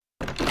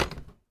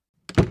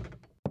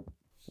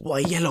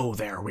Why, hello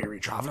there, weary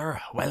traveller.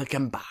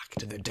 Welcome back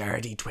to the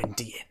Dirty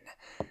 20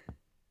 Inn.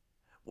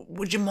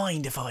 Would you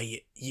mind if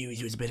I use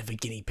you as a bit of a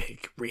guinea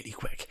pig, really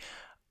quick?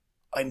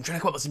 I'm trying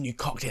to come up with some new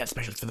cocktail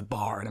specials for the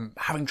bar, and I'm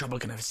having trouble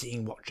kind of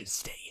seeing what should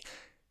stay.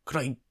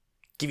 Could I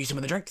give you some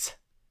of the drinks?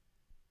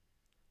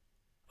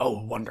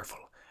 Oh, wonderful.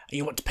 And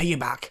you want to pay you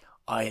back?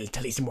 I'll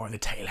tell you some more of the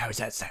tale. How's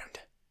that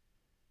sound?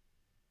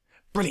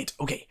 Brilliant.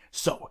 Okay,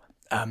 so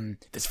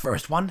this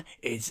first one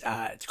is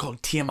it's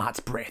called Tiamat's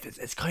Breath.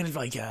 It's kind of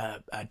like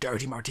a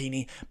dirty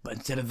martini, but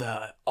instead of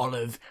the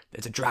olive,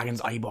 there's a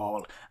dragon's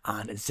eyeball,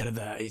 and instead of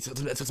it's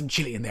got some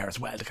chili in there as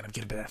well to kind of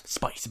get a bit of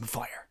spice and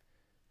fire.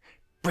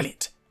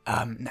 Brilliant.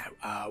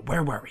 Now,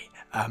 where were we?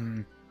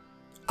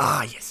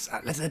 Yes,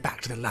 let's head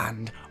back to the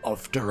land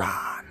of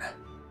Duran.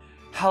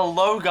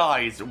 Hello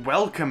guys,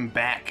 welcome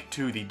back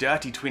to the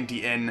Dirty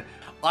 20 Inn.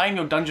 I'm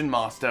your Dungeon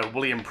Master,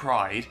 William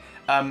Pride.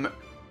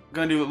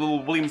 Gonna do a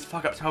little William's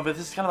fuck-ups, however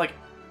this is kind of like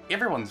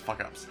everyone's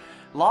fuck-ups.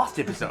 Last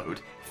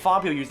episode,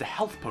 Fabio used a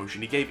health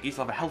potion. He gave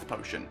Islav a health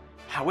potion.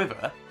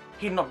 However,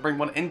 he did not bring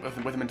one in with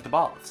him into the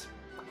baths.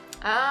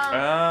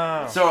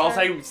 Oh. So I'll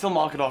say, still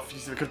mark it off, you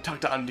could have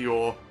tucked it under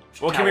your...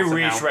 Well, can we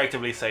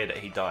retroactively say that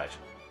he died?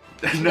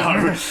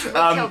 No.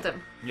 Killed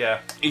him. Yeah.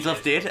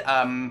 Islav did.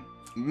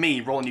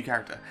 Me, roll a new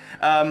character.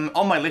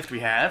 On my left we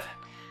have...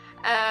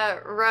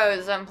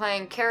 Rose, I'm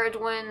playing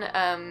Ceridwyn,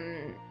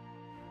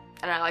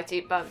 and I like to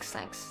eat bugs.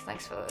 Thanks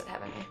for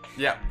having me.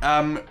 Yeah,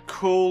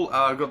 cool.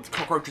 Got the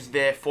cockroaches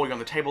there for you on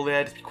the table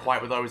there. Just be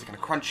quiet with those, they're kind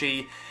of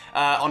crunchy.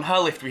 On her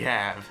left we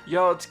have...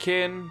 Yo, it's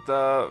Ken,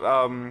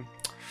 the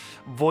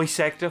voice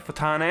actor for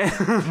Taane.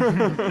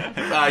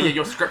 yeah,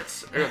 your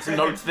scripts. I got some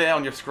notes there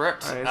on your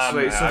script. The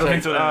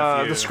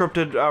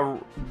scripted...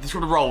 The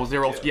scripted roles,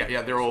 they're all...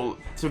 Yeah, they're all...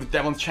 So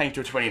that one's changed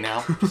to a 20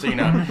 now, just so you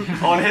know.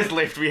 On his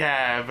left we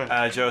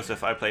have...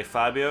 Joseph, I play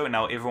Fabio.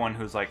 Now everyone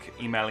who's like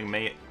emailing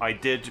me, I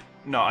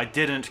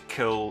didn't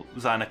kill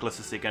Tsar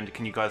Nicholas II.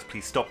 Can you guys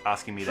please stop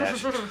asking me that?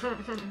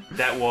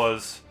 That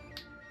was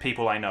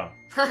people I know.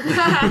 Friends of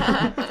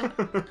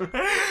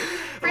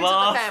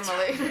the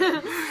family.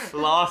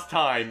 Last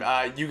time,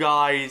 you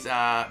guys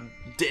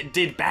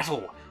did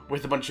battle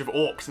with a bunch of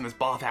orcs in this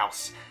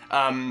bathhouse.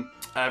 A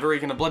very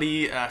kind of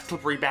bloody,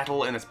 slippery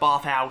battle in this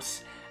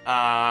bathhouse,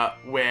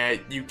 where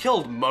you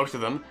killed most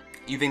of them.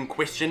 You then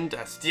questioned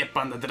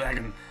Stepan the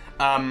dragon.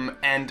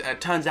 And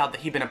it turns out that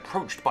he'd been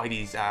approached by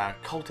these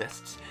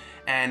cultists,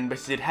 and they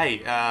said,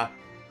 hey,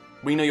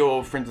 we know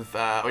you're friends with,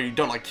 or you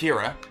don't like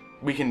Kira.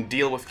 We can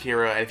deal with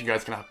Kira if you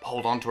guys can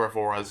hold on to her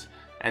for us,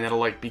 and that'll,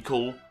 like, be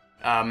cool.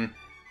 And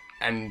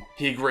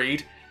he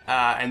agreed,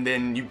 and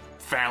then you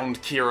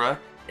found Kira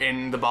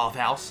in the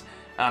bathhouse,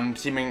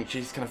 seeming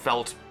she's kind of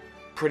felt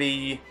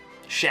pretty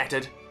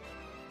shattered.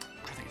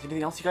 I think, is there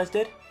anything else you guys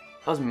did?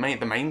 That was the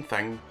main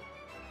thing.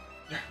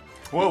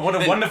 Well, what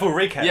a wonderful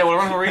recap. Yeah, what a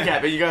wonderful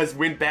recap. But you guys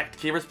went back to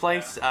Kira's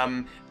place.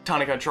 Taane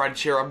kind of tried to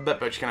cheer up a bit,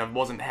 but she kind of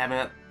wasn't having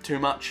it too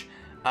much.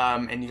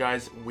 And you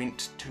guys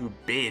went to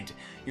bed.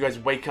 You guys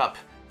wake up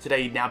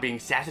today, now being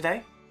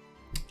Saturday.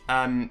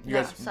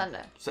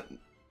 Sunday.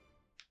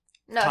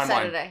 No, timeline.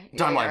 Saturday. Timeline,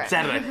 Yeah, right.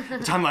 Saturday. The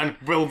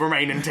timeline will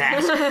remain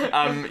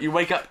intact. You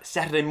wake up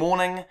Saturday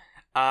morning.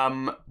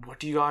 What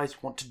do you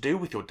guys want to do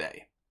with your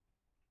day?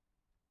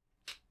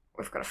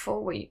 We've got a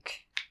full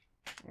week.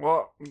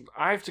 Well,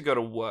 I have to go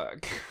to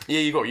work. Yeah,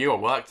 you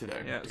got work to do.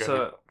 Yeah,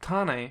 so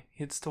Taane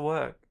heads to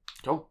work.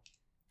 Cool.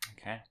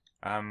 Okay.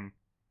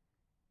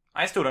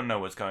 I still don't know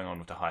what's going on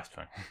with the heist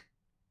thing.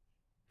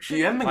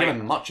 You haven't been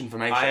given much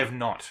information. I have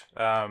not.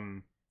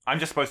 I'm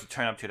just supposed to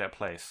turn up to that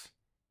place.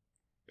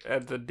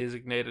 At the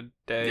designated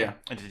day. Yeah.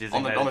 At the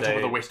designated on the top day,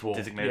 of the west wall.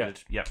 Designated,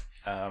 yeah.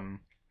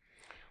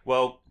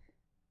 Well,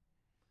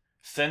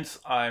 since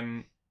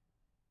I'm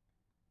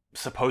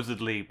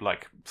supposedly,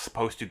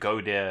 supposed to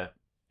go there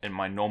in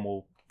my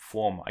normal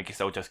form, I guess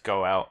I'll just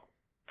go out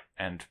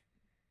and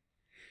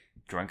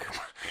drink.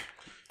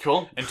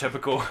 Cool. In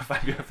typical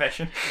Fabio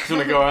fashion. You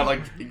want to go out,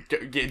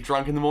 get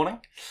drunk in the morning?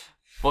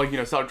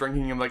 Or, start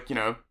drinking and,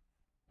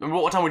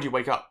 what time would you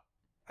wake up?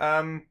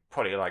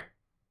 Probably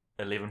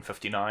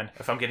 11:59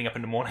 if I'm getting up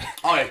in the morning.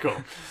 Oh, yeah,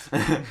 cool.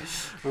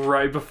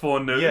 Right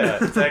before noon.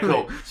 Yeah, exactly.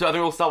 Cool. So I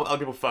think we'll start with other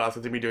people first,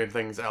 because they'll be doing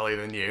things earlier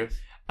than you.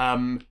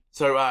 Taane,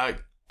 you're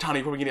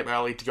probably getting up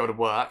early to go to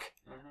work.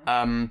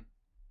 Mm-hmm.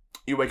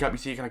 You wake up, you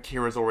see kind of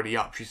Kira's already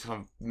up. She's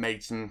kind of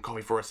made some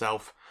coffee for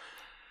herself.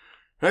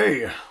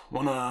 Hey,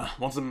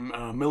 want some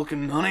milk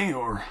and honey,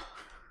 or?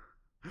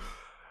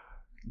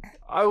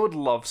 I would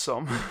love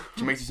some.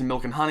 She makes you some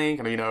milk and honey,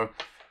 kind of,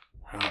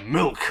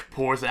 milk,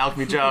 pours out of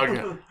the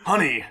jug.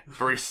 Honey,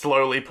 very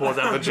slowly pours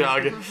out of the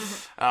jug.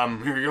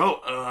 Here you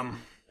go.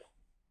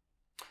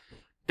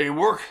 Day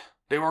work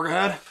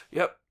ahead.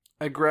 Yep.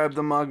 I grab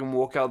the mug and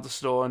walk out the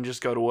store and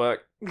just go to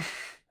work.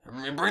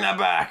 Bring that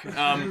back.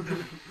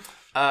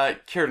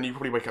 Kieran, you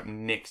probably wake up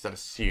next, I'd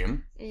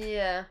assume.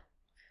 Yeah.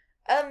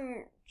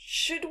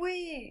 Should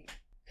we...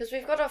 Because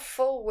we've got a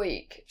full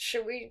week.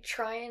 Should we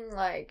try and,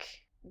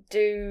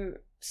 do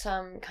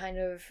some kind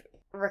of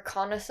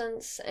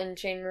reconnaissance and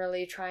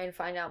generally try and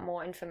find out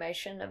more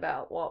information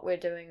about what we're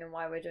doing and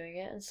why we're doing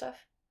it and stuff?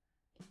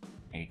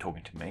 Are you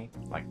talking to me?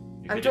 Like,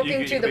 I'm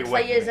talking to the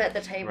players at the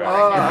table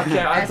Oh, right now. okay.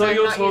 I as thought I'm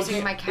you were not using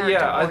talking. my character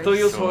Yeah, I thought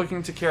you were voice.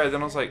 talking to Kara.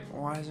 Then I was like,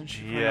 why isn't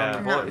she putting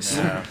on the No. voice?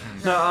 Yeah.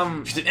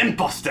 No, She's an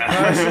imposter.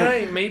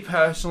 me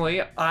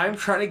personally, I'm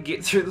trying to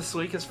get through this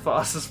week as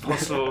fast as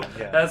possible.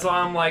 Yeah. That's why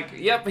I'm like,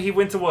 yep, he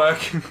went to work.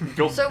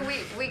 So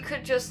we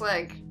could just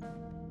like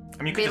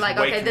I mean, you could be just like,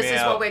 wake okay, this me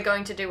is up. what we're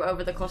going to do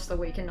over the course of the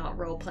week and not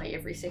roleplay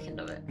every second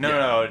of it.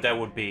 No, that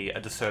would be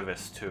a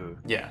disservice to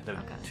Yeah. to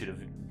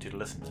the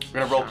listeners. We're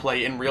gonna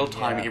roleplay in real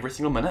time Yeah. every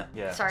single minute.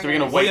 Yeah. Sorry, So we're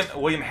gonna guys. wait.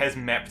 William has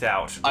mapped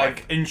out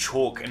like in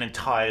chalk an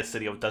entire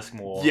city of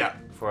Duskmoor Yeah.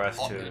 for us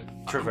to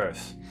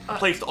traverse.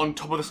 Placed on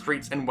top of the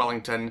streets in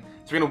Wellington.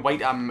 So we're gonna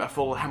wait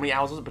for how many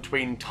hours is it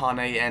between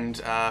Taane and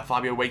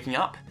Fabio waking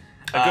up?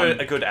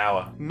 A good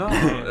hour. No,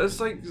 it's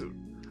like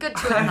Good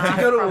 2.5.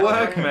 I gotta probably.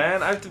 work,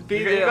 man. I have to be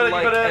You there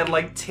gotta- at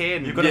like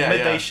 10. You've got Yeah, a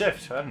midday yeah.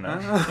 shift. I don't know.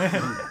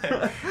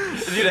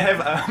 do you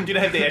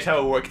have the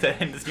 8-hour workday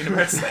in this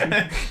universe?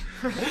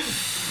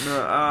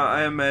 No,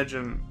 I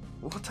imagine.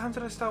 What time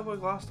did I start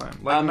work last time?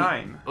 Like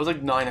 9. It was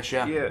like 9ish,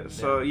 yeah. Yeah,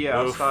 so yeah,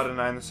 I Oof. started at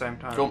 9 the same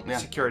time. Cool, yeah.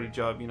 Security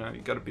job, you know,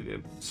 you gotta be there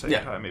at the same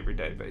Yeah. time every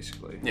day,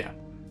 basically. Yeah.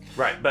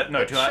 Right, but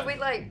no, Should we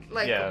like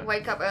Yeah.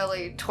 wake up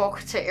early,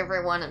 talk to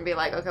everyone, and be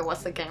like, okay,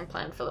 what's the game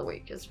plan for the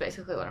week? Is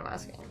basically what I'm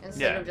asking.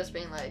 Instead Yeah. of just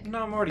being like,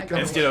 No, I'm already Okay.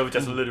 going. instead of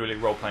just literally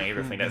role playing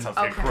everything, that sounds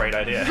like Okay. a great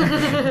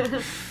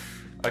idea.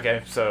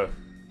 Okay, so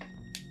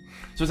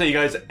So say you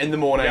guys in the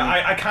morning.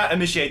 yeah, I can't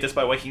initiate this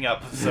by waking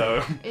up.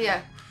 So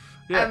yeah.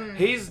 Yeah,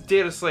 he's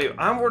dead asleep.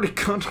 I'm already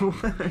gone to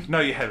work. no,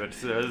 you haven't.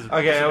 So this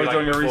Okay, should are be we like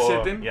doing a before-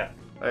 reset then? Yeah.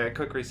 Okay,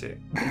 quick reset.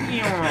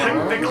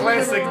 The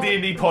classic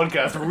D&D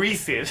podcast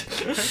reset.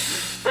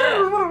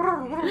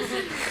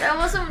 That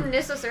wasn't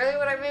necessarily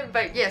what I meant,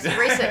 but yes,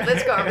 reset.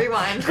 Let's go.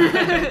 Rewind.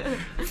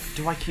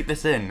 Do I keep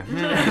this in?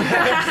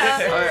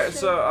 Alright,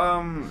 so,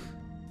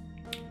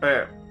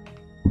 alright.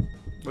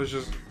 Let's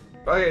just.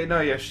 Okay,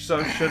 no, yeah,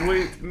 so should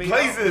we meet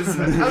Places.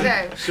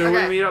 Okay. Should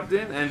okay. we meet up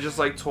then and just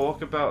like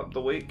talk about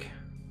the week?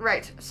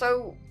 Right.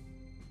 So,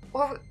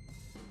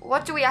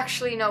 what do we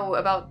actually know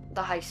about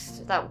the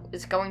heist that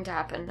is going to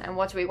happen, and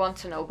what do we want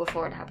to know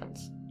before it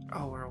happens?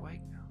 Oh, we're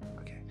awake now.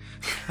 Okay.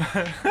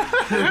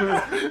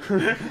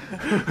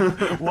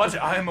 What?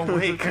 I am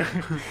awake.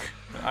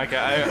 Okay,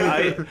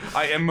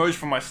 I emerge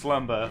from my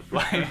slumber.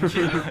 Like,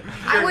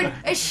 I would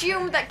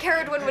assume that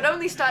Ceridwyn would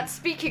only start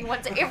speaking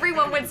once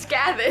everyone was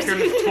gathered.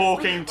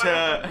 Talking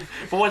to.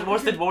 What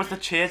was the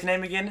chair's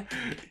name again?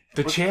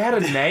 The chair had a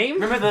name?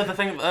 Remember the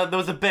thing? There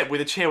was a bit where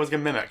the chair was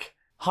gonna mimic.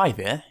 Hi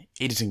there,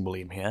 Editing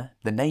William here.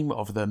 The name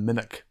of the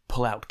mimic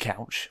pull-out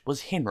couch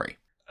was Henry.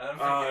 I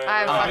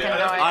have fucking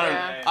no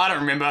idea. I don't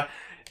remember.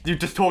 You're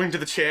just talking to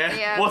the chair.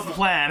 Yeah. What's the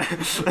plan?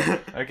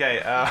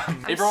 okay,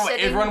 Sitting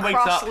everyone wakes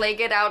up.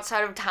 cross-legged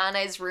outside of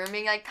Tane's room,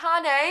 being like,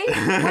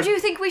 Taane, what do you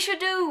think we should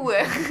do?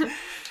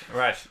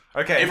 right.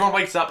 Okay. Everyone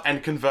wakes up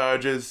and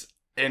converges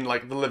in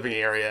like the living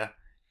area.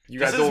 You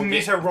this guys is all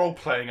meta role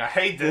playing. I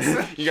hate this.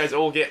 you guys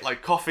all get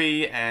like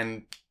coffee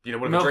and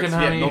whatever Milk drinks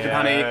and you get, honey. milk and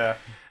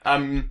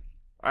honey. Yeah.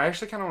 I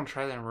actually kind of want to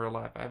try that in real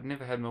life. I've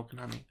never had milk and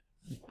honey.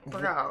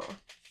 Bro.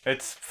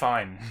 It's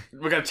fine.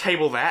 We're gonna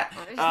table that.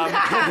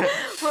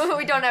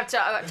 We don't have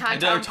time I to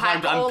don't have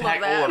unpack, time to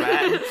unpack all of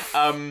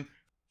that.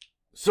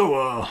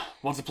 So,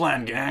 what's the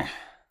plan, gang?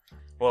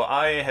 Well,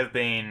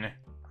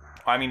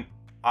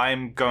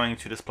 I'm going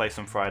to this place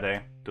on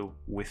Friday, the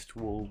West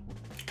Wall,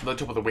 The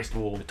top of the west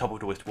wall. the top of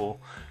the West Wall.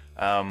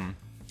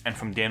 And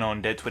from then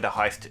on, that's where the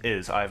heist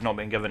is. I have not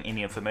been given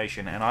any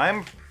information, and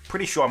I'm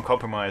pretty sure I'm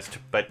compromised,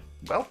 but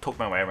I'll talk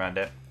my way around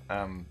it,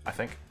 I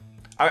think.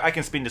 I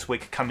can spend this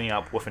week coming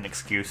up with an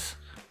excuse.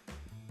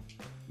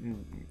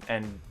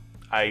 And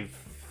I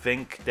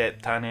think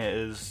that Taane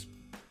is...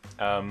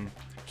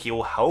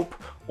 he'll help,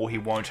 or he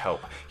won't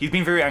help. He's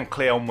been very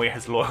unclear on where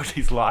his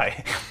loyalties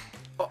lie.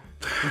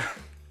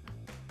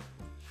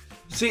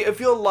 See, if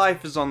your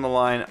life is on the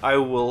line, I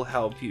will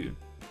help you.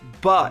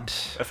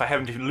 But, If I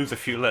happen to lose a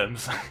few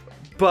limbs.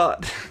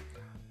 but,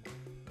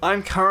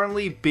 I'm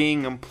currently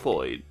being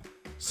employed,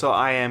 so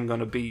I am going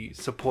to be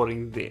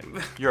supporting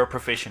them. You're a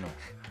professional.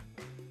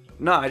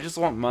 No, I just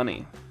want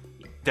money.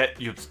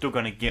 That you're still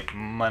gonna get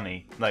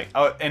money. Like,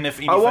 oh, and if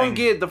anything, I won't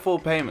get the full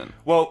payment.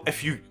 Well,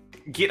 if you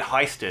get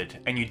heisted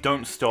and you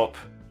don't stop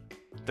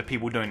the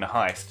people doing the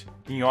heist,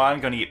 then you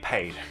aren't gonna get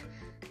paid.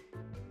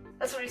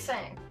 That's what he's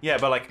saying. Yeah,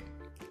 but like,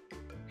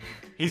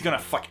 he's gonna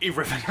fuck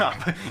everything up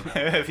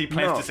if he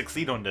plans No. to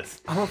succeed on this.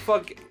 I'm gonna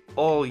fuck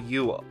all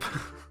you up.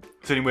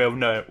 So then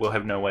we'll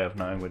have no way of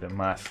knowing where the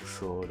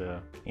masks or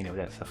any of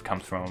that stuff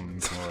comes from,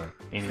 or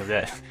any of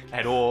that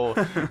at all.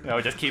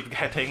 I'll just keep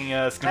taking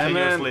us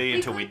continuously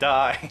until we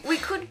die. We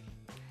could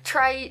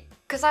try,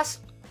 because that's,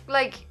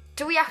 like,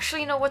 do we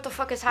actually know what the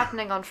fuck is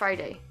happening on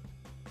Friday?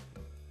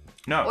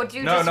 No, Or do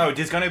you no, just- no.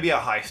 There's gonna be a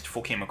heist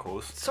for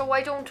chemicals. So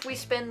why don't we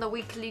spend the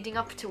week leading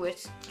up to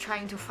it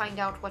trying to find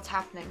out what's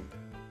happening?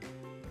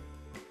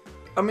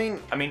 I mean,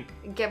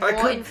 Get I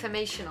more could-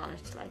 information on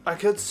it. Like, I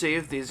could see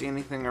if there's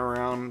anything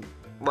around,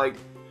 like,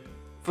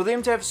 for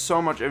them to have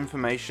so much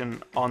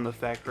information on the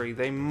factory,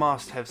 they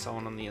must have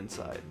someone on the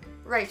inside.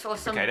 right, or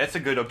some. Okay, that's a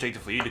good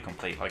objective for you to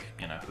complete. Like,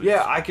 you know. Who's,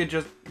 Yeah, I could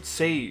just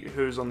see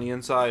who's on the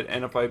inside,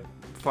 and if I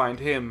find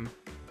him,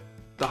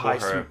 the or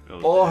heist, her,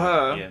 or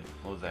her, Yeah,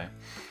 or they.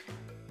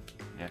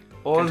 Yeah.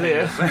 or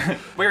Continue. there,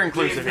 We're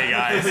inclusive here,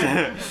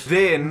 guys.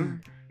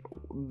 then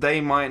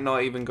they might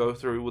not even go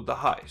through with the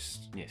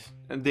heist, Yes.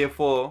 and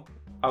therefore,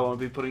 I won't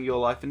be putting your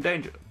life in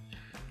danger.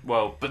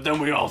 Well, But then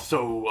we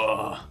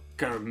also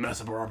kind of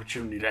mess up our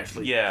opportunity to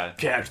actually yeah.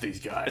 catch these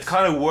guys. It's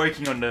kind of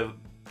working on the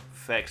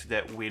fact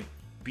that we'd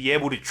be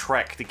able to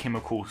track the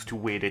chemicals to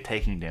where they're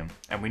taking them.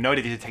 And we know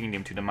that they're taking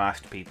them to the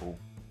masked people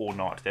or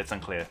not. That's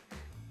unclear.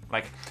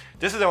 Like,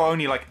 this is our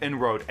only, like,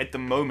 inroad at the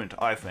moment,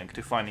 I think,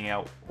 to finding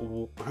out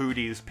who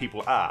these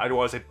people are.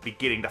 Otherwise, they'd be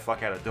getting the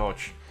fuck out of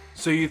Dodge.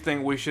 So you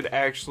think we should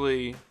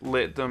actually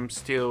let them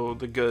steal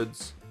the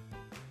goods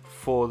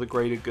for the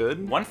greater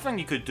good? One thing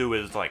you could do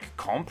is, like,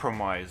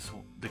 compromise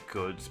the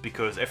goods,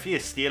 because if you're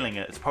stealing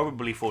it, it's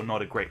probably for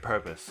not a great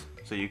purpose.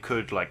 So you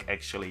could, like,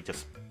 actually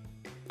just...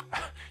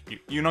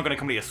 You're not going to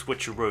complete a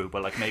switcheroo,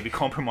 but, like, maybe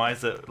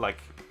compromise it, like,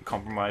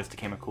 compromise the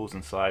chemicals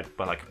inside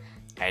by, like,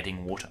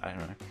 adding water. I don't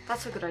know.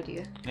 That's a good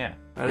idea. Yeah.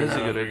 That is a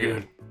good very idea.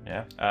 good.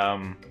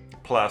 Yeah.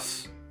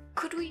 Plus...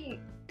 Could we?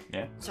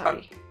 Yeah.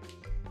 Sorry.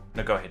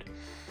 No, go ahead.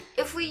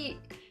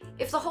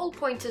 If the whole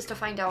point is to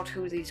find out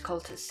who these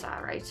cultists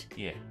are, right?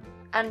 Yeah.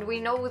 And we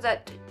know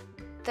that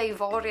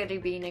they've already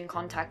been in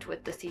contact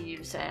with the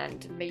thieves,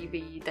 and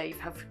maybe they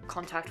have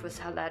contact with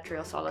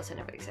Haladriel Solace and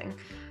everything.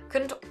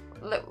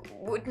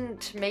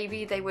 Wouldn't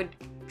maybe they would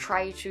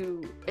try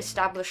to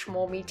establish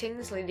more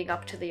meetings leading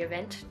up to the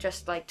event,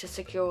 just like to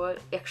secure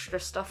extra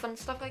stuff and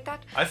stuff like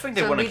that? I think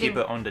they So want to leading- keep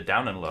it on the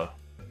down and low.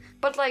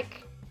 But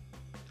like,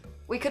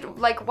 we could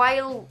like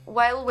while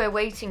we're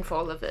waiting for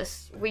all of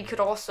this, we could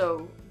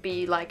also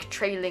be like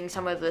trailing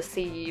some of the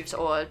thieves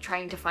or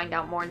trying to find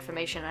out more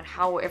information on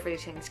how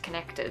everything's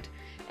connected.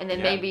 And then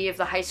Yeah. maybe if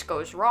the heist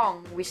goes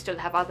wrong, we still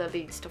have other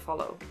leads to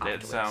follow. That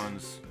afterwards.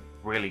 sounds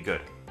really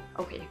good.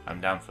 Okay. I'm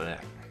down for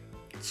that.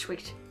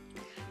 Sweet.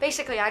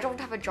 Basically, I don't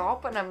have a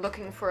job and I'm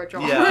looking for a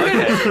job. Yeah,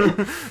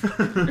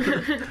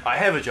 okay. I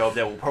have a job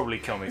that will probably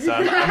kill me, so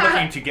I'm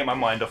looking to get my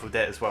mind off of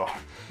that as well.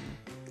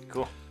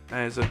 Cool.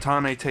 And so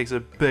Taane takes a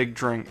big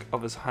drink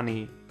of his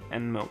honey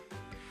and milk.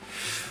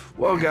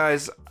 Well,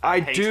 guys, I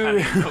Hate do,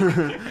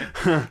 honey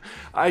milk.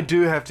 I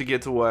do have to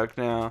get to work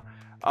now.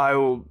 I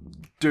will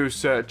do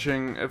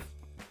searching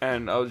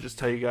and I'll just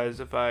tell you guys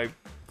if I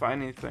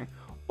find anything.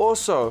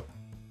 Also,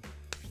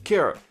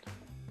 Kira,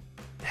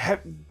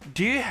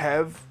 do you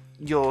have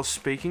your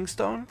speaking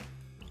stone?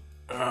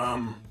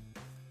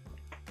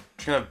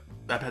 Just gonna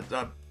pat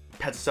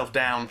herself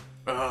down.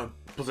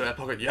 Pulls it in her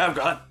pocket. Yeah, I've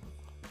got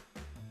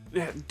it.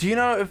 Yeah. Do you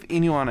know if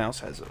anyone else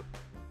has it?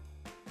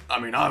 I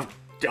mean, I've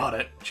got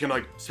it. She kind of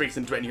like speaks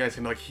into it, and you guys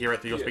can like hear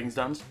it through your speaking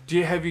stones.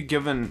 Have you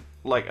given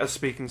like a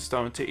speaking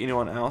stone to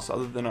anyone else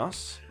other than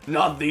us?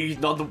 Not these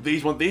ones.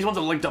 These ones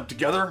are linked up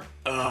together.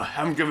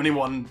 Haven't given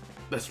anyone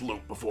this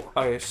loot before.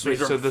 Okay, sweet.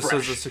 These are So this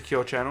fresh. is a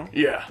secure channel?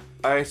 Yeah.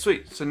 Okay,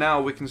 sweet. So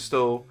now we can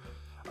still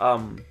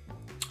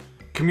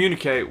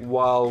communicate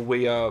while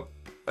we are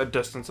a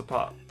distance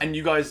apart. And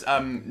you guys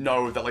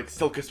know that like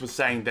Sylkas was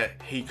saying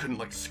that he couldn't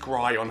like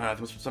scry on her.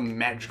 There was some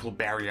magical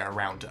barrier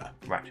around her.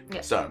 Right.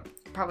 Yeah. So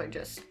Probably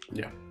just.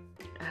 yeah.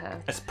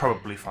 It's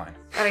probably fine.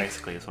 Alright.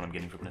 Basically, that's what I'm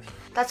getting from this.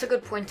 That's a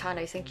good point,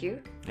 Taane. Thank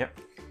you. Yep.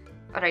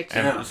 All right.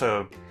 And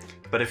so,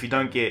 but if you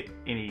don't get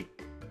any,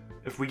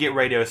 if we get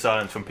radio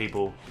silence from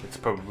people, it's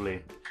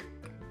probably.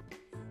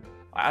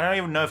 I don't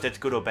even know if that's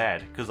good or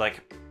bad, because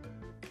like,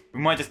 we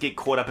might just get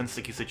caught up in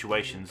sticky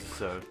situations.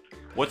 So,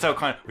 what's our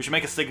kind? We should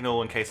make a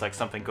signal in case like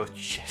something goes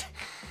shit.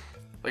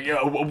 Like yeah,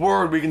 a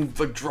word we can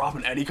like drop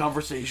in any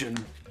conversation,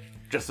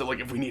 just so like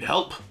if we need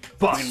help,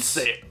 we can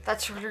say it.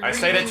 That's really I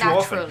say that too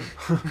natural.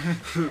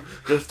 often.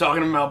 Just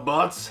talking about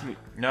butts.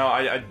 No,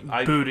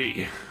 I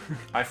Booty.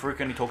 I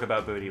frequently talk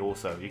about booty.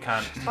 Also, you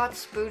can't.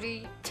 Butts,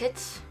 booty,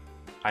 tits.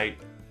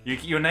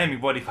 You're naming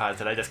body parts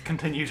that I just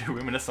continue to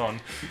reminisce on.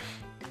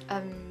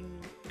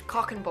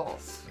 Cock and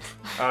balls.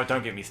 Oh,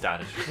 don't get me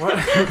started. Why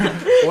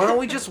don't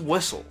we just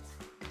whistle?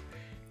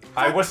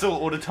 I whistle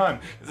all the time.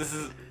 This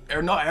is.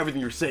 Or not everything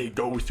you say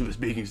goes through the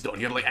speaking stone.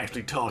 You gotta like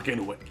actually talk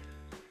into it.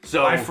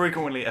 So I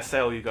frequently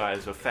assail you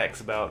guys with facts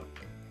about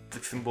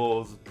dicks and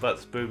balls,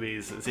 butts,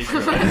 boobies,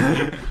 etc.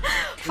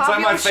 It's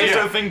like my Fabio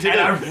favorite thing to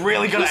and do. I'm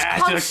really gonna He's ask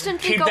you to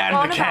constantly keep go that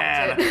on in the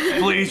about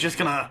can. Please, just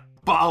gonna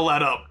bottle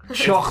that up.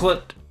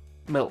 Chocolate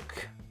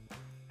milk.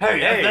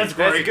 Hey, that's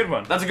great. That's a good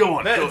one. That's a good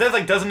one. So, That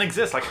like doesn't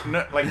exist. Like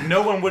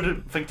no one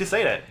would think to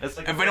say that. It's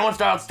like if anyone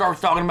starts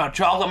talking about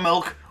chocolate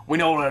milk, we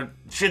know that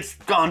shit's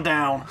gone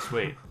down.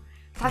 sweet.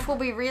 That will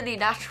be really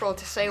natural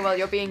to say while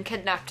you're being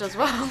kidnapped as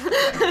well.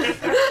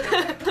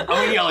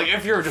 I mean, yeah, like,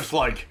 if you're just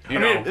like, you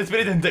know... it's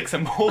better than dicks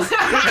and balls.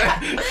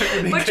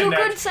 But you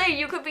could say,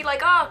 you could be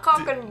like,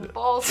 cock and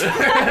balls. Like,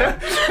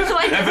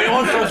 If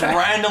anyone starts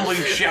randomly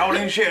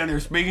shouting shit and they're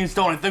speaking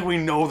stone, I think we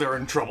know they're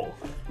in trouble.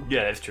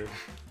 Yeah, that's true.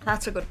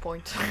 that's a good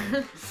point.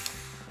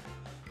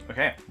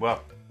 Okay,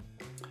 well.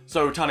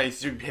 So, Taane,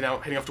 so you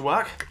heading off to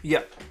work?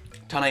 Yep.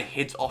 Taane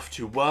heads off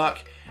to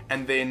work,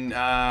 and then,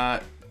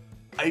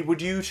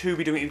 would you two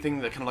be doing anything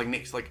that kind of like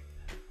next, like,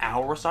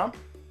 hour or so?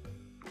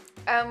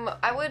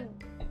 I would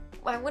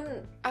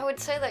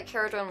say that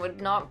Ceridwyn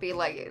would not be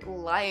like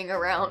lying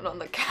around on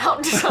the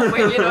couch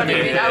somewhere, you know what I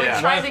mean? I would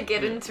try to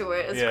get into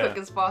it as quick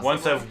as possible.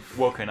 Once I've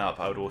woken up,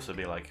 I would also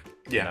be like,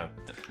 you know,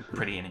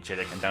 pretty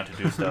energetic and down to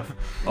do stuff.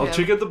 I'll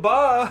check at the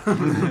bar.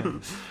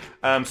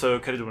 So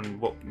Ceridwyn,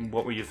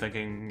 what were you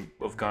thinking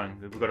of going?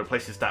 Have we got a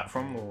place to start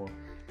from, or?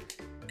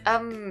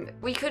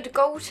 We could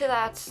go to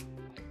that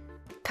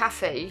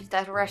cafe,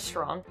 that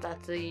restaurant,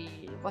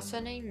 what's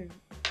her name?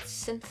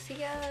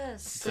 Cynthia.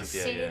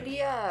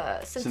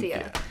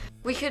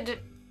 We could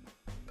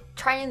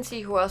try and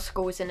see who else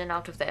goes in and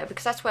out of there,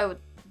 because that's where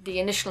the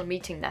initial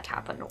meeting that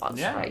happened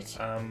was, right?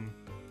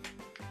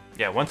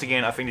 Yeah, once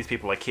again, I think these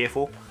people are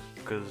careful,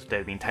 because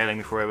they've been tailing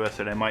me forever,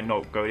 so they might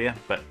not go there,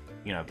 but,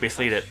 you know, best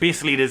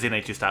leaders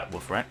in to start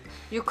with, right?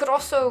 You could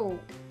also,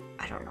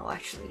 I don't know,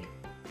 actually.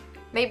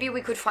 Maybe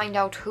we could find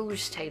out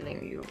who's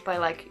tailing you by,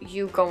 like,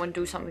 you go and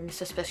do something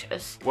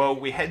suspicious. Well,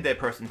 we had that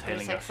person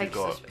tailing like us who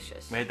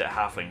suspicious. we had that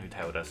halfling who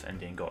tailed us and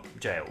then got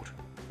jailed.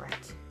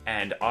 Right.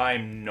 And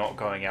I'm not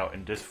going out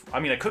and just, I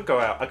mean, I could go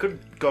out, I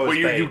could go Well,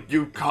 as bait.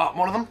 you caught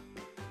one of them?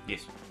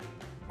 Yes.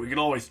 We can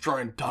always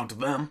try and talk to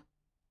them.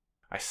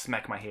 I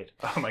smack my head.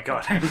 Oh my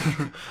god.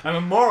 I'm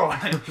a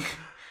moron.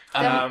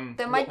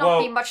 There might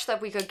not be much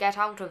that we could get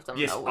out of them,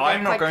 yes, though.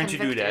 I'm They're not quite going to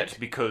do that, convicted.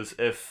 because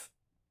if,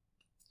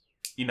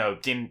 you know,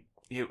 then,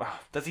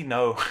 does he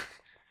know?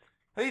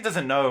 He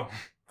doesn't know.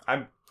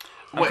 I'm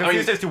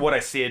confused as to what I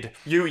said.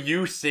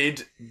 You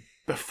said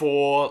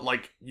before,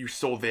 like, you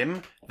saw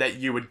them, that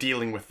you were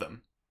dealing with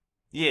them.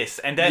 Yes,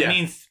 and that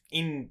means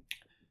in...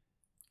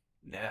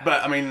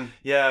 But, I mean...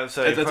 Yeah,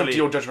 so that's up to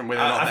your judgment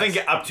whether or not I think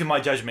up to my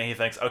judgment, he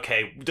thinks,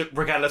 okay,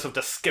 regardless of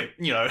the skip,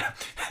 you know,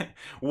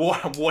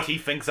 what he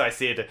thinks I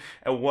said,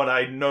 and what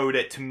I know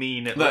that to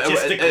mean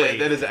logistically...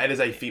 It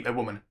is a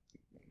woman.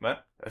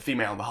 What? A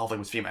female, the halfling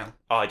was female.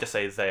 Oh, I just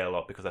say they a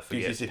lot because I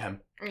forget. You said him.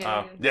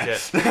 Yeah.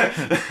 Yes.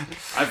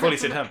 I've probably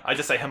said him. I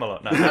just say him a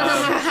lot. No.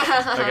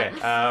 Okay.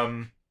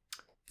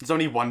 There's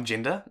only one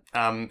gender.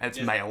 It's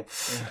male.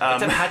 It's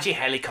an Apache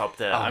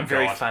helicopter. I'm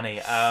very God.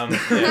 funny.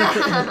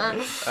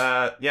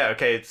 Yeah,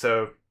 okay,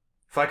 so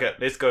fuck it.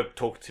 Let's go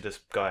talk to this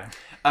guy.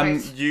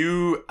 Right.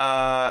 You,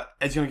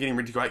 as you're getting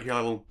ready to go out, you hear a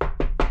little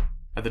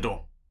at the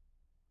door.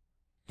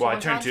 Well, I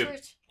Someone turn to... answer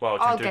it? Well,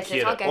 I'll I turn get to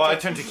it, Kira. I'll get Well, I it.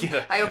 turn to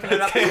Kira. I open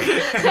it up.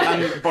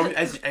 Both,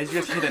 as you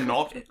guys hear the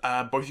knock,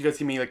 both of you guys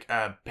give me like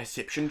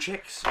perception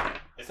checks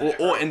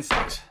or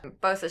insight.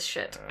 Both is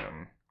shit.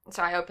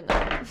 So I open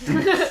them.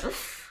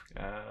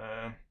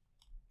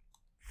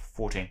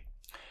 14.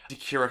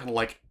 Kira kind of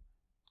like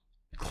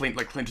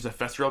clenches her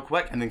fist real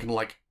quick and then kind of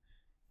like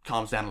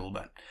calms down a little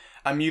bit.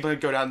 You like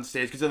go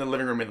downstairs because in the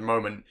living room at the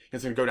moment. You're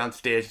just gonna go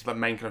downstairs to the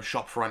main kind of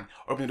shop front,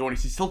 open the door and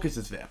you see Sylkas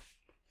is there.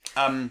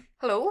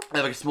 Hello? They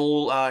have like a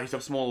small, he's got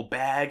a small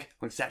bag,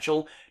 like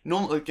satchel.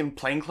 Normally like in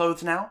plain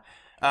clothes now.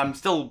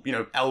 Still, you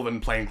know,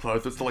 elven plain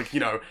clothes. It's still like, you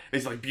know,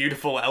 these like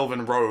beautiful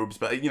elven robes,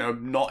 but you know,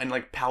 not in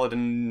like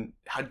paladin,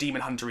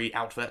 demon huntery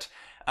outfit.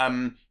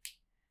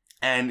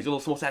 And he's got a little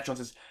small satchel and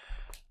says,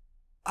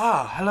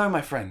 hello,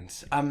 my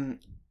friends.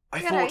 I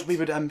thought we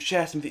would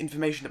share some of the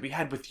information that we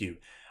had with you.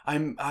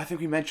 I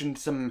think we mentioned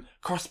some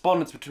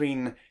correspondence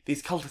between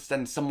these cultists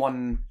and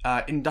someone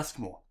in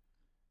Duskmoor.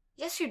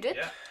 Yes, you did.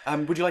 Yeah.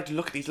 Would you like to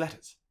look at these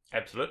letters?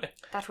 Absolutely.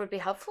 That would be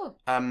helpful.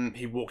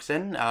 He walks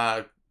in,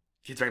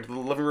 he's back into the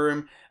living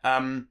room,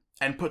 and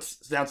puts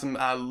down some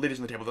letters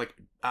on the table, like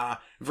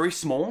very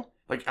small.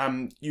 Like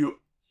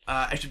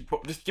actually,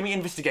 just give me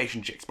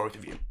investigation checks, both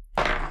of you.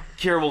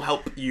 Kira will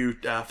help you,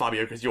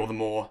 Fabio, because you're the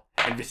more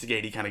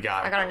investigative kind of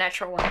guy. I got a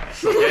natural one.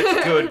 That's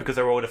good because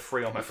I rolled a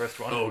 3 on my first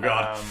one. Oh,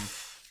 God.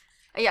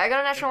 Yeah, I got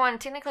a natural one,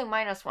 technically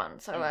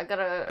 -1, so I got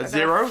a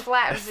zero?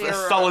 flat A 0.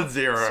 solid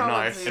 0,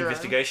 nice. zero.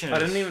 Investigation. I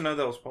didn't even know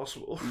that was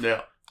possible.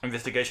 Yeah.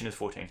 Investigation is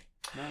 14.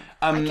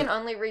 I can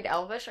only read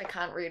Elvish, I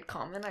can't read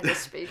Common, I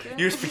just speak it.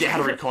 You just forget how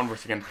to read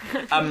Converse again.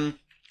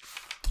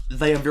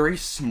 They are very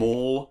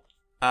small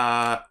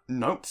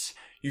notes.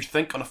 You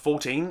think on a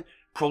 14,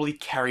 probably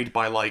carried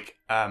by like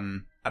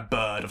a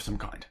bird of some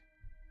kind.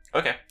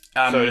 Okay.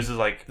 So this is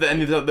like...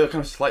 And they're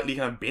kind of slightly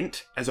kind of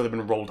bent, as though they've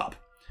been rolled up.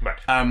 Right.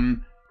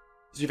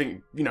 So you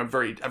think, you know, a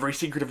very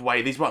secretive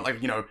way. These weren't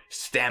like, you know,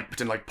 stamped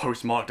and like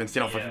postmarked and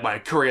sent off by a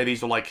courier.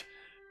 These are like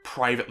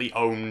privately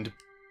owned,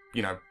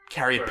 you know,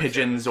 carrier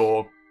pigeons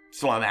or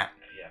something like that.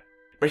 Yeah.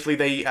 Basically,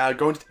 they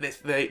go into this.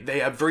 They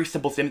have very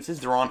simple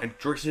sentences. There aren't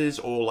addresses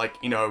or like,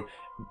 you know,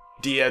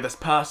 dear this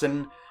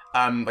person.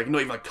 Like not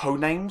even like code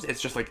names. It's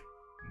just like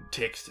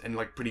text in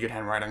like pretty good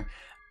handwriting.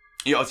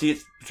 I'll see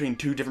it's between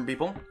 2 different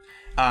people.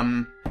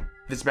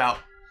 There's about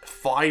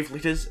 5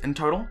 letters in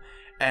total,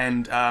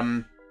 and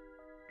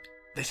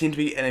they seem to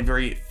be in a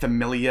very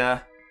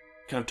familiar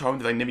kind of tone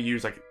that they never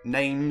use like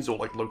names or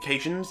like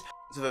locations.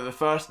 So that the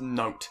first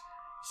note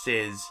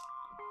says,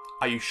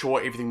 "Are you sure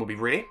everything will be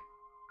ready?"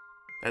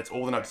 That's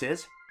all the note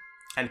says,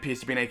 and it appears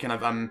to be in a kind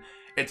of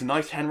it's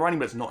nice handwriting,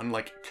 but it's not in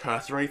like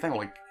cursive or anything, or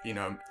like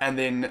And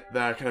then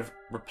the kind of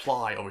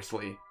reply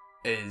obviously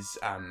is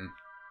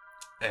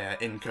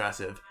in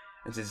cursive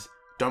and says,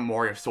 "Don't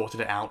worry, I've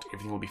sorted it out.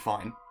 Everything will be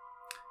fine."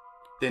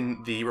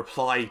 Then the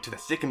reply to the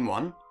second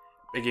one,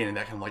 again in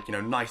that kind of like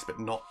nice but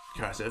not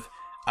cursive,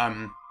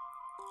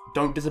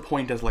 "Don't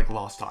disappoint us like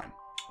last time."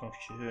 Oh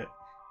shit.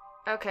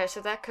 Okay, so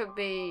that could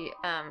be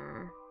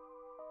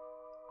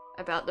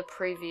about the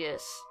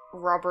previous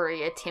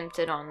robbery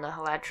attempted on the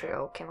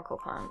Haladriel chemical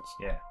plants.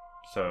 Yeah.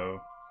 So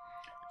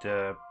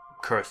the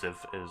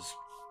cursive is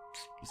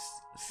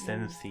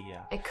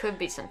Cynthia. It could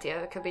be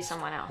Cynthia. It could be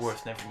someone else.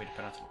 Worst name for me to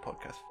pronounce on the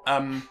podcast.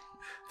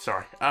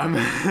 Sorry.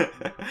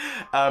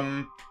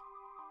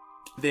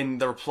 Then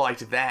the reply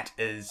to that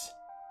is,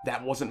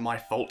 "That wasn't my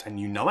fault and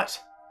you know it.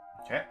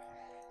 Okay.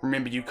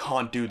 Remember, you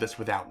can't do this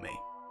without me."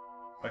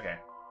 Okay.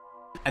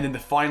 And then the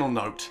final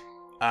note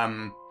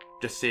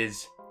just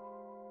says,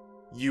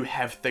 "You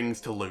have things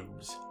to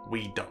lose.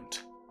 We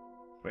don't."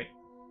 Wait.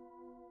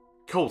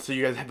 Cool, so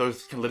you guys have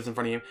those kind of letters in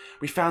front of you.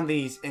 We found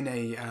these in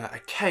a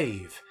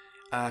cave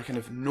kind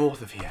of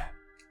north of here.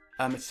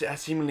 It's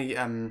seemingly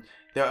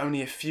there are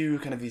only a few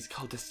kind of these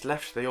cultists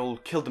left. They all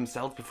killed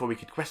themselves before we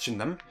could question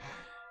them.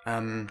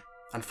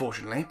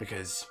 Unfortunately,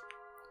 because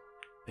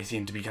they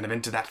seem to be kind of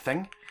into that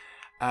thing.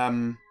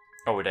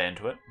 Oh, were they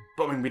into it?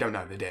 But I mean, we don't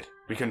know. They're dead.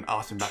 We couldn't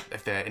ask them about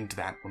if they're into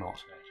that or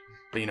not.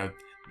 But Did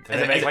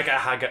they make like a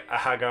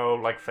Hago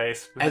like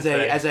face? As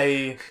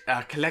a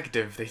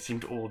collective, they seem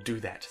to all do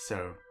that.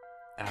 So,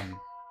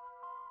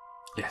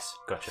 yes.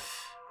 Gotcha.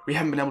 We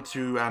haven't been able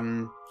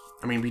to.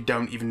 We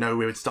don't even know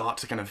where we'd start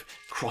to kind of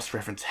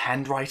cross-reference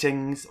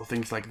handwritings or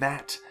things like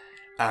that.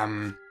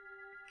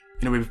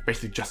 We've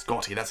basically just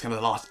got here. That's kind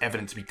of the last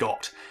evidence we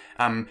got.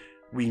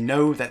 We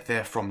know that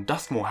they're from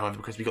Duskmoor, however,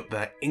 because we got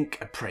the ink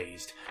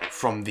appraised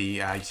from the,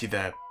 you see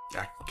the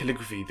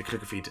calligraphy,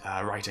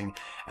 writing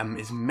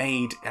is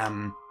made,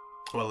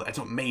 well, it's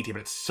not made here,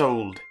 but it's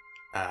sold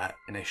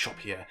in a shop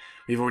here.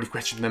 We've already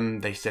questioned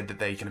them. They said that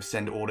they kind of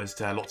send orders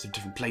to lots of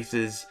different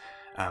places.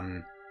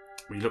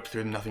 We looked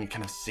through them, nothing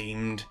kind of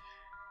seemed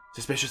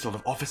suspicious. A lot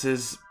of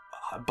officers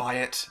buy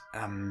it.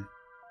 It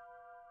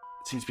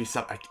seems to be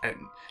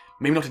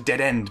maybe not a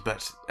dead end,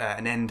 but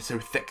an end so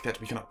thick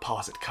that we cannot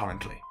pass it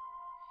currently.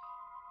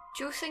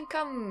 Do you think,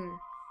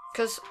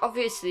 because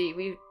obviously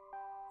we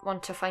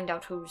want to find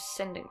out who's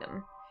sending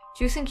them.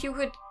 Do you think you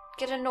could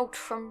get a note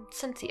from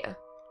Cynthia?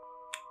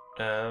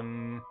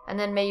 And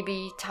then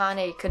maybe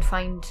Taane could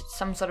find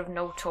some sort of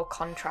note or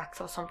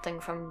contract or something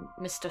from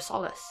Mr.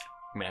 Solace.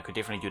 I mean, I could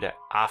definitely do that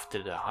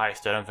after the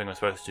heist. I don't think I'm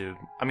supposed to.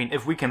 I mean,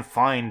 if we can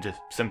find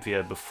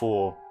Cynthia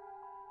before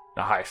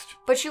the heist.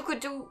 But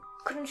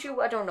couldn't you,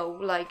 I don't know,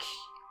 like,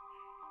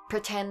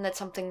 pretend that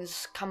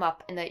something's come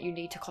up and that you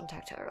need to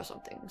contact her or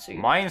something? So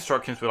my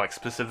instructions were like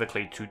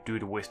specifically to do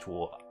the West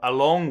Wall,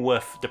 along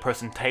with the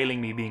person tailing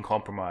me being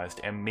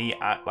compromised and me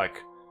at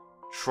like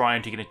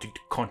trying to get into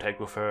contact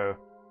with her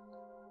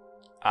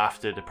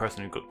after the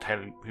person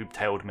who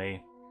tailed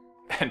me,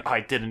 and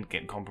I didn't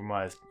get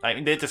compromised. I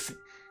mean, they just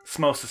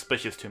smell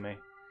suspicious to me.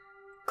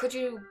 Could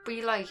you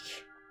be like,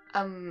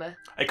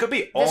 it could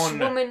be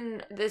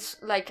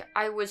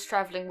I was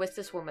traveling with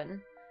this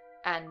woman,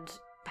 and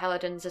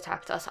paladins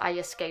attacked us. I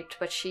escaped,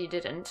 but she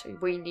didn't.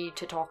 We need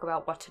to talk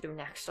about what to do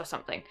next or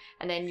something.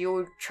 And then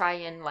you try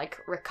and like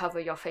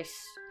recover your face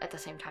at the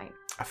same time.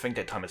 I think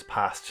that time has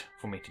passed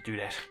for me to do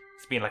that.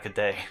 It's been like a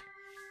day.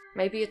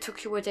 Maybe it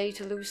took you a day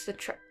to lose the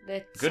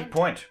Good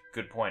point.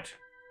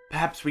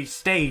 Perhaps we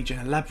stage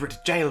an elaborate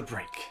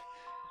jailbreak.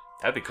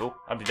 That'd be cool.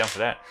 I'd be down for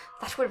that.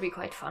 That would be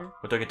quite fun.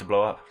 What do I get to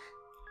blow up?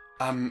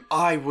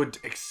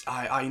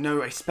 I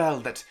know a spell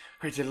that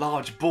creates a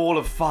large ball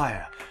of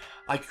fire.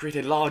 I create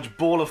a large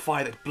ball of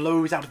fire that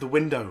blows out of the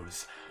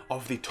windows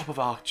of the top of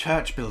our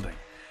church building.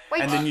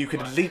 Wait, and then you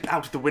could leap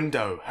out the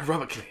window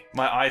heroically.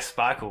 My eyes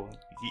sparkle.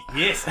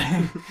 Yes.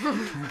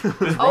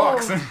 There's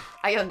rocks. Oh,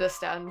 I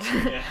understand.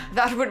 Yeah.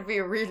 That would be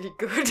really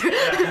good.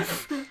 Yeah.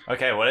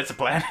 Okay, well, it's a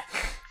plan.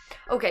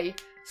 Okay,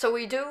 so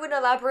we do an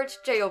elaborate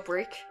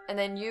jailbreak, and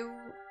then you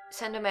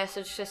send a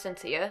message to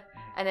Cynthia,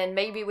 and then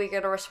maybe we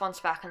get a response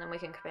back, and then we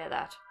can compare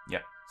that.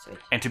 Yeah. Sweet.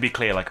 And to be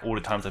clear, like all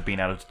the times I've been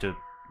out of the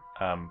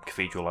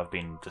cathedral, I've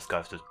been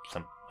disguised as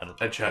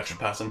a church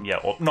person. Yeah,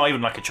 or not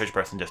even like a church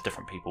person, just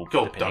different people,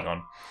 depending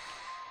on.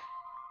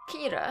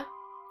 Kira?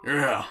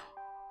 Yeah?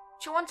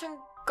 Do you want to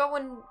go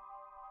and,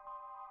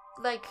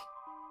 like,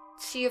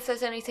 see if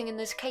there's anything in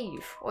this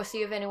cave? Or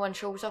see if anyone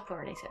shows up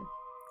or anything?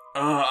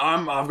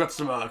 I've got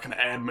some kind of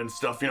admin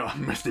stuff, I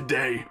missed a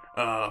day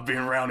being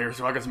around here,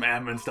 so I got some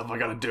admin stuff I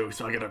gotta do,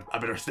 so I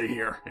better stay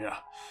here, yeah.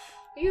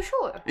 Are you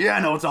sure? Yeah,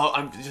 no, it's all.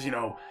 I'm just, you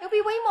know, It'll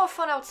be way more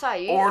fun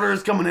outside.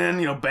 orders coming in,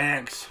 you know,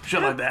 banks,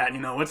 shit like that. You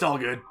know, it's all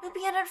good. It'll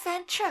be an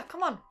adventure.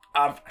 Come on.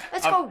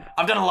 Let's I've, go.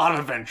 I've done a lot of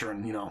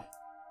adventuring, you know.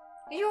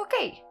 Are you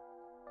okay?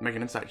 Make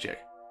an insight check.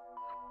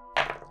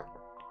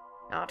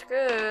 Not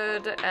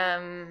good.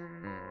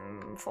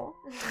 4.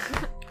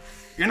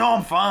 You know,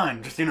 I'm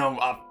fine. Just, you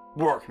know,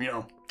 work, you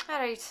know.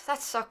 Alright, that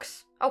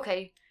sucks.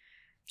 Okay.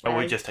 Oh,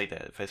 we just take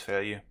that at face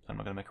value. I'm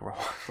not gonna make a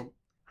roll.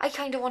 I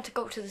kind of want to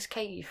go to this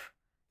cave,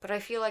 but I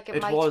feel like it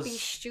It might was- be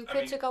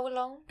stupid to go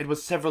alone. It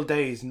was several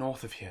days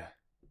north of here.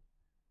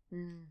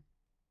 Hmm.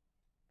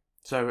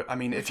 So, I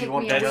mean, It'll if you take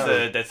want me to a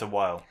go... That's a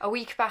while. A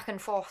week back and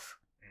forth.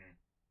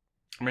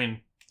 I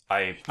mean,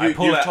 I You've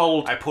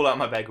told- pull out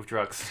my bag of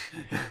drugs.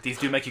 These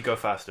do make you go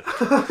faster.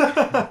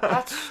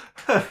 That's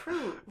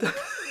true.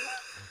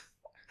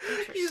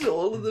 Use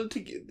all of them to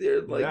get there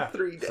in like Yeah,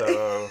 3 days.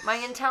 So, My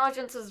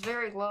intelligence is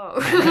very low.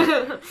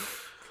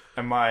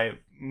 and my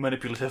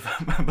manipulative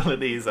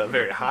abilities are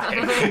very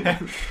high.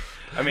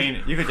 I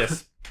mean, you could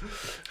just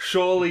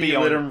Surely Be you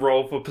let on- him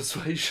roll for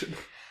persuasion.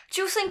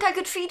 Do you think I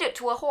could feed it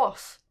to a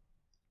horse?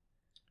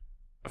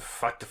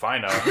 fuck if I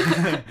know.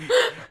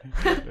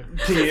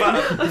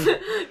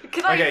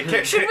 Can I?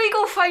 Okay, should we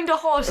go find a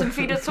horse and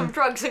feed it some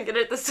drugs and get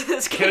it this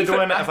cave?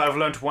 Ceridwyn, if I've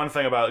learned one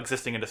thing about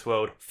existing in this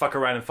world, fuck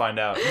around and find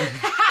out.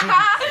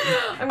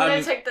 I'm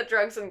gonna take the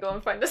drugs and go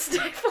and find a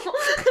stable.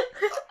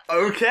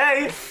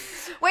 Okay.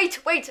 wait,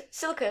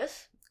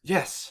 Sylkas.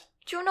 Yes.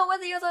 Do you know where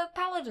the other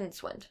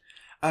paladins went?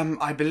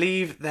 I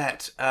believe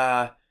that,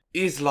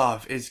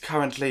 Islav is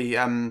currently,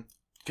 kind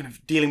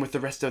of dealing with the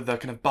rest of the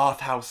kind of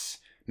bathhouse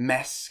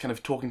mess, kind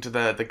of talking to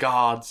the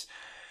guards.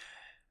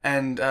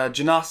 And,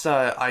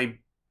 Jennassa, I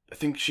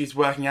think she's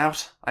working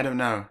out. I don't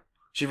know.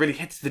 She really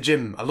hits the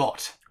gym a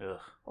lot. Ugh.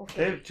 They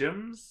Okay. have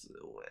gyms?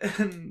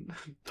 And...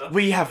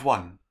 We have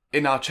one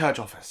in our church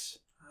office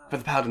for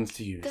the paladins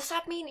to use. Does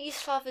that mean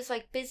Islav is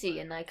like busy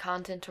and I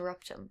can't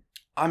interrupt him?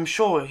 I'm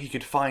sure he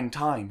could find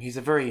time. He's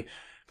a very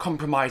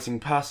compromising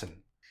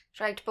person.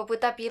 Right, but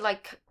would that be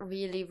like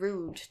really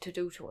rude to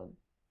do to him?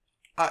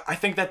 I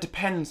think that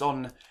depends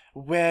on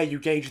where you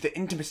gauge the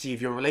intimacy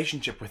of your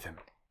relationship with him.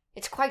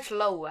 It's quite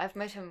low. I've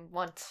met him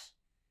once.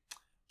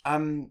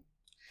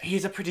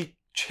 He's a pretty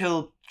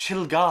chill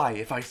guy,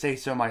 if I say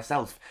so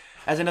myself.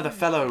 As another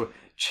fellow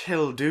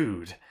chill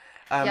dude.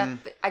 Yeah,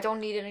 but I don't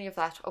need any of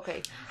that.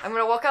 Okay, I'm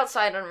gonna walk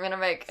outside and I'm gonna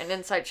make an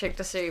insight check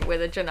to see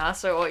whether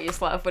Jennassa or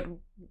Islav would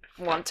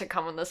want to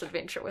come on this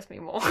adventure with me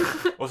more.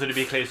 Also, to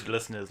be clear to the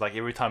listeners, like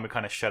every time we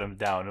kind of shut him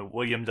down,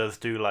 William does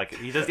do like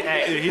he does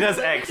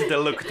X to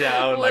look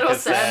down, Little like a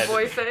sad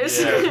boy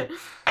face. Yeah.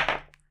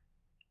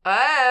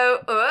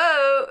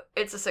 oh,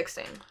 it's a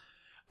 16.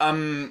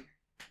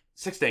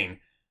 16.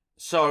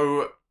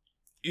 So,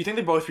 you think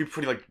they'd both be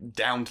pretty, like,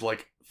 down to,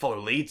 like, follow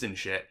leads and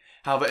shit.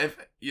 However, if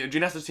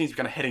Jennassa seems to be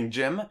kind of hitting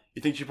gym,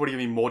 you think she'd probably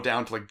be more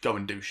down to, like, go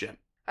and do shit.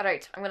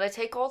 Alright, I'm gonna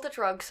take all the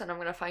drugs and I'm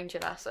gonna find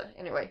Jennassa.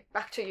 Anyway,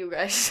 back to you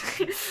guys.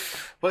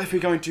 Well, if we're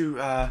going to,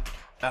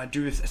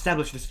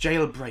 establish this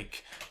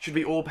jailbreak, should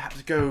we all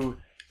perhaps go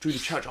to the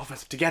church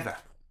office together?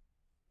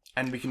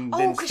 And we can Oh,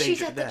 then because stage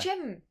she's it at there. the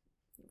gym.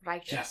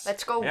 Right, Yes.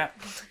 let's go. Yeah.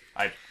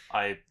 I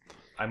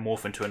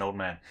morph into an old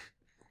man.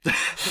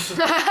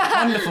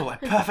 Wonderful, a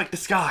perfect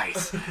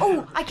disguise.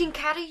 Oh, I can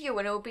carry you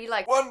and it'll be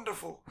like...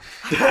 Wonderful.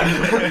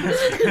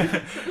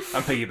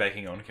 I'm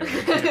piggybacking on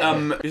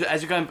Kieran.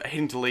 As you're kind of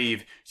heading to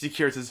leave, see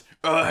Kira says,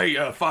 hey,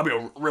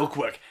 Fabio, real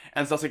quick.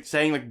 And starts, like,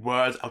 saying, like,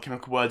 words,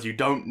 alchemical words you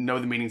don't know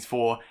the meanings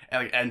for,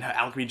 and her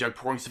alchemy jug,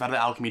 pouring stuff out of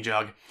the alchemy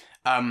jug.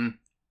 And,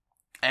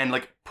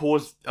 like,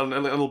 pours a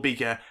little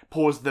beaker,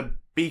 pours the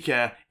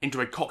beaker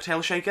into a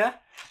cocktail shaker,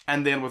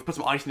 and then put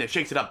some ice in there,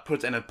 shakes it up,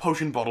 puts it in a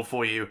potion bottle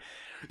for you.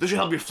 This should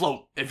help you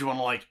float if you want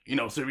to, like, you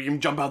know, so you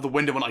can jump out the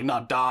window and, like,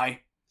 not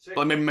die.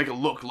 Like, maybe make it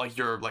look like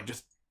you're, like,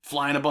 just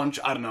flying a bunch.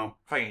 I don't know.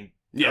 Fucking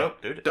Yeah.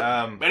 dope, dude.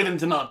 Anything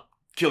to not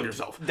kill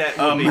yourself. That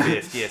would be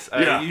best. Yes.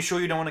 Yeah. Are you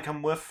sure you don't want to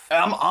come with?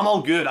 I'm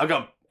all good. I've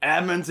got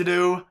admin to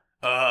do.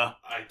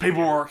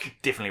 Paperwork.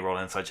 Definitely roll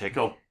an inside check.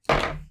 Go.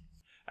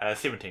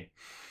 17.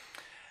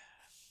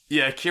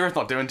 Yeah, Kira's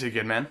not doing too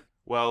good, man.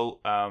 Well,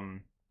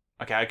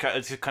 okay, I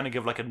just kind of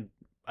give like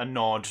a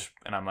nod,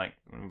 and I'm like,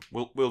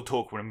 we'll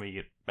talk when we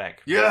get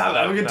back. Yeah,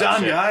 have a good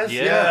time, guys.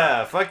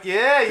 Yeah, fuck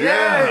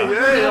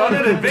yeah, on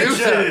an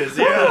adventure. Deuces,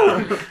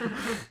 yeah.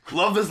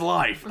 Love this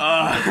life. You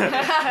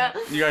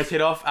guys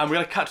head off, and we're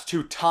gonna cut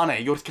to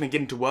Taane. You're just gonna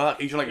get into work.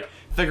 You're trying to, like,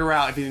 figure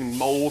out if there's any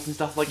moles and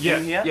stuff like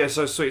in here. Yeah,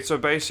 so sweet. So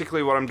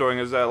basically what I'm doing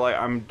is that, like,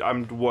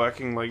 I'm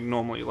working, like,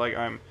 normally, like,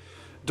 I'm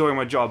doing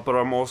my job, but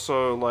I'm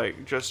also,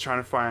 like, just trying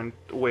to find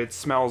weird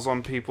smells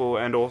on people,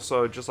 and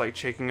also just, like,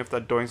 checking if they're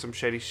doing some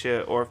shady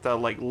shit, or if they're,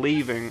 like,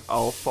 leaving,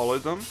 I'll follow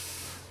them.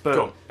 But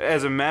Cool.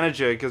 as a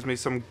manager, it gives me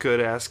some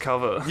good-ass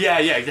cover. Yeah,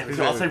 exactly.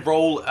 So I'll say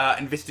roll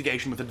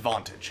investigation with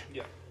advantage.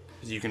 Yeah.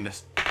 Because you can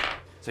just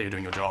say you're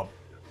doing your job.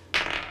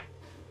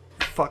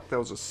 Fuck, that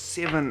was a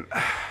 7.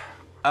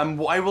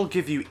 Well, I will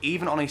give you,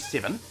 even on a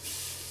 7,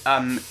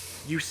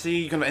 you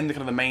see kind of in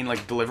the main,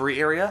 like, delivery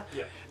area,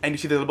 and you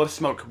see the little bit of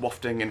smoke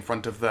wafting in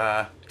front of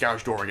the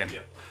garage door again.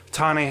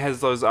 Taane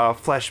has those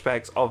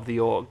flashbacks of the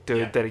orc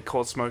dude that he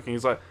caught smoking.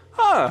 He's like,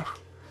 wonder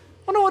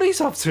what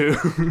he's up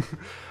to.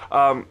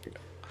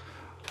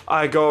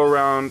 I go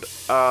around.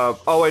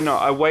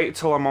 I wait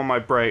till I'm on my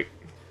break,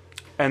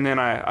 and then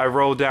I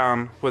roll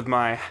down with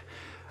my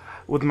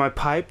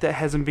pipe that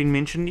hasn't been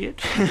mentioned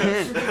yet.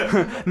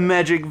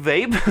 Magic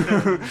vape.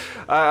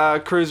 I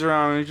cruise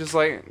around and he's just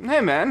like,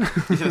 hey man.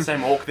 You see the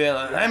same orc there.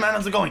 Like, hey man,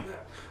 how's it going?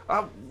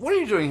 What are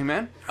you doing here,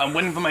 man? I'm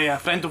waiting for my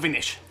friend to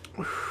finish.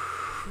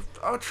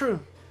 Oh, true.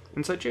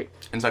 Inside check.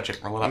 Inside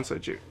check. Roll it up.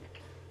 Inside check.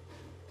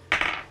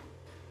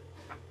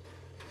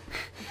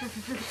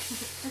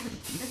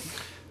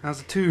 How's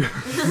a 2?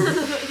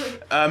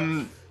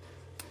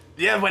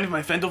 Yeah, waiting for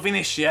my friend to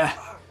finish. Yeah.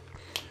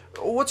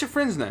 What's your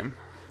friend's name?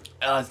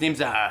 His name's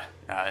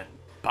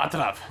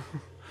Patrav.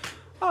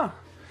 Oh.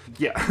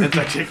 Yeah.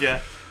 Inside check. Yeah.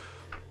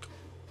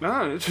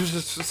 No, it's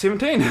just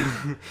 17.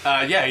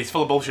 Yeah, he's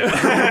full of bullshit.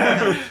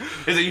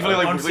 Is it you feel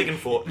like on second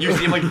thought. You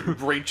see him like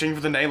reaching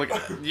for the name, like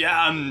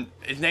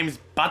his name's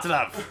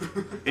Patrav.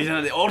 He's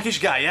an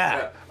orcish guy,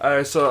 yeah.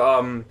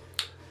 So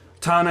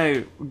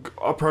Taane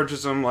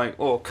approaches him like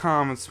all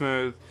calm and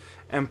smooth,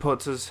 and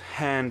puts his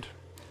hand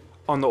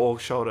on the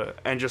orc's shoulder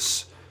and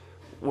just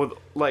with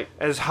like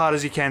as hard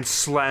as he can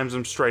slams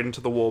him straight into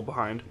the wall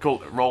behind.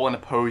 Cool. Roll an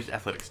opposed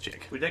athletics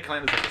check. Would that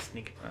claim as like a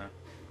sneak?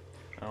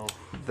 Oh.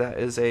 That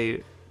is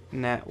a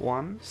nat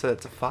 1, so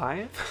that's a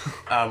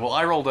 5. Well,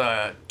 I rolled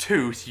a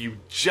 2, so you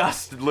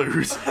just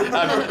lose.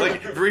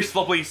 Like very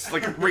sloppily,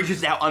 like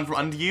reaches out from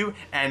under you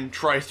and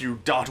tries to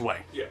dart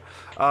away. Yeah.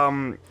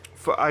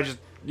 I just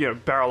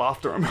barrel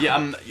after him.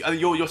 Yeah.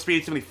 Your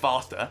speed is simply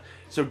faster,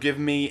 so give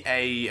me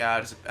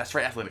a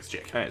straight athletics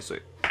check. Alright,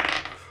 sweet.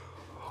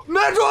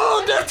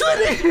 Natural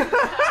 20.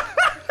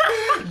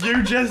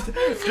 You just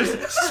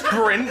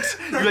sprint.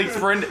 You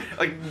sprint,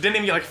 didn't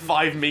even get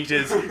 5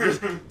 meters.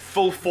 Just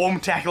full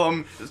form tackle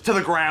him to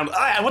the ground.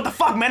 What the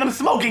fuck, man? I'm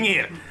smoking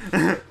here.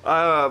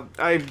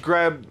 I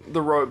grab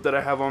the rope that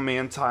I have on me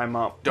and tie him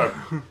up. Dope.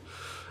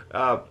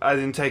 I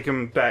then take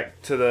him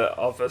back to the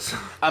office.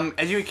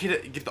 As you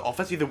get to the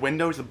office, the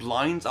windows, the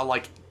blinds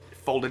are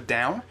folded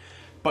down,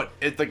 but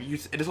it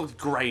just looks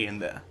grey in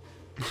there.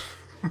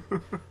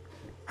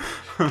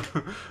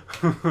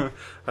 I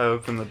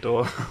open the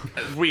door.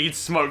 Weed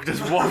smoke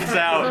just walks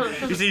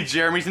out. You see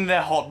Jeremy's in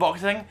there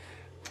hotboxing.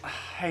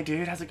 Hey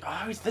dude, how's it? Oh,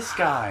 who's this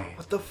guy?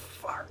 What the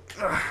fuck?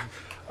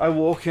 I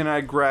walk in,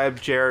 I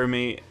grab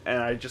Jeremy,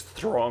 and I just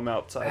throw him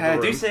outside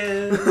the room.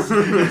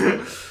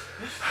 Deuces.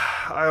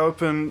 I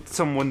open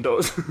some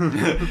windows.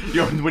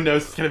 Your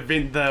windows kind of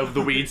vent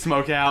the weed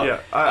smoke out.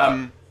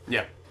 Yeah.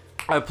 Yeah.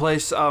 I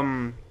place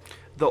the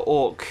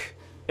orc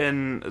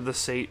in the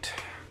seat.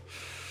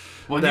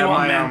 What do you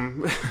want,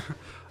 man?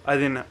 I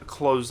then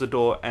close the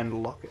door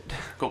and lock it.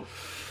 Cool.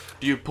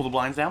 Do you pull the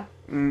blinds down?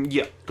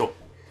 Yeah. Cool.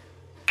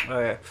 Oh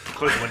yeah.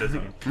 Close the windows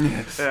again.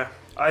 Yeah.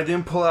 I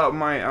then pull out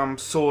my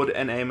sword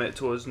and aim it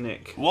to his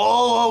neck.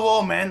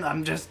 Whoa, man!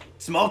 I'm just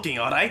smoking,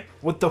 alright?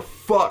 What the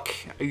fuck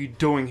are you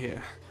doing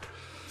here?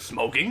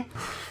 Smoking?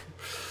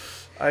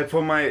 I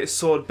put my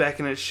sword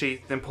back in its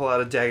sheath, then pull out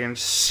a dagger and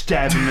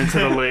stab him into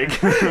the leg.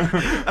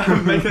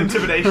 Make an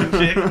intimidation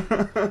check.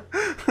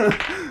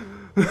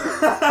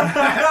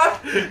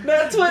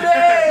 That's what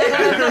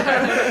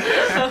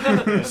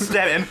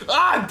Stab him.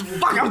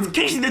 Fuck! I was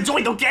casing the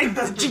joint, okay?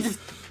 Jesus.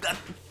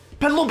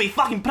 Hello, be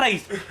fucking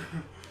praised.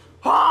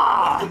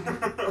 I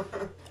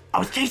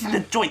was casing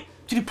the joint.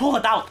 Did you pull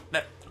it out?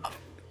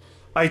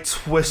 I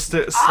twist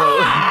it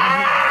so.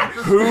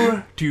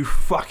 Who do you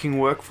fucking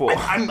work for?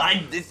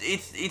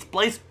 It's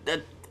place.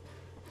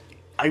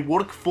 I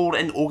work for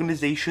an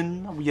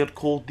organization. We are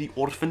called the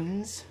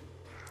Orphans.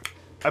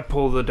 I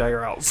pull the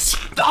dagger out.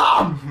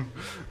 Stop!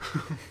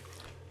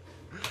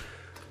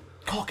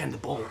 Cock and the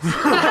balls.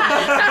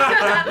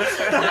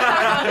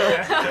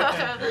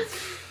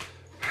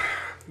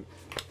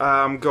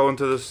 I'm going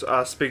to this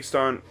speak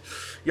stone.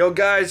 Yo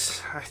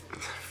guys, I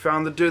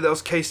found the dude that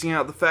was casing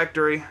out the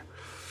factory.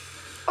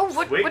 Oh,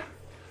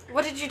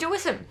 what did you do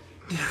with him?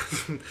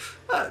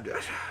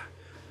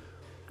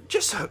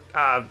 Just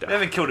They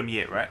haven't killed him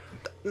yet, right?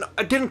 no,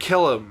 I didn't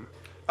kill him.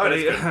 Oh,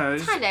 that's good.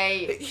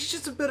 Taane. He's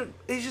just a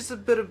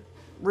bit of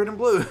red and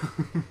blue.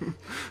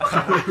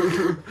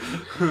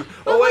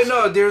 Oh wait,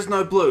 no, there's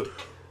no blue.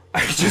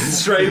 I just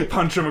straight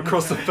punch him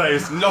across the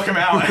face. Knock him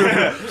out.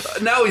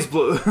 Now he's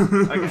blue.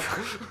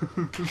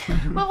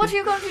 Well, what are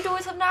you going to do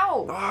with him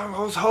now?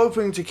 I was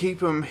hoping to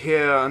keep him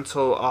here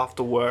until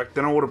after work.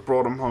 Then I would have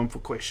brought him home for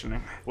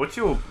questioning. What's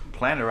your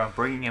plan around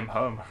bringing him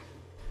home?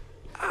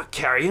 I'll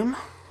carry him.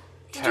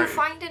 Did you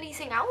find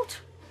anything out?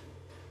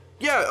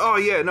 Yeah. Oh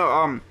yeah.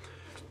 No.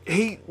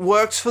 He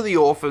works for the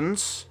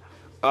orphans.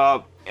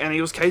 And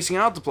he was casing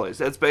out the place.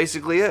 That's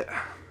basically it.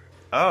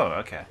 Oh,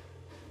 okay.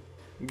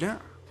 Yeah.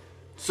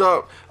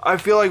 So I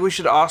feel like we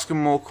should ask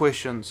him more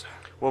questions.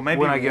 Well, maybe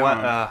when I get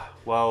home.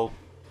 well,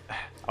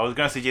 I was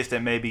gonna suggest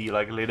that maybe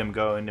let him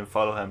go and then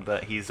follow him,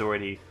 but he's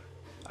already.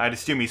 I'd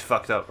assume he's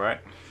fucked up, right?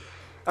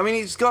 I mean,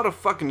 he's got a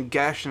fucking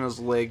gash in his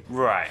leg.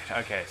 Right,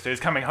 okay. So he's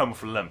coming home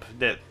with a limp.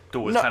 That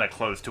door was kind of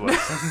closed to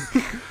us.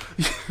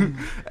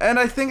 And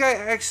I think I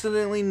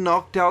accidentally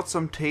knocked out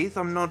some teeth.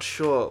 I'm not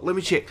sure. Let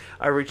me check.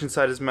 I reach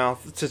inside his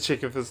mouth to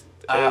check if his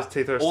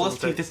teeth are still all his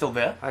teeth are still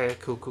there. Oh, yeah,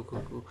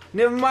 cool.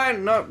 Never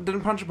mind. No,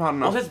 didn't punch him hard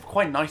enough. Also, has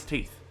quite nice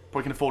teeth.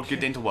 Probably can afford good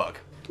dental work.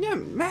 Yeah,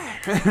 man.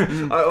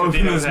 I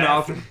open his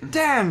mouth.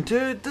 Damn,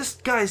 dude, this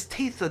guy's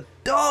teeth are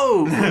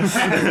dope.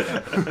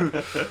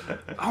 I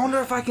wonder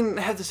if I can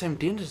have the same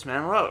dentist,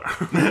 man.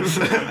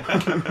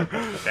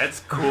 That's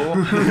cool.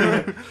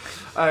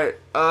 Alright,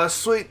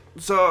 sweet.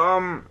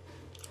 So,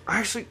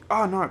 actually,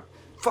 oh no,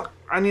 fuck.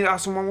 I need to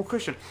ask him one more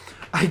question.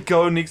 I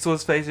go next to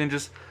his face and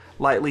just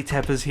lightly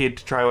tap his head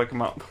to try to wake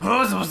him up.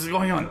 What's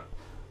going on?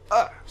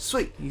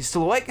 Sweet. You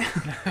still awake?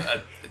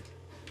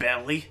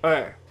 Barely.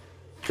 Alright.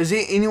 Is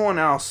there anyone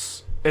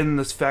else in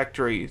this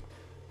factory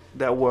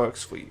that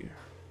works for you?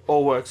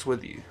 Or works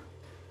with you?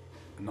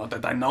 Not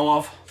that I know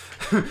of.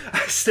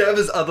 I stab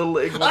his other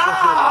leg.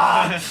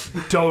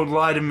 Don't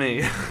lie to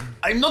me.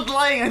 I'm not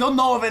lying. I don't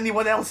know of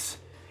anyone else.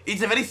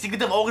 It's a very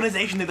secretive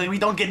organization. That we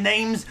don't get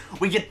names.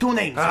 We get 2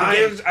 names.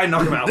 I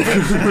knock him out.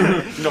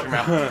 Knock him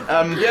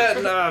out. Yeah,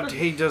 no,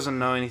 he doesn't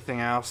know anything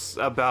else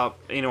about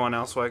anyone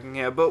else working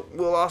here, but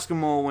we'll ask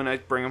him more when I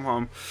bring him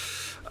home.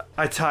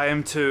 I tie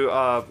him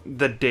to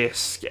the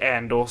desk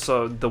and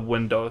also the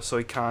window so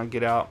he can't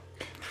get out.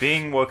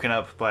 Being woken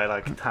up by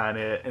like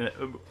Taane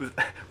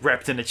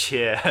wrapped in a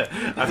chair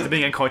after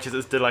being unconscious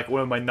is still like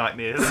one of my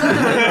nightmares.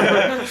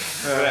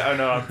 Oh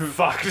no, I'm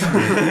fucked.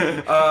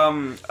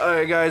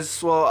 Alright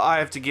guys, well I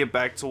have to get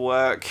back to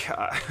work.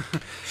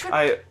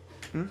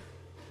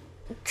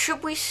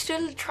 Should we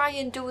still try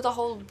and do the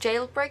whole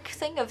jailbreak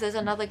thing if there's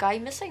another guy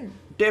missing?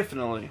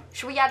 Definitely.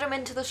 Should we add him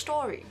into the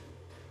story?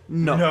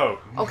 No.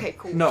 Okay,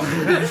 cool. No.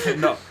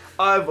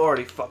 I've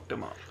already fucked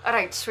him up.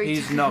 Alright, sweet.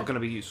 He's not gonna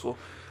be useful.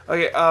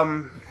 Okay,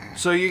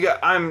 so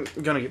I'm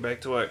gonna get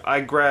back to work.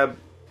 I grab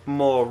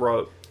more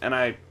rope and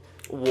I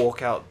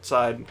walk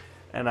outside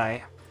and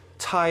I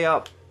tie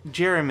up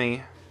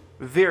Jeremy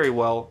very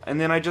well,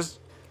 and then I just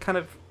kind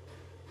of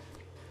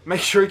make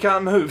sure he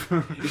can't move.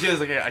 You see,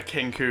 there's like a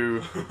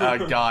Kenku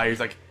guy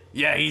who's like,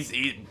 yeah,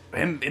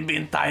 him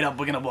being tied up.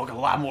 We're gonna work a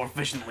lot more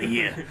efficiently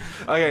here.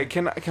 Okay,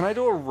 can I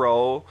do a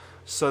roll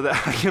so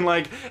that I can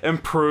like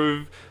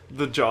improve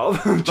the job?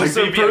 Just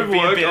Like, improve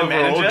work overall.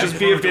 manager? Just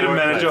be a better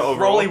manager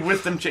overall. Roll a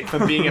wisdom check for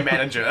being a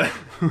manager.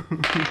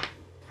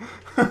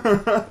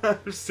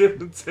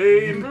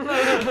 17.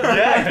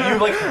 Yeah, you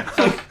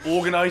like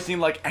organizing,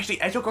 like, actually,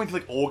 as you're going to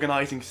like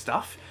organizing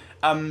stuff,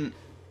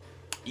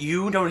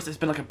 you notice there's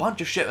been like a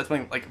bunch of shit that's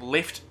been like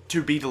left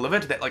to be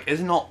delivered that like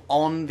is not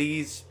on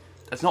these.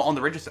 It's not on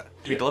the register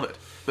to be delivered.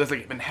 But it's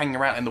like been hanging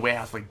around in the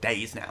warehouse for like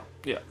days now.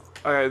 Yeah.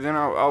 Okay, then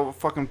I'll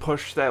fucking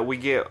push that we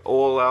get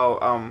all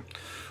our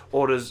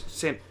orders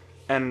sent,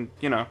 and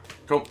you know,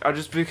 Cool. I'll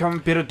just become a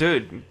better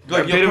dude,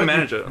 Like, a better put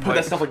manager,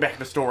 that stuff like back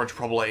into storage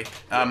probably.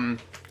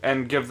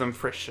 and give them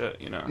fresh shit,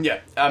 you know.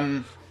 Yeah.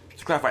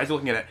 To clarify, as you're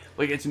looking at it,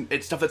 like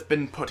it's stuff that's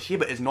been put here,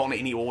 but is not on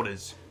any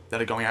orders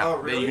that are going out Oh,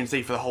 that really? you can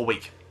see for the whole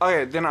week.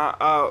 Okay, then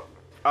I'll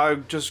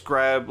just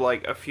grab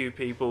like a few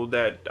people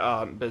that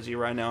aren't busy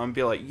right now and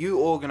be like, you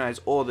organize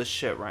all this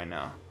shit right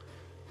now.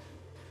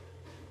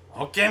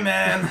 Okay,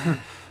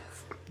 man.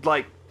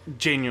 Like,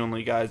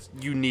 genuinely, guys,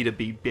 you need to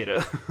be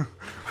better.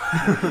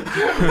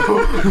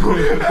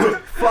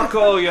 Fuck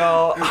all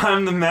y'all,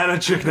 I'm the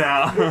manager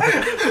now.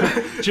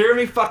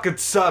 Jeremy fucking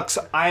sucks,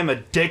 I'm a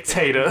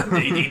dictator.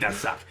 He does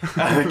suck.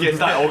 Get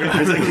start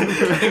organizing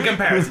in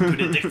comparison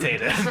to the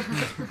dictator.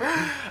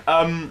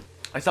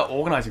 I start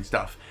organizing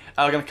stuff.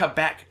 We're gonna cut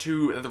back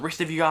to the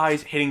rest of you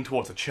guys heading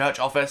towards the church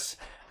office.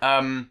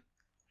 You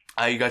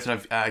guys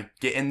kind of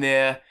get in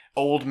there.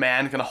 Old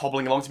man kind of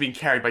hobbling along to being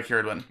carried by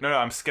Ceridwyn. No,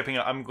 I'm skipping.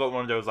 I'm got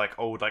one of those like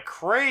old, like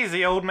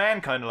crazy old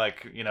man kind of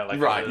like, you know, like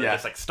Right, yeah.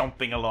 just like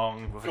stomping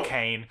along with a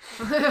cane.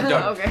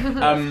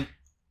 Okay.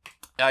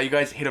 You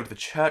guys head over to the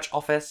church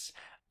office.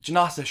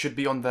 Jennassa should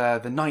be on the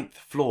 9th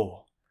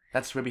floor.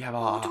 That's where we have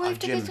our, Do we our have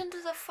to gym. get into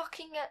the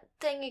fucking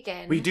thing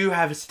again? We do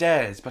have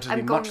stairs, but it'll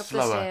I'm be going much up the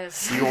slower.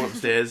 stairs. You go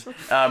upstairs.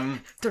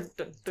 Dun, dun,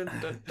 dun, dun,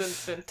 dun,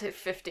 dun,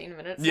 15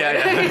 minutes.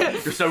 Yeah.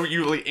 You're so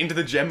you like into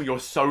the gym. You're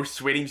so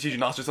sweaty. You see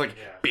Jennassa just like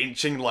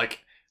benching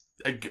like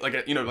a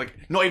you know like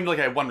not even like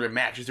a 1 rep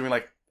match. She's doing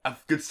like a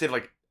good set of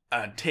like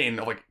 10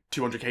 of like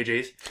 200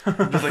 kgs.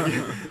 Just like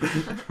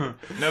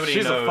Nobody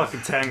She's knows. a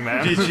fucking tang,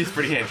 man. she's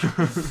pretty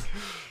hench.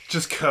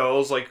 Just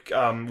curls like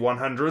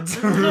 100s.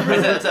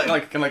 It's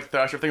like kind of like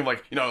thirst thing of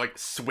like you know like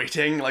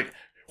sweating like.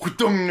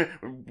 You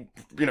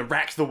know,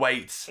 racks the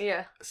weights,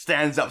 Yeah.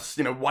 stands up,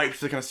 you know, wipes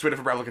the kind of sweat off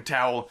her brow like a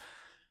towel.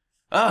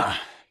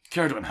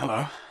 Ceridwyn,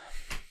 hello.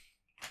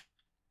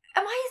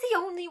 Am I the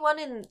only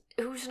one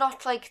who's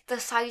not like the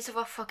size of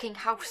a fucking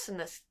house in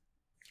this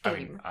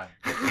game.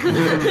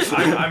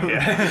 I'm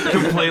here.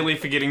 Completely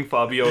forgetting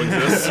Fabio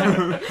exists.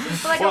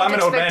 But I Well, I'm don't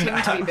an old expect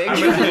man. him to be big.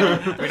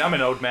 I mean, I'm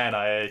an old man.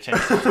 I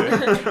changed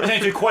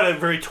into quite a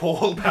very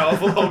tall,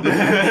 powerful old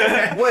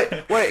man.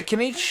 Wait, can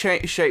he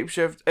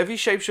shapeshift? If he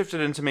shapeshifted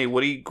into me,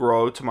 would he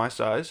grow to my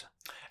size?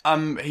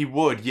 He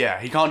would, yeah.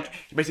 He can't.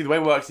 Basically, the way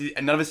it works is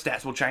none of his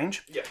stats will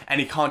change, Yeah. and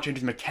he can't change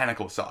his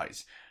mechanical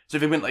size. So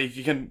if he went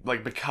he can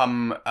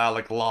become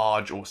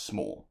large or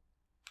small.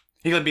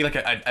 He could be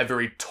a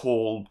very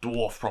tall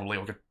dwarf, probably,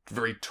 or a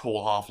very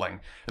tall halfling.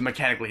 But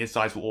mechanically, his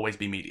size will always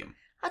be medium.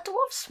 Are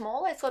dwarves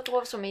small? I thought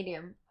dwarves were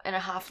medium, and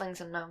halflings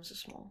and gnomes are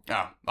small.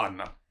 Oh, I don't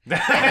know.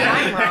 Maybe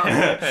I'm wrong.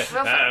 I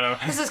don't know.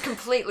 This is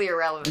completely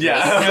irrelevant.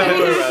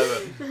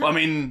 Well, I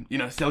mean,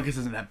 Sylkas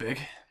isn't that big.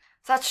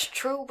 That's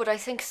true, but I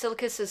think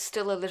Sylkas is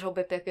still a little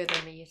bit bigger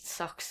than me. It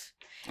sucks.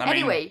 I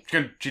Anyway.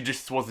 mean, she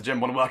just towards the gym,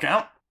 want to work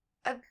out?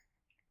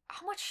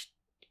 How much?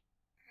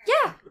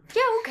 Yeah,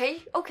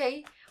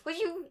 okay. Will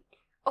you...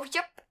 Oh,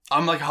 yep.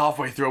 I'm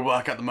halfway through a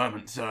work at the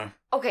moment, so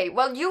Okay,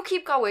 well, you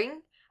keep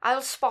going.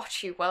 I'll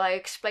spot you while I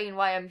explain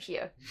why I'm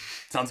here.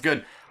 sounds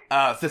good.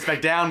 Sits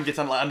back down, gets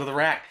under the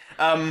rack.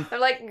 I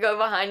go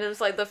behind and it's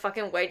the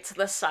fucking weight to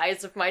the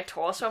size of my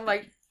torso.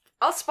 I'm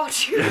I'll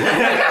spot you.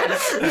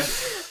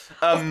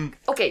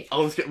 Okay.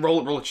 I'll just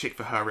roll a check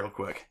for her real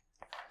quick.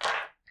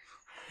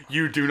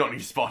 You do not need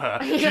to spot her.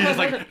 She's just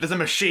there's a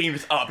machine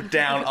that's up,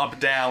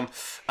 down.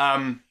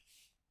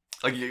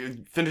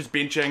 Finishes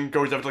benching,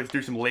 goes over to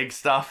do some leg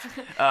stuff.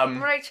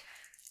 Right.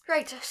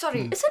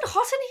 Sorry. Is it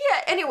hot in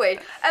here? Anyway,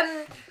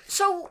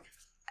 so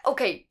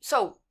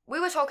we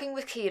were talking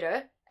with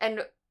Kira,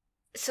 and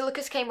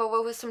Sylkas came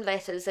over with some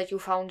letters that you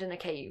found in a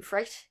cave,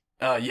 right?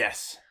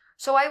 Yes.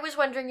 So I was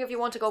wondering if you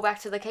want to go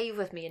back to the cave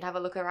with me and have a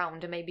look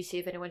around and maybe see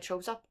if anyone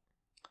shows up.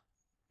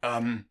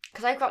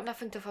 Because I've got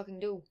nothing to fucking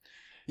do.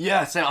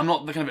 Yeah, so I'm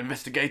not the kind of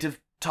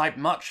investigative type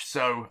much,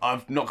 so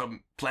I've not got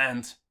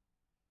plans.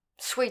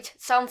 Sweet.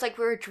 Sounds like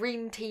we're a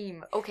dream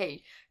team.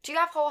 Okay. Do you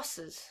have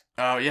horses?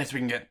 Yes, we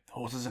can get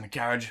horses and a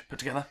carriage put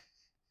together.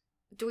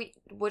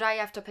 Would I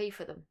have to pay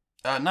for them?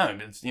 No,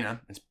 it's,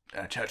 it's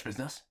church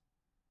business.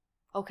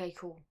 Okay,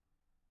 cool.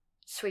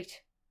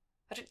 Sweet.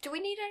 Do we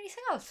need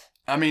anything else?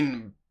 I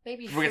mean,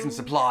 Maybe if we get some food?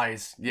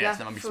 supplies, yes, Yeah,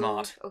 that might be food.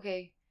 smart.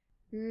 Okay.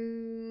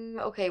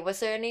 Okay, was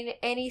there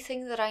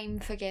anything that I'm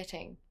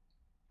forgetting?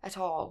 At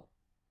all?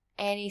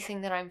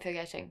 Anything that I'm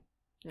forgetting?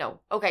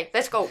 No. Okay,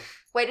 let's go.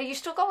 Wait, are you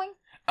still going?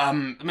 Let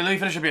me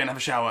finish up here and have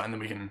a shower, and then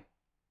we can...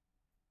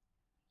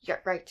 Yeah,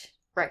 right.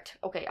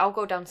 Okay, I'll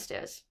go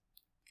downstairs.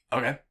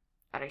 Okay.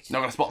 Alright. Not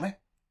gonna spot me?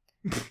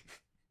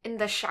 In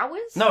the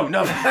showers? No.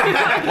 Well,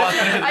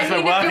 I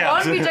mean, if you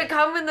want me to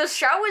come in the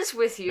showers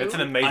with you... That's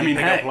an amazing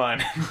pickup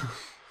line.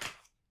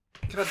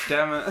 God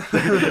damn it.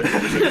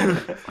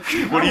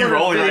 What are you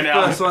rolling right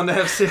now? First one to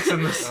have sex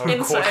in this. Of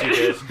course you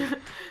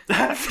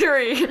did.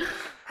 3.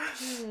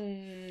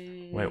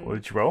 Wait, what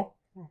did you roll?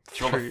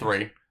 She rolled a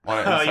 3.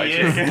 Oh,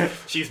 yeah.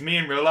 She's me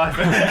in real life.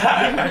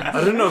 I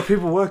didn't know if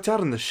people worked out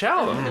in the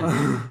shower. Do you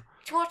know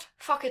what?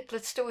 Fuck it,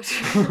 let's do it.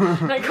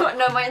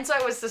 No, my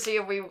insight was to see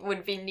if we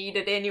would be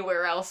needed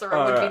anywhere else or it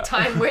would be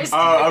time wasting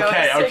to go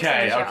have sex in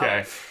the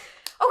shower.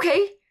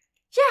 Okay,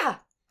 yeah.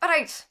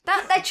 Alright,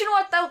 that you know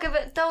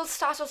what, they'll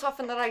start us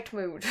off in the right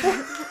mood.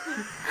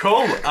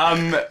 Cool.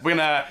 We're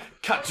gonna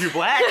cut to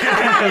black.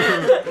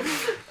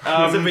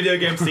 The video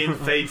game scene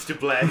fades to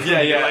black.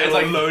 Yeah. It's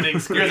It's loading You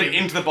screen. guys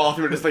into the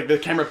bathroom, and just the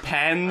camera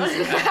pans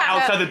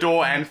outside the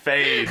door and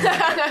fades.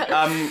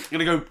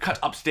 Gonna go cut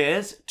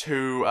upstairs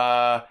to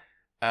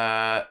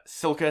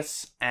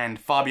Sylkas and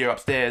Fabio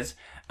upstairs.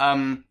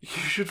 You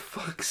should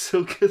fuck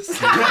Sylkas.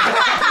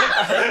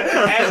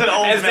 As an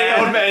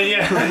old man,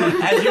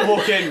 yeah. As you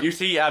walk in, you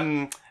see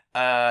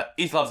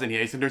Islav's in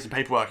here. He's doing some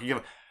paperwork. You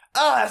go,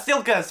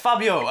 Sylkas,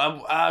 Fabio.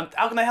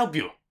 How can I help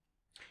you?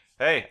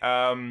 Hey,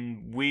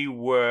 we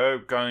were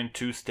going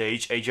to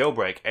stage a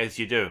jailbreak, as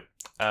you do.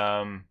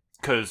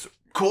 Cause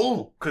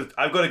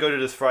I've got to go to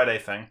this Friday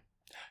thing.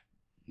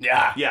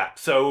 Yeah. Yeah,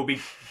 so it would be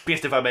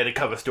best if I made a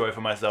cover story for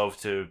myself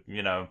to,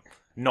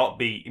 not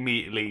be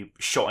immediately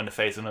shot in the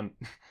face and then,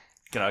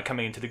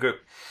 coming into the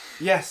group.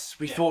 Yes,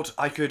 we thought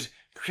I could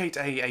create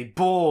a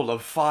ball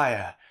of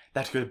fire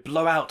that could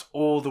blow out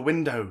all the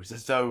windows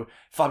as though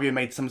Fabio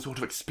made some sort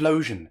of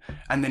explosion,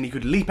 and then he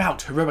could leap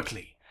out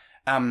heroically.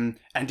 And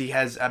he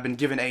has been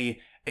given a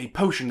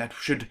potion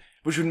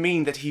which would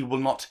mean that he will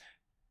not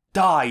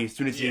die as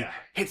soon as he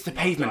hits the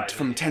pavement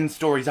from 10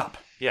 stories up.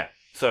 Yeah.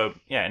 So,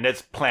 and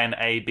that's plan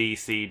A, B,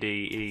 C, D,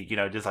 E,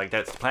 just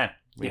that's the plan.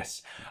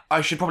 Yes.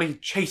 I should probably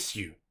chase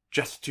you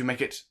just to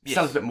make it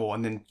sell a bit more,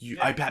 and then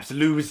I perhaps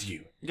lose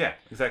you. Yeah,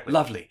 exactly.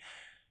 Lovely.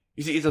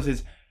 You see, Isla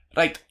says,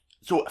 right,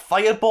 so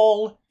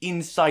fireball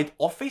inside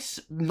office,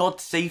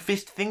 not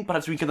safest thing.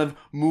 Perhaps we can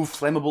move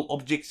flammable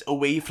objects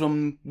away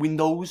from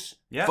windows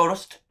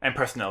first. And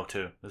personnel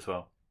too, as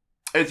well.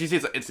 You see,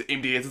 it's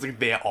empty. It's like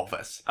their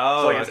office.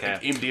 Oh, so, like, okay.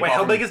 It's empty. Wait, how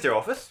apart big from- is their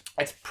office?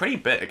 It's pretty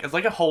big. It's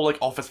like a whole like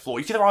office floor.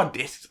 You see, there are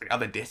desks, like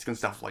other desks and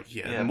stuff like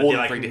here. Yeah, more but than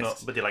they're 3 like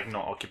desks. but they're like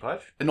not occupied.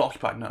 They're not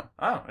occupied. No.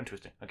 Oh,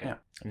 interesting. Okay. Yeah.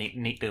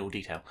 Neat little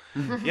detail.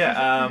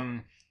 Yeah.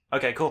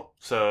 Okay. Cool.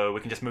 So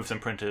we can just move some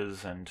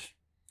printers and.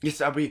 Yes,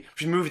 we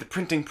should move the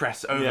printing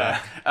press over. Yeah.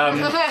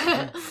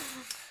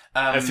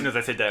 As soon as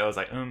I said that, I was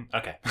like,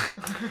 okay.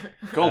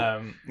 Cool.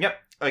 Yep.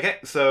 Okay.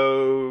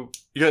 So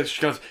You guys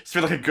should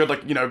spend like a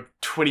good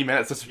 20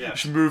 minutes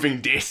just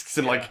moving desks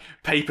and like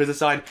papers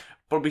aside.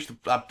 Probably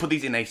should put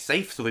these in a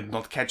safe so they do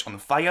not catch on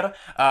fire.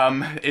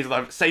 Is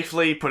like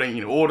safely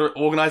putting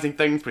organizing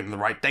things, putting the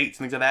right dates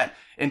and things like that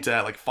into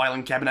like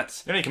filing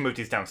cabinets. you can move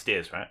these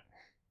downstairs, right?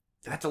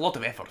 That's a lot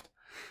of effort.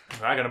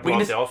 I'm gonna We blow up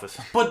just- the office.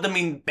 Put them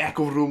in back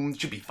of room,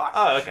 should be fine.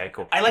 Oh, okay,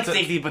 cool. I like So-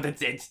 safety, but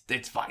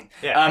it's fine.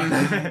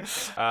 Yeah.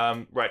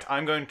 Right.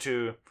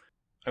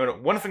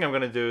 One thing I'm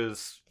gonna do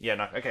is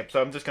okay.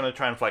 So I'm just gonna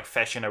try and like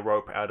fashion a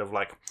rope out of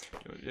like.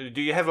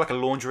 Do you have like a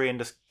laundry in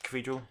this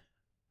cathedral?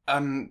 I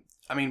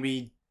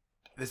mean,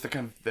 there's the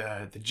kind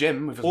of the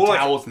gym with some Or like-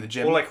 towels in the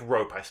gym. Or like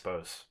rope, I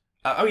suppose.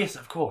 Oh yes,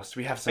 of course.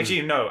 We have some.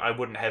 Actually, no, I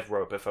wouldn't have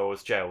rope if I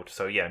was jailed.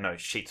 So yeah, no,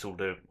 sheets will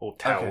do. Or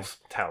towels.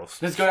 Towels.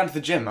 Let's go down to the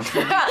gym. I'm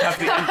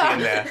perfectly empty in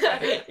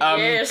there.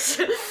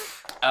 Yes.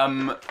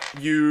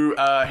 You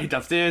head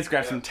downstairs,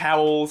 grab some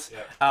towels.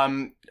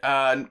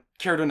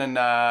 Ceridwyn and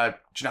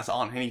Jennassa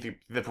aren't anything.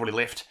 They've probably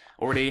left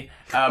already.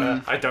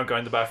 I don't go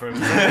in the bathroom.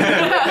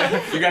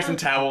 You grab some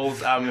towels.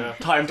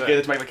 Tie them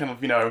together to make like kind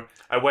of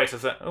I wait.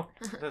 Is that? Oh,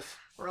 that's.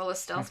 Roll a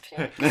stealth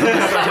check.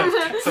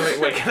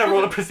 So wait, can I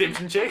roll a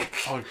perception check?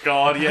 Oh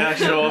god, yeah,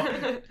 sure.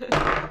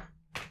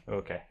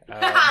 Okay.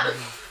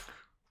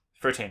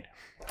 13.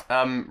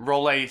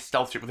 Roll a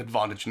stealth check with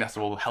advantage. Jennassa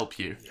will help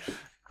you.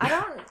 I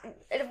don't.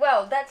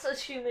 Well, that's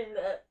assuming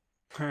that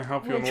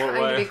Help you we're in what trying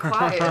to way? be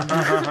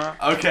quiet.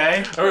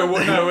 Okay.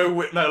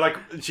 Oh, no, like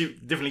she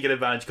definitely get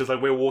advantage because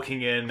like we're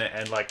walking in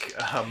and like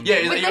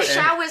Yeah, But the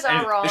showers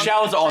are on. The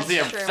showers are on, so That's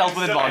yeah, true. stealth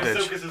with advantage.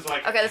 Focus is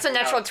like, Okay, that's a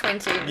natural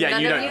 20. Yeah,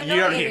 None you of don't know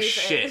hear anything.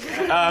 shit.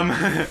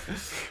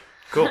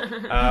 cool.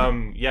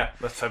 Yeah,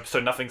 so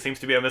nothing seems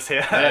to be amiss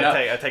here.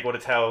 Yeah, I take all the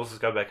towels,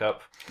 go back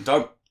up.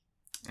 Dope.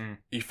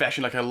 You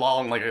fashion like a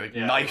long, like a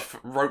Yeah. knife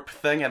rope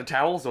thing out of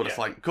towels, or just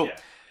Yeah, like cool. yeah.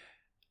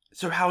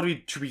 So how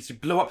should we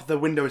blow up the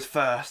windows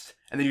first,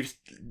 and then you just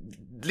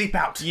leap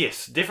out?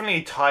 Yes,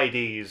 definitely tie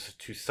these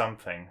to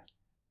something.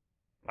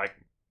 Like,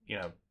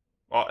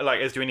 or, like,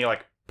 is there any,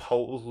 like,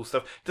 poles or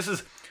stuff? This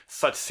is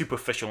such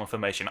superficial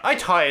information. I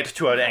tie it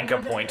to an anchor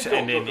point,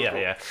 and then,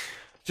 yeah.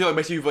 So like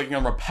basically you're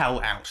gonna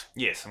rappel out.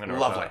 Yes, I'm gonna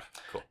Lovely.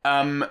 Cool.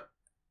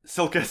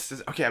 Sylkas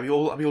says, okay, are we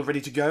all ready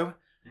to go?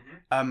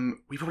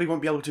 We probably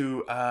won't be able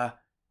to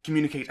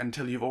communicate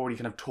until you've already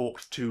kind of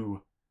talked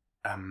to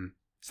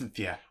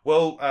Cynthia.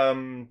 Well,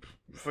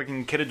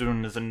 freaking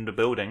Ceridwyn is in the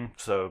building,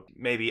 so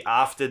maybe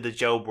after the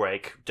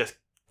jailbreak, just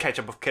catch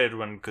up with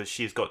Ceridwyn because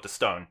she's got the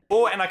stone.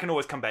 And I can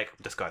always come back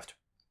disguised.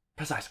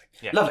 Precisely.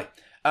 Yeah. Lovely.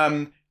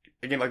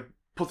 Again, like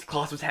puts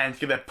clasp his hands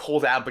together,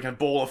 pulls out like a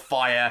ball of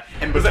fire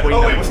in Was that, between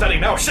oh them. wait, we're starting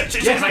now.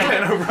 Shit. Yes.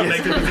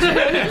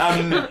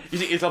 Run. You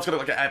see yourself got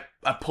like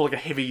a pull like a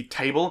heavy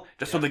table,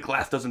 just so the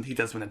glass doesn't hit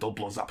us when the door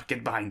blows up.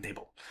 Get behind the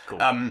table. Cool.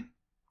 Kind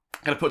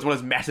of puts one of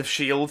those massive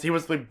shields. He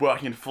was like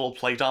working in full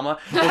plate armor.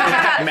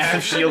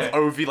 Massive shields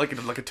over like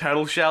a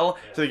turtle shell,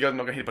 so you're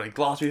not gonna hit by any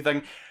glass or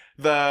anything.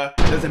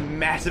 There's a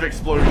massive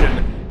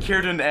explosion.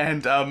 Ceridwyn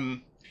and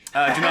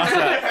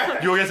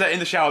Jennassa, you guys are in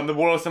the shower, and the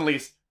water suddenly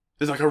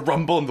there's like a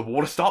rumble, and the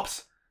water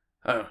stops.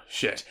 Oh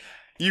shit!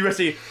 You guys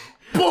see,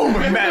 boom!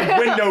 Man,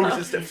 windows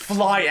just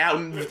fly out,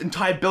 and the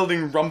entire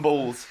building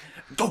rumbles.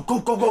 Go!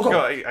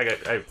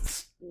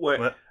 Wait,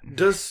 What?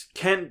 does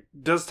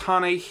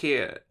Taane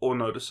hear or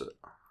notice it?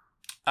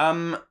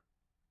 Give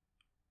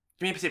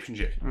me a perception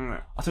check.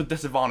 Alright, Also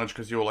disadvantage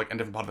because you're like in a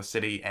different part of the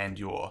city and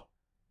you're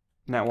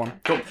that one.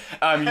 cool. You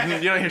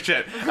don't hear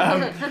shit.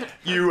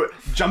 You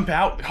jump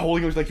out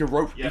holding like your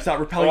rope. You start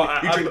repelling.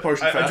 You drink the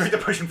potion first. I drink the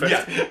potion first.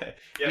 Yeah.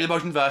 Drink the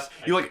potion first.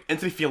 You like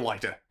instantly feel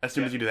lighter as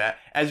soon as you do that.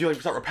 As you like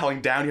start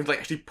rappelling down, you have to like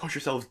actually push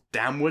yourselves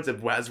downwards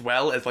as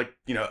well as like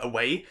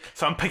away.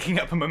 So I'm picking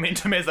up a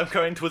momentum as I'm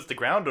going towards the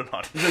ground or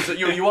not? So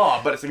you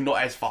are, but it's like,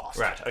 not as fast.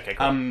 Right. Okay.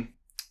 Cool.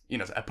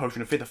 It's a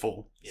potion of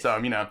featherfall. So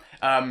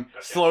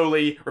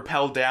slowly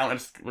rappel down and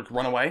just like,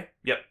 run away.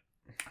 Yep.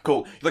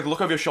 Cool. You like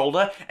look over your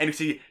shoulder and you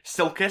see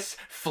Sylkas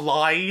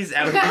flies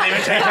out of the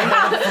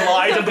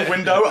flies out the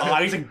window,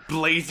 eyes like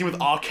blazing with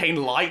arcane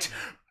light.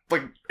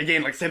 Like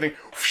again, like same thing.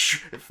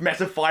 Whoosh,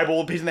 massive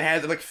fireball appears in the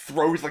hands and like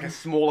throws like a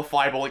smaller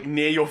fireball like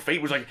near your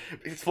feet, which like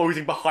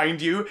exploding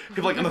behind you.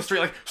 People like on the street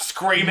like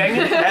screaming.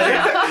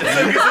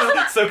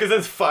 Sylkas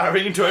is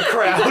firing into a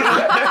crowd.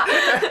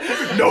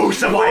 No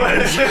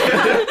survivors.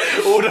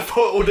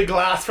 all the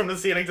glass from the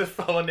ceiling just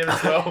fell on them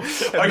as well.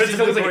 Like,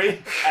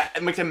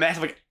 it makes a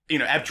massive like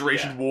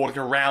abjuration wall like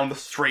around the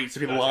street so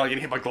people aren't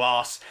getting hit by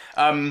glass.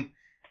 And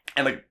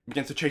like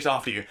begins to chase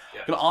after you.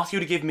 I'm gonna ask you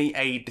to give me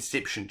a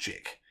deception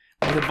check.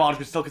 With advantage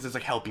because Sylkas is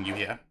like helping you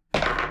here.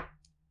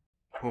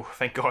 Oh,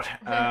 thank God.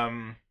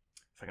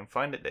 if I can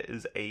find it, it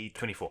is a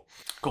 24.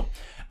 Cool.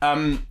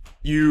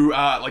 You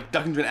like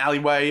duck into an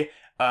alleyway.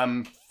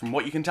 From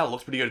what you can tell, it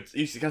looks pretty good.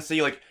 You can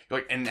see like you're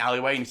like in an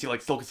alleyway and you see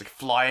like Sylkas like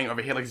flying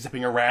over here, like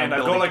zipping around. And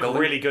I've got like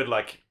really good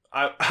like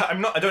I'm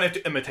not. I don't have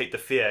to imitate the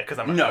fear because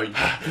I'm like, no.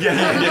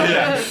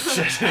 Yeah.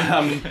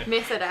 Shit.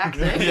 Method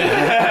acting.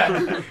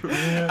 Yeah.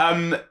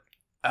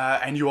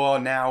 And you are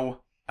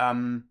now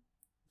in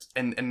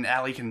an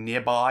alley kind of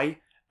nearby.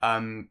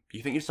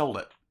 You think you sold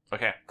it?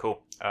 Okay,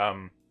 cool.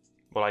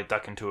 Well, I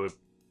duck into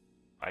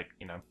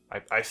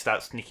I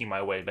start sneaking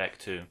my way back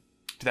to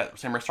that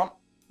same restaurant?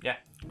 Yeah.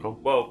 Cool.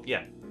 Well,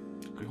 yeah.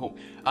 Cool.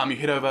 You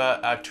head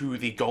over to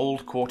the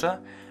Gold Quarter.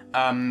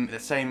 The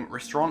same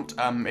restaurant.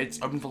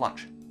 It's open for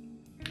lunch.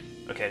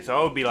 Okay, so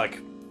I would be like,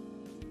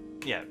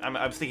 yeah,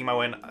 I'm sneaking my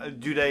way in.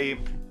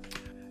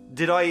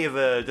 Did I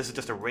ever, this is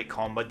just a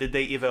retcon, but did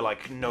they ever,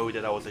 like, know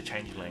that I was a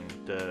changeling?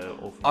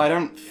 I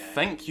don't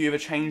think you ever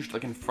changed,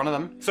 like, in front of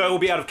them. So it will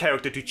be out of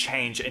character to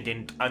change and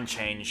then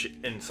unchange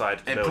inside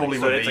the building. Probably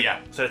would be,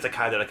 yeah. So it's a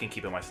card that I can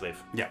keep in my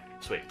sleeve. Yeah.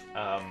 Sweet.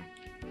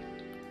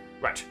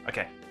 Right,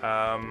 okay.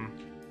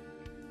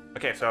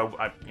 Okay, so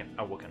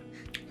I'll walk in.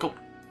 Cool.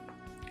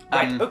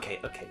 Right, okay,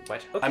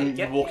 right. Okay,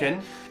 you walk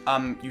in,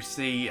 you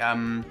see, a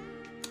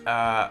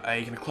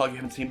kind of clerk you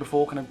haven't seen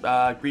before kind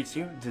of, greets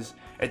you.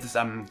 It's this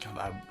kind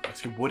of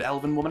it's a wood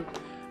elven woman,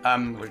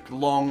 like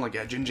long,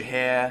 like ginger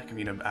hair,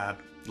 kind of,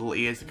 little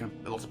ears, kind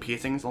of, lots of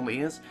piercings on the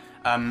ears.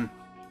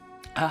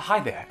 Hi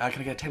there.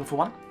 Can I get a table for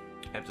one?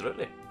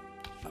 Absolutely.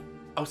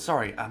 Oh,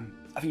 sorry. I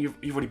think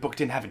you've already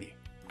booked in, haven't you?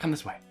 Come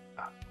this way.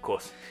 Of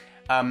course.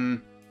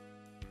 And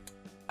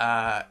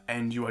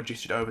you are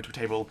gestured over to a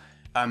table.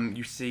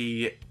 You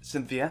see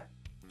Cynthia,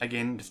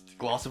 again, just a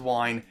glass of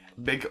wine,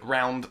 big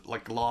round,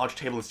 like large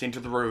table in the center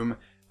of the room,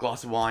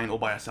 glass of wine all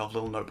by herself,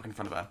 little notebook in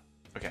front of her.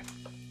 Okay.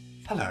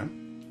 Hello.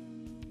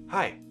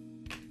 Hi.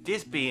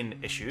 There's been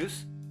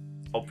issues,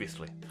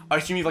 obviously. I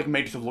assume you've like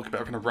made yourself look a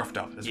bit kind of roughed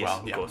up as Yes, well.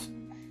 of Yeah. course.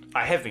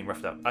 I have been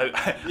roughed up. I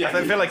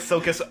feel like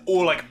Sylkas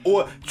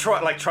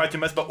tried to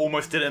miss, but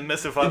almost didn't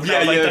miss. If I was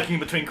ducking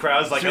betwing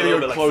crowds, like so a little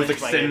bit like clothes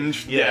singed like my head.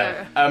 singed.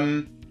 Yeah.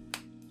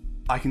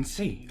 I can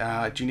see.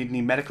 Do you need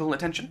any medical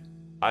attention?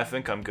 I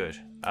think I'm good.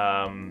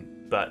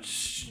 But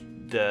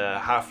the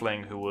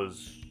halfling who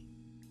was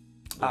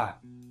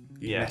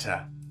You met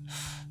her.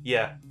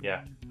 yeah.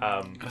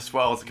 Kind of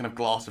swirls a kind of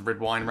glass of red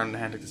wine around the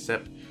hand, takes a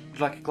sip. Would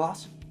you like a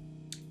glass?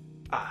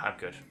 I'm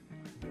good.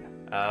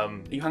 Are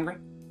you hungry?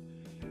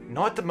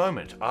 Not at the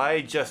moment.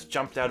 I just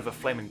jumped out of a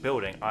flaming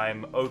building.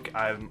 I'm okay.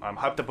 I'm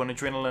hyped up on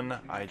adrenaline.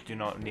 I do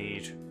not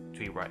need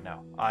to eat right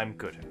now. I'm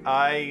good.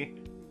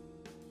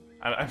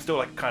 I'm still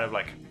like kind of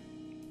like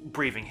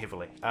breathing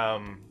heavily.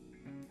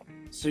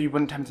 So you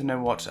wouldn't happen to know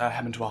what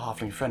happened to our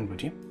halfling friend,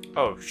 would you?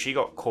 Oh, she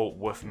got caught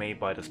with me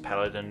by this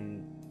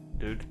paladin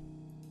dude.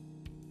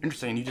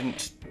 Interesting. You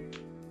didn't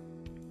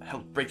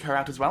help break her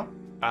out as well?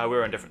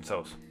 We're in different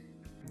cells.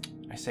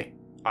 I see.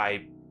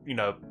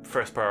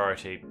 First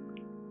priority.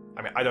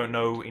 I mean, I don't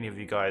know any of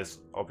you guys.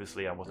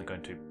 Obviously, I wasn't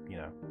going to,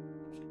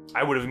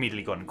 I would have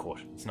immediately gotten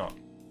caught. It's not.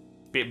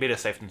 Better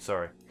safe than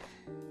sorry.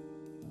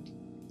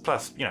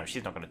 Plus,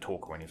 she's not going to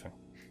talk or anything.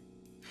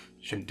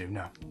 Shouldn't do,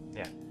 no.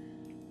 Yeah.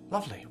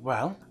 Lovely.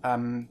 Well,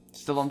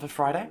 still on for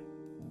Friday?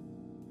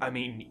 I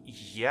mean,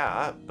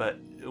 yeah, but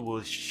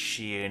was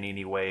she in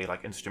any way,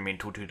 like,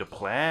 instrumental to the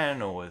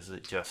plan, or is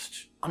it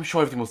just... I'm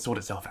sure everything will sort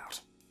itself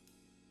out.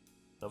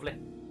 Lovely.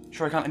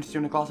 Sure I can't interest you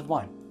in a glass of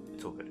wine?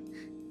 It's all good.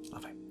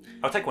 Lovely.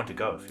 I'll take one to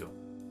go if you're...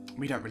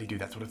 We don't really do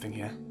that sort of thing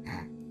here.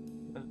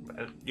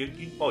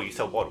 You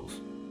sell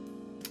bottles.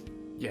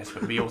 Yes,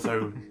 but we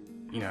also,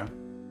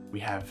 we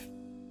have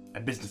a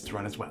business to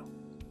run as well.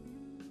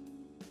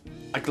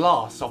 A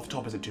glass off the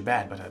top isn't too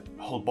bad, but a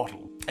whole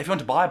bottle. If you want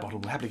to buy a bottle,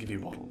 we'll happily give you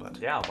a bottle, but...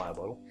 Yeah, I'll buy a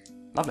bottle.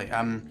 Lovely.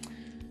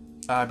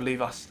 I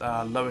believe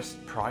our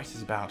lowest price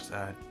is about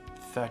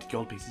 30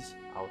 gold pieces.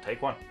 I'll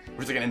take one.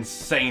 Which is like an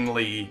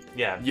insanely...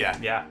 Yeah.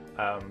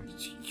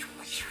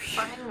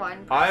 Fine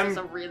wine prices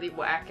are really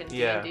whack in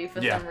D&D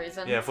for some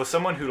reason. Yeah, for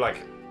someone who, like,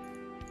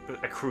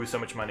 accrues so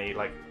much money,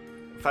 like,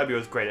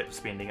 Fabio's great at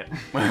spending it.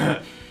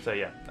 So,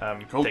 yeah,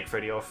 cool. Take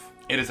 30 off.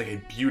 It is like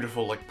a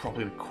beautiful, like,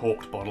 properly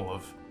corked bottle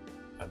of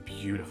a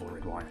beautiful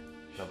red wine.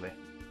 Lovely.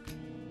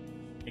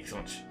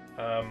 Excellent.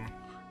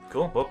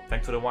 Cool. Well,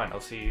 thanks for the wine.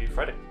 I'll see you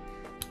Friday.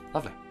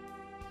 Lovely.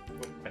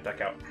 I duck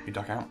out. You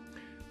duck out.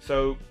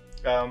 So,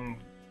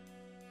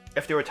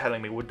 if they were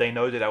telling me, would they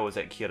know that I was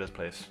at Kira's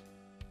place?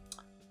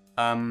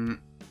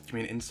 Give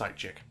me an insight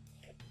check.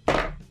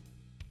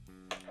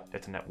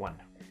 That's a net 1.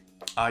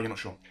 You're not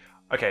sure.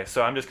 Okay,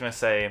 so I'm just gonna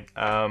say,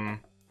 oh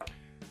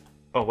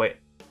wait,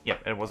 yeah,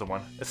 it was a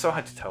 1. It's so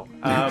hard to tell.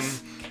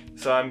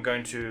 So I'm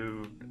going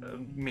to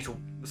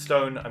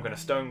stone. I'm going to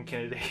stone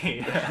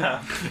Kennedy.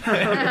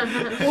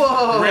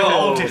 Whoa! Real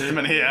Old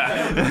Testament here.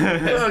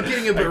 Oh,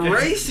 getting a bit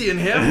racy in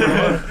here,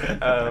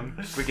 bro.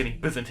 We're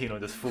getting Byzantine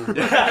on this fool.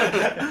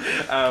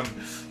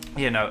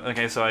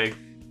 Okay, so I,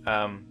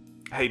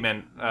 hey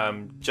man,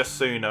 just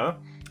so you know,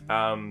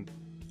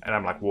 and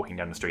I'm like walking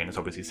down the street, and it's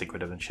obviously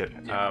secretive and shit.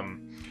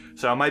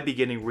 So I might be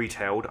getting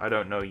retailed. I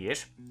don't know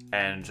yet,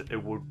 and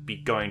it would be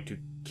going to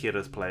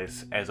Kira's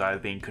place as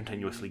I've been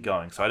continuously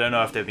going. So I don't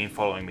know if they've been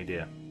following me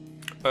there,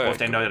 or if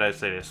they know that I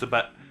stay there. So,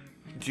 but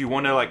do you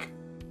want to like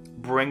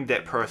bring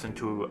that person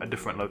to a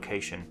different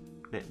location?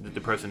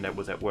 The person that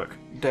was at work.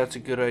 That's a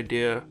good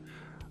idea.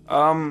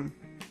 Oh,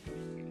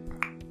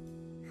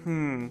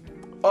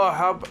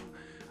 how?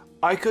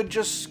 I could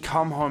just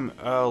come home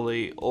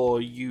early,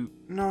 or you.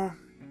 No.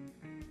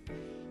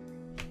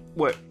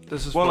 Wait,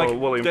 this is Well, for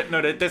like, William.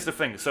 that's the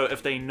thing. So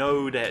if they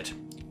know that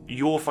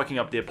you're fucking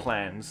up their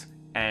plans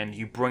and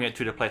you bring it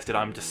to the place that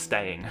I'm just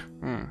staying,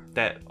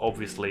 that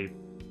obviously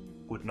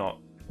would not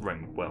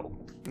ring well.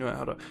 Wait,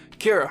 hold on.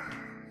 Kira,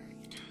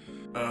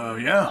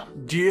 Yeah.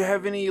 do you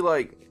have any,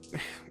 like,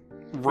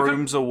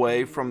 rooms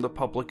away from the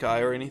public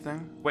eye or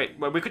anything? Wait,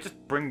 well, we could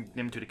just bring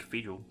them to the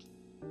cathedral.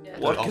 Yeah,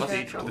 What the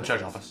Office? church The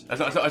church office. It's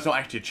not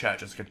actually a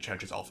church, it's a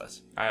church's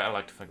office. I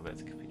like to think of it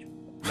as a cathedral.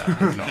 No,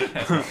 it's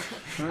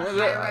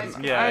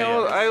not.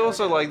 I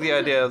also like the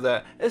idea of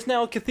that. It's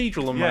now a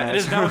cathedral in my Yeah, it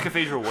eyes. is now a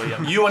cathedral,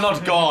 William. You are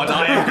not God,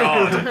 I am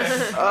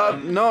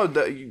God.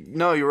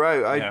 No, you're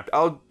right. Yeah.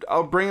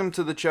 I'll bring him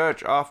to the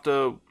church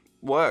after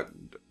work.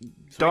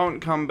 Don't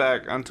come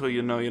back until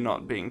you know you're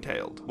not being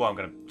tailed. Well, I'm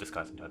gonna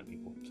disguise into other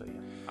people, so yeah,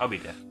 I'll be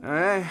there.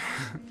 Hey.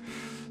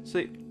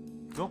 See,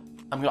 Cool.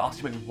 I'm gonna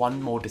ask you to make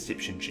one more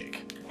deception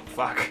check.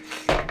 Fuck.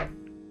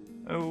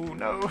 Oh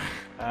no.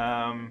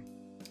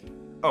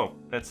 Oh,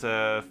 that's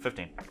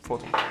 15.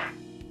 14.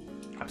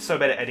 I'm so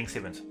bad at adding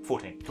sevens.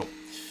 14. Cool.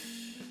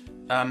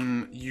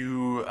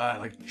 You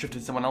like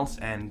shifted someone else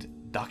and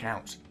duck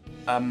out.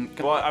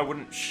 Well, I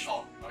wouldn't.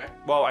 Oh, okay.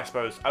 Well, I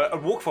suppose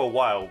I'd walk for a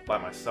while by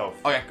myself.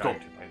 Okay, cool.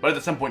 going to play. But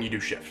at some point you do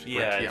shift.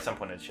 Yeah, correct? at some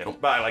point it's shit. Cool.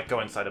 But I like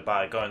go inside a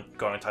bar, go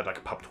inside like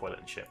a pub toilet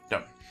and shit.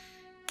 Don't.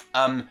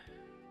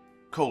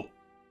 Cool.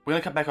 We're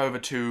gonna cut back over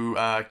to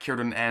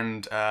Ceridwyn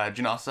and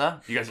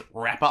Jennassa. You guys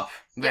wrap up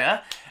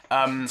there. 2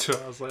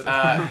 hours later.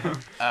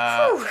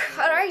 All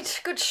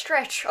right, good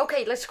stretch.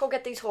 Okay, let's go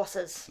get these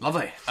horses.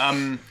 Lovely.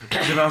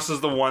 Jennassa's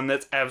the one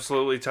that's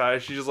absolutely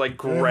tired. She just like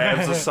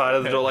grabs the side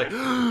of the door like.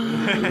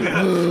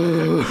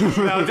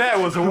 Now that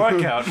was a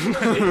workout.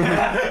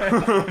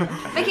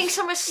 Making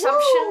some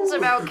assumptions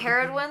about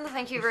Ceridwyn.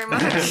 Thank you very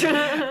much.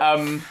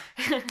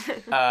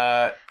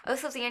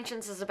 Oath of the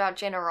Ancients is about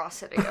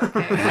generosity.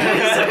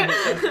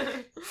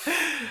 Okay.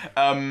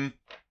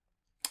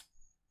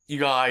 You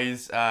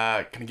guys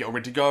kind of get all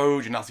ready to go.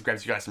 Jennassa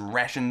grabs you guys some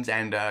rations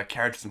and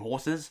carriage for some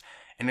horses,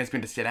 and it's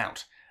going to set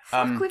out.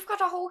 Fuck, we've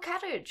got a whole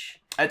carriage.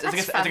 It's like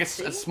That's a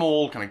fancy.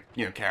 small kind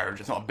of carriage.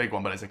 It's not a big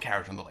one, but it's a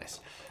carriage nonetheless.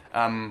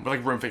 With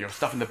like room for your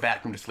stuff in the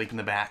back, room to sleep in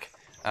the back.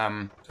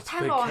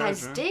 Pelor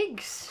has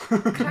digs.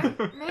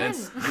 Man.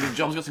 The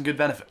job's got some good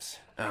benefits.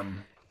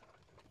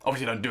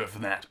 Obviously, don't do it for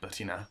that, but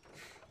you know.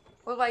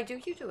 Well, why do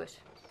you do it?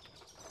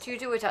 Do you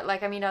do it at,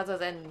 like, I mean, other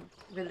than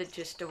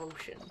religious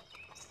devotion?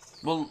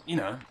 Well, you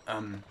know,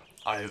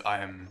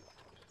 I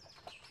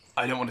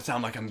don't want to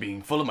sound like I'm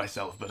being full of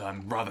myself, but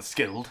I'm rather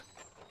skilled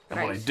at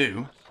what I Right.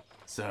 do.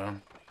 So,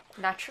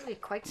 Naturally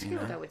quite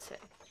skilled, I would say.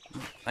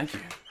 thank you.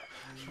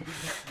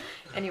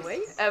 Anyway,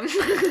 She kind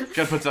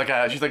of puts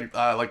she's like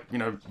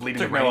leading the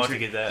Took me a while range. to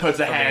get that, Puts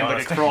her if I'm being hand like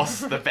honest. across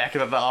the back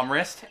of the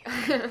armrest.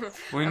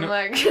 We I'm know,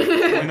 like,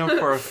 we know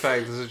for a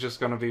fact this is just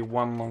gonna be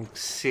one long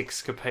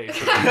sexcapade.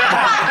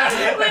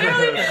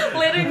 literally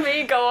letting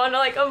me go on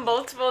like a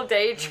multiple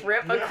day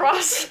trip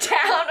across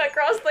town,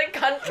 across the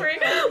country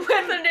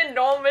with an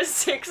enormous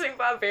sexy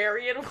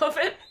barbarian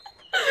woman.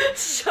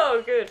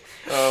 So good.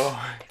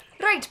 Oh.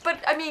 Right, but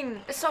I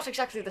mean, it's not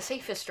exactly the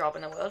safest job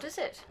in the world, is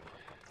it?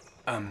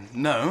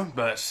 No,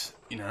 but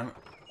you know,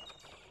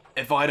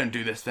 if I don't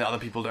do this, then other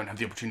people don't have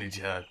the opportunity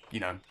to,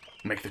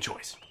 make the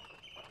choice.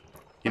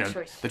 What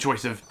choice? The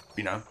choice of,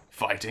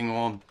 fighting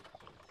or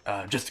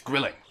just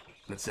grilling.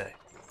 Let's say,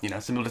 some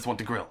people just want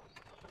to grill.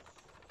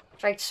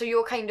 Right, so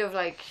you're kind of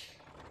like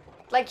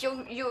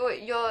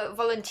you're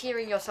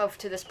volunteering yourself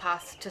to this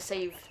path to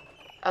save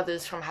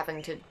others from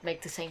having to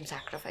make the same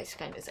sacrifice,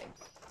 kind of thing.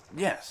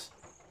 Yes.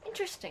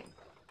 Interesting.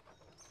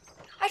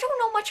 I don't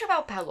know much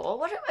about Pelor.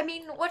 What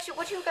do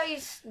you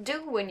guys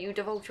do when you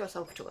devote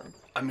yourself to him?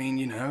 I mean,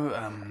 it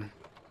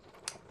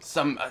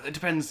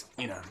depends.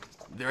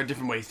 There are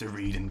different ways to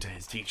read into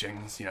his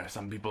teachings.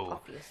 Some people.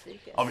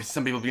 Obviously, yes. Obviously,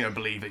 some people,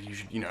 believe that you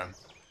should,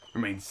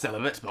 remain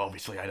celibate, but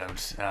obviously I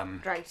don't.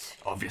 Right.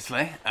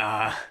 Obviously.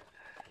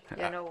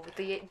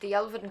 The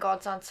elven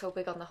gods aren't so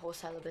big on the whole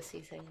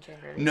celibacy thing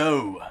generally.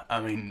 No, I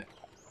mean,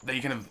 they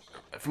kind of,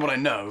 from what I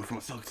know, from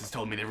what Sylkas has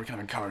told me, they kind of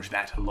encourage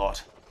that a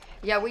lot.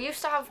 Yeah, we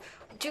used to have.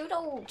 Do you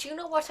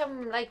know what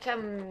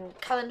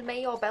Callan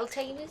May or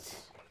Beltane is?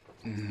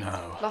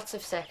 No. Lots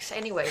of sex.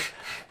 Anyway,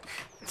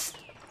 it's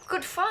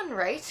good fun,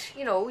 right?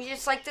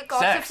 It's like the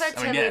gods Sex, of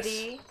I mean, yes.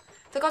 fertility.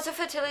 The gods of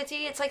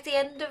fertility. It's like the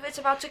end of. It's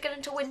about to get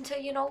into winter.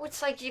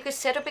 It's like you could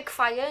set a big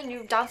fire and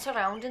you dance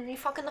around and you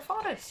fuck in the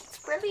forest. It's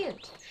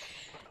brilliant.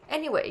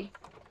 Anyway,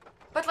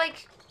 but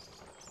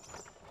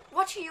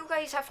what do you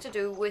guys have to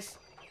do with?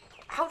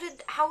 How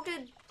did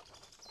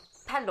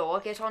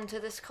Pelor get onto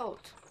this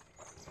cult?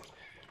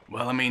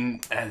 Well, I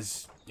mean,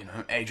 as,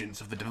 agents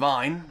of the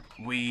divine,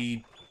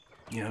 we,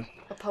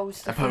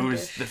 Oppose the oppose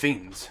fiendish. the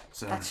fiends.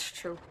 So That's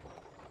true.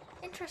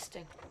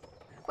 Interesting.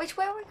 Wait,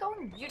 where are we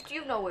going?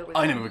 You know where we're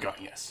I going. know where we're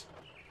going, yes.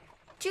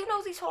 Do you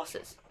know these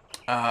horses?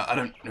 I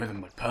don't know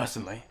them,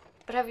 personally.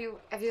 But have you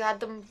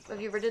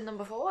ridden them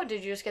before, or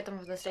did you just get them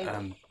from the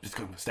stable? Just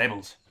go to the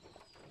stables.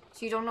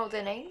 So you don't know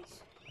their names?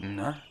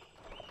 No?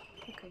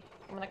 Okay.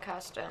 I'm gonna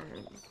cast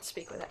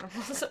speak with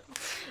animals.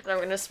 And I'm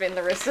gonna spend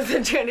the rest of the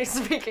journey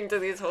speaking to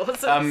these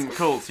horses.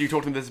 Cool. So you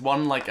talked to this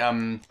one, like,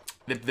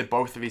 they're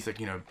both of these, like,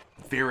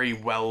 very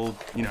well,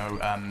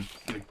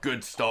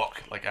 good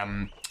stock, like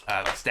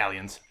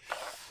stallions.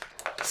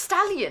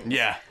 Stallions?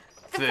 Yeah.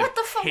 So What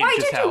the fuck? they're Why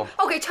huge as did you? hell.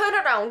 Okay, turn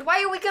around.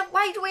 Why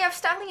do we have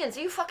stallions?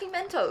 Are you fucking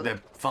mental?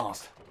 They're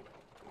fast.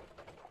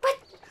 But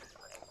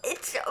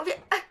it's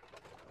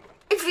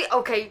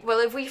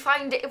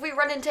if we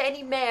run into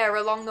any mare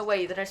along the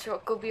way, then it's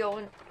could be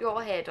on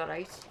your head,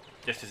 alright?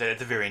 Just to say,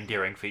 it's a very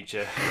endearing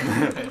feature.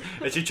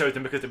 That you chose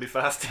them because they'd be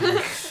fast.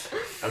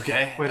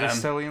 Okay. Wait, are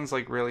stallions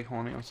like really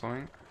horny or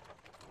something?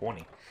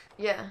 Horny.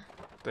 Yeah.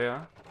 They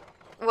are?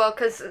 Well,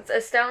 because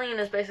a stallion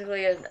is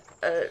basically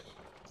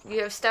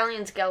you have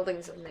stallions,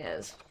 geldings, and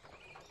mares.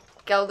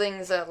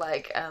 Geldings are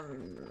like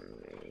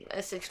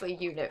essentially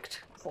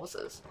eunuched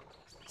horses,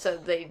 so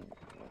they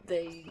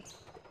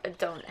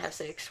don't have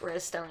sex,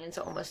 whereas stallions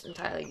are almost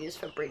entirely used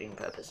for breeding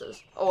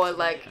purposes. Or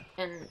like,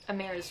 and a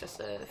mare is just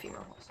a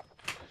female horse.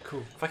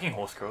 Cool. Fucking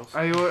horse girls.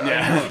 Are you?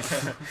 Yeah.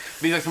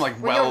 These are some, like,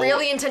 When you're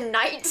really into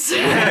knights. these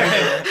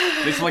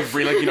are, like,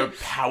 really, like,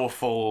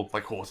 powerful,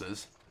 like,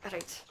 horses.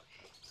 Right.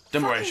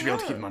 Don't worry, I Fucking should be able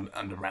to hell. keep them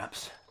under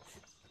wraps.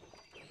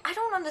 I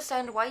don't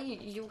understand why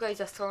you guys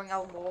are throwing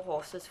out more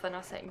horses for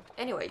nothing.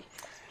 Anyway,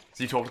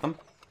 So you talk to them?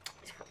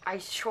 I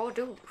sure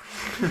do.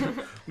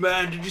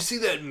 Man, did you see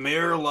that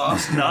mare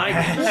last night?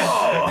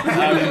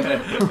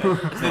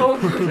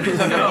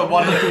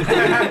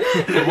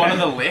 The one on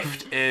the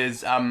left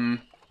is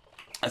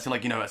it's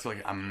like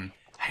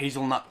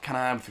hazelnut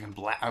kind of with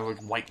black,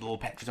 like white little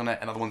patches on it.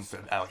 Another one's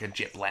like a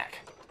jet black.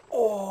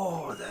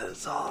 Oh, that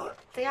is hot.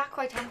 They are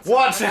quite handsome.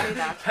 What? I'll say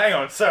that. Hang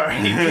on, sorry.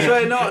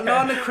 Sorry, not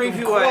in a creepy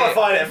way.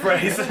 Qualify that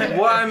phrase.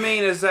 What I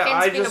mean is that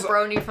Ken's I been just a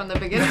brony from the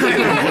beginning.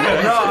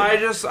 no, I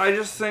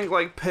just think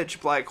like pitch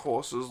black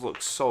horses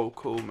look so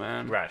cool,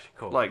 man. Right,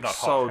 cool. Like Not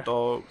so hot.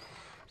 dope.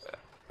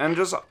 And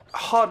just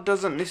hot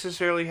doesn't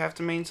necessarily have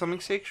to mean something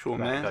sexual,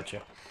 Right, man.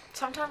 gotcha.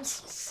 Sometimes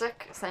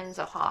sick things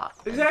are hot.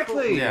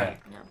 Exactly. Yeah.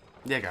 Yeah.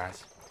 Yeah,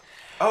 guys.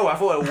 Oh, I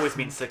thought it always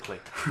meant sickly.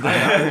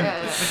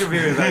 Yeah. Mr.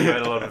 Very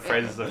evaluate a lot of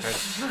phrases I've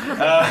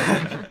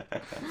heard.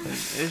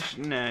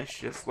 It's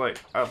just like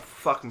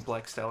fucking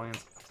black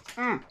stallions.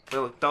 They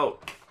look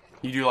dope.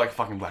 You do like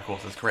fucking black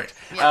horses, correct?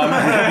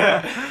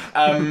 Yeah,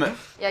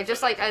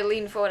 just like I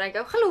lean forward and I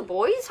go, "Hello,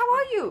 boys. How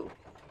are you?"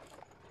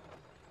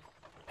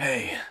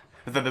 Hey,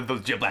 the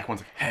jet black one's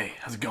like, hey,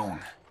 how's it going?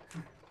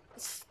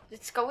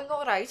 It's going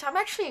all right. I'm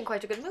actually in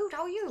quite a good mood.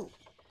 How are you?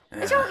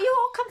 Is you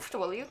all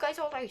comfortable? Are you guys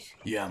all right?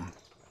 Yeah, I'm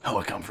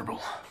hella comfortable.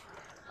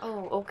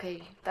 Oh,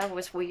 okay. That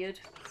was weird.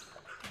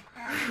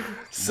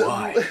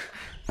 Why?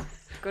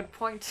 Good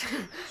point.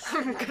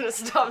 I'm gonna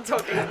stop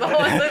talking to the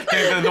horses.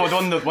 the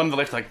one on the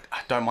left, like,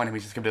 don't mind him.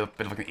 He's just gonna be a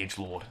bit of like an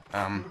edgelord.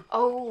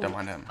 Oh. Don't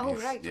mind him. Oh,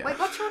 He's- right. yeah. Wait,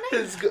 what's your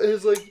name?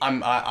 It's like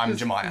I'm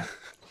Jemiah.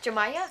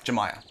 Jemiah?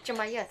 Jemiah.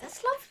 Jemiah.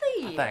 That's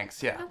lovely.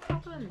 Thanks. Yeah. No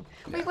problem.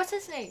 Wait, what's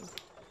his name?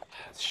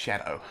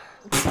 Shadow.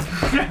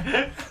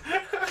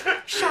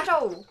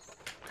 Shadow.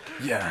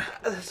 Yeah.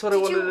 that's what I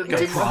wanted to Got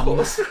do.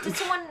 problems? Did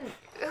someone...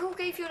 Who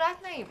gave you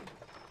that name?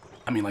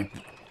 I mean, like,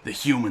 the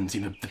humans,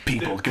 the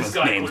people give us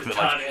guy names, called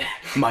but like,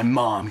 Taane. my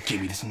mom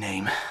gave me this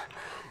name.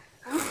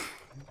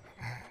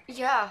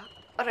 Yeah,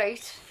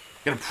 alright.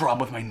 Got a problem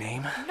with my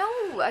name?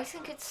 No, I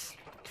think it's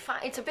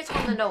fine. It's a bit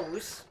on the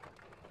nose.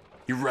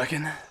 You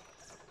reckon?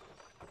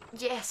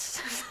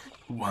 Yes.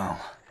 Well,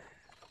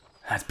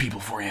 that's people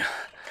for you.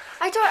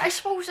 I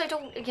suppose I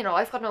don't,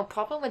 I've got no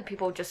problem when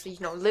people just,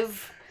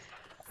 live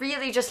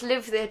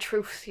their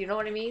truth, you know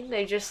what I mean?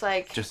 They just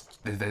like...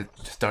 They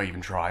just don't even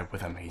try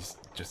with him. He's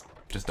just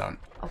don't.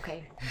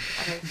 Okay,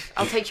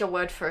 I'll take your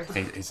word for it.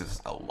 He's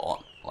just a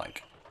lot,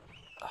 like...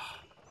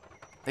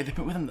 They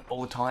put with him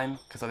all the time,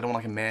 because they don't want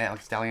like a mare, like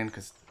a stallion,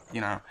 because,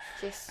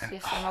 Yes, and,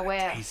 yes, I'm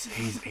aware.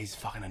 He's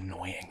fucking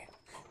annoying.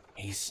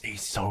 He's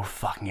so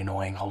fucking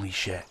annoying, holy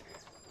shit.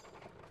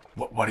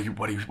 What are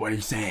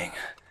you saying?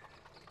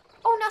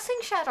 Oh, nothing,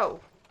 Shadow.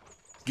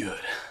 Good.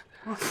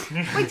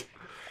 Wait,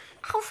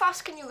 how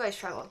fast can you guys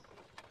travel?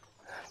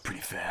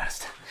 Pretty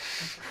fast.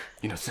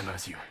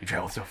 Sometimes you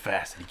travel so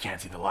fast that you can't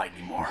see the light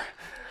anymore.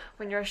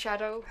 When you're a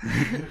shadow,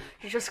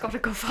 you just gotta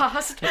go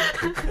fast.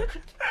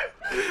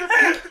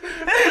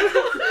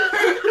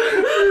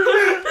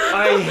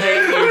 I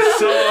hate you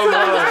so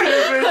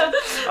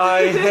much.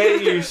 I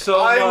hate you so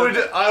much.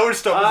 I would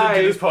stop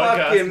listening to this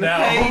podcast fucking now.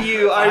 hate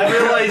you. I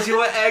realize you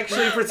were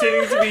actually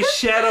pretending to be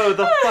Shadow,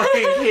 the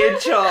fucking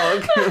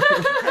hedgehog.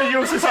 You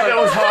also said that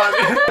was hard.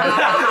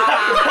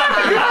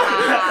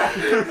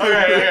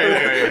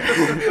 Okay.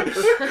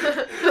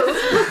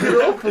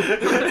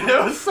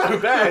 It was so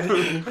bad.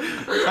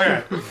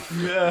 Okay.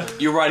 Yeah.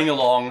 You're riding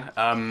along,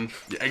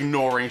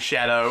 ignoring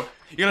Shadow.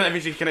 You're gonna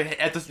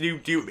eventually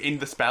do you end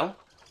the spell?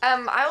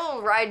 I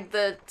will ride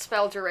the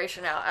spell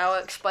duration out.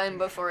 I'll explain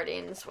before it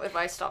ends if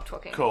I stop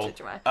talking Cool.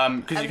 to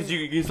Jemai. Because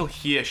you can still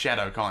hear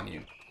Shadow, can't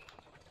you?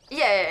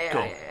 Yeah.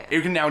 Cool.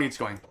 You can now need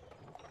going.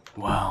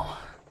 Wow,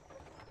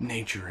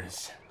 nature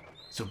is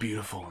so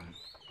beautiful and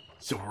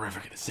so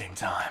horrific at the same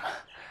time.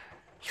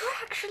 You're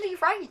actually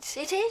right.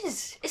 It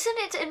is. Isn't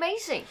it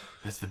amazing?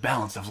 It's the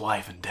balance of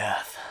life and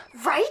death.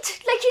 Right?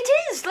 Like it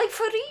is. Like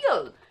for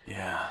real.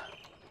 Yeah.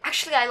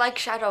 Actually, I like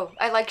Shadow.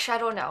 I like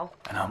Shadow now.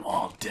 And I'm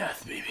all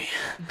death, baby.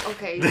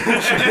 Okay.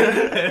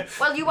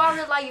 Well, you are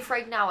alive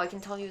right now. I can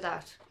tell you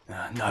that.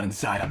 Not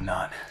inside. I'm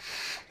not.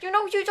 You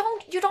know, you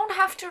don't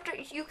have to.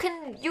 You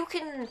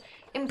can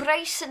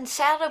embrace and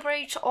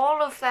celebrate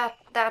all of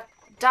that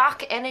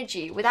dark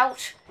energy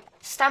without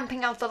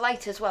stamping out the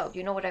light as well.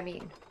 You know what I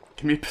mean?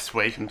 Give me a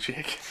persuasion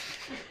check.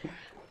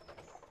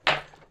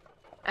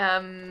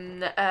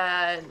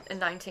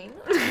 19.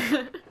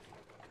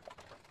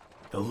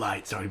 The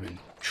light's already been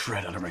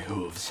tread under my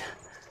hooves.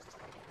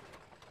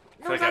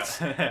 No,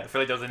 that's I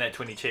feel like that was a net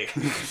 20 check.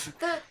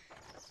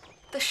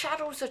 the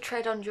shadows are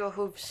tread on your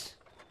hooves.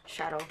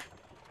 Shadow.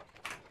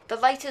 The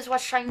light is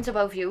what shines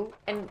above you,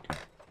 and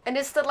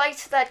it's the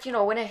light that, you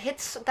know, when it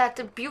hits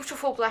that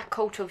beautiful black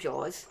coat of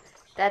yours,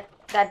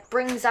 that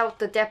brings out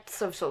the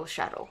depths of soul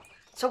shadow.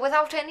 So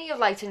without any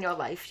light in your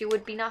life, you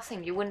would be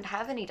nothing. You wouldn't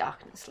have any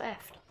darkness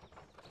left.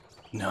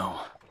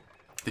 No.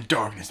 The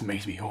darkness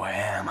makes me who I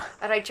am.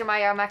 Alright,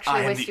 Jemai, I'm I actually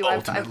am with the you.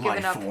 I've ultimate given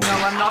life up. form. No,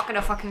 I'm not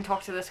gonna fucking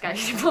talk to this guy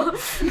anymore.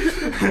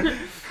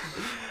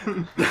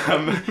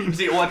 You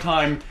see, all that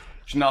time,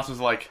 Jennassa was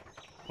like,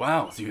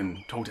 wow, so you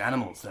can talk to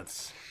animals.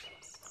 That's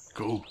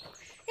cool.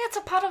 Yeah, it's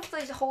a part of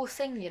the whole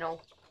thing, you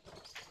know.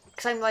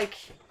 Because I'm like,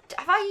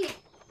 have I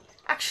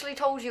actually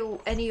told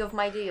you any of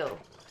my deal?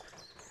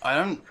 I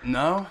don't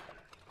know.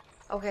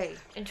 Okay,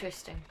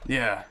 interesting.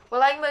 Yeah,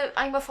 Well,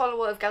 I'm a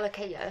follower of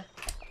Galatea,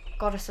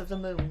 goddess of the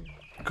moon.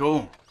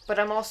 cool. But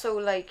I'm also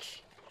like,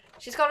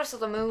 she's goddess of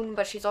the moon,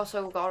 but she's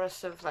also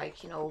goddess of,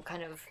 like, you know,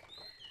 kind of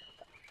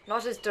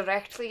not as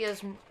directly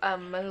as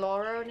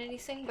Melora or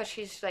anything, but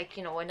she's like,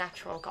 you know, a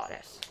natural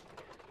goddess.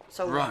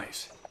 So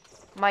Right.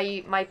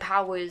 my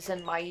powers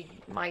and my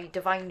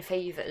divine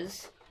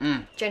favors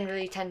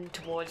generally tend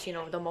towards, you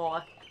know, the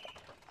more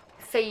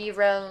fey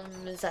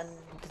realms and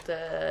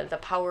the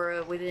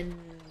power within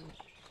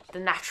the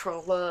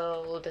natural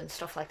world and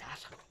stuff like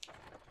that.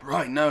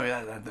 Right, no,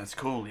 that's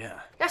cool,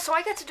 yeah. Yeah, so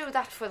I get to do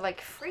that for like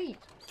free.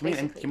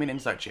 Give me an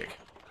insight check.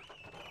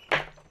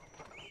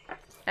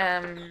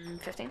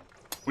 15.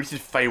 We just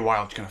did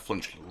Feywild to kind of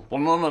flinch a little.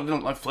 Well,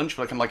 not like flinch,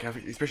 but I can like have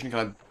expression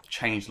kind of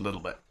changed a little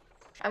bit.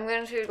 I'm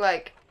going to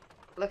like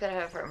look at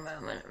her for a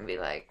moment and be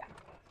like,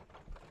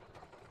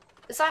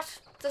 does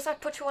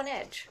that put you on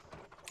edge?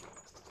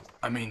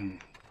 I mean,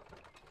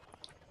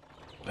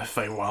 the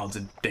Feywild's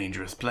a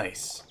dangerous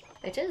place.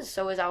 It is,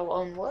 so is our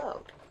own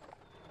world.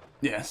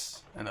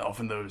 Yes, and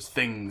often those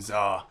things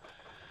are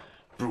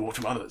brought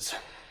from others.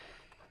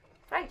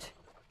 Right.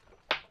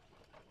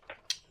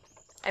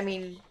 I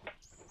mean,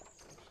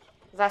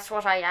 that's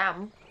what I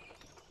am.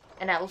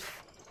 An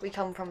elf. We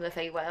come from the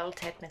Feywild,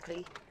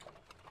 technically.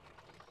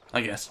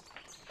 I guess.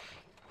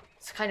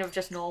 It's kind of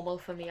just normal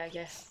for me, I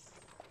guess.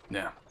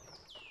 Yeah.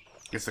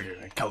 It's like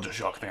a culture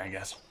shock thing, I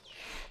guess.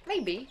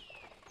 Maybe.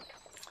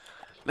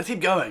 Let's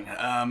keep going.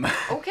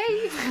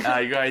 Okay.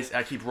 You guys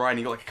keep riding.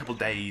 You got like a couple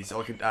days. Or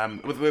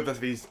like, with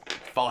these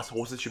fast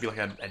horses, should be like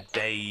a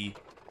day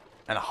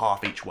and a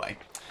half each way.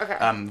 Okay.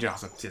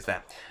 Jennassa says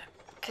that.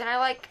 Can I,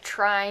 like,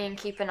 try and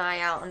keep an eye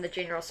out on the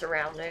general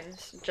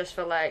surroundings? Just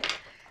for, like,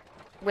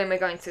 when we're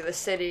going through the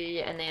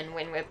city and then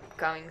when we're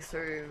going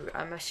through...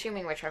 I'm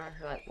assuming we're traveling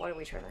through, like, what are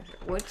we traveling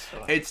through? Woods?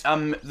 Or... It's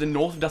the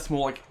north of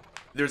Dustmore. Like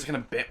there's a kind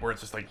of bit where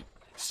it's just like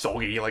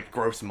soggy, like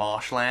gross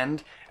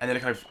marshland, and then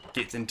it kind of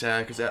gets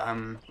into because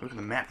look at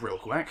the map real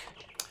quick.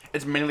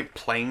 It's mainly like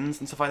plains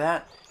and stuff like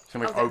that. So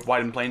like Okay.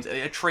 wide plains,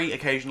 a tree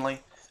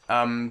occasionally.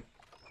 A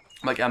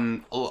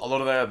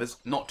lot of there's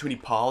not too many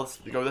paths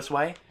that go this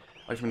way,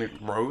 like too many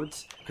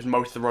roads, because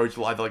most of the roads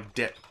will either like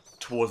dip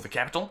towards the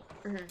capital,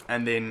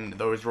 and then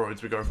those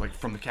roads would go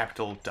from the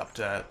capital up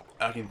to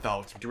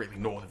Erkenthal, so directly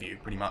north of you,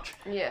 pretty much.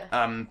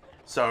 Yeah.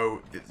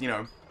 So you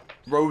know,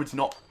 roads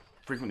not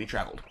frequently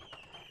travelled.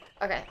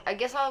 Okay, I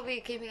guess I'll be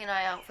keeping an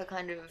eye out for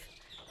kind of,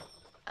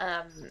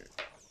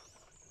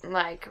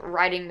 like,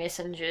 writing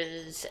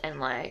messengers and,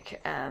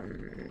 like,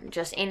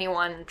 just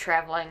anyone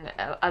traveling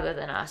other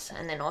than us.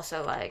 And then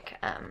also, like,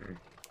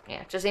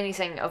 yeah, just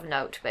anything of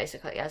note,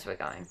 basically, as we're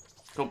going.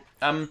 Cool.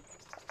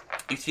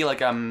 You see,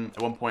 like, at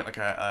one point, like,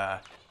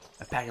 a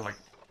pack of, like,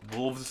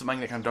 wolves or something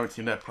that kind of don't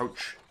seem to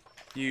approach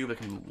you. They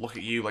can look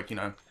at you, like, you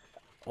know,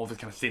 all this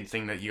kind of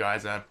sensing that you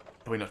guys are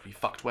probably not to be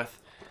fucked with.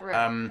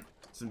 Right.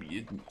 Some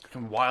kind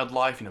of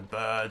wildlife, you know,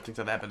 birds, things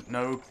like that, but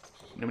no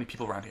many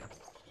people around here.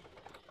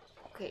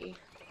 Okay.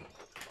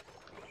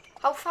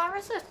 How far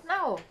is it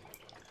now?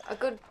 A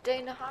good day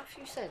and a half,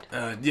 you said?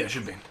 Yeah,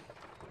 should be.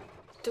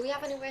 Do we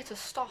have anywhere to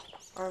stop?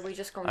 Or are we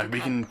just going to We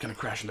camp? can kind of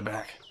crash in the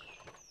back.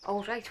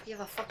 Oh, right, we have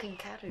a fucking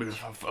carriage. We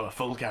have a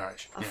full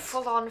carriage. A yes.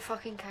 full-on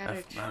fucking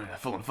carriage. A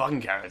full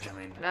fucking carriage, I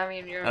mean.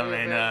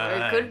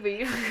 It could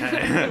be.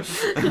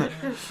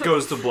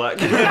 Goes to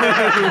black.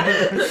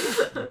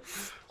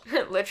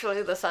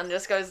 Literally, the sun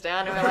just goes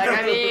down and we're like,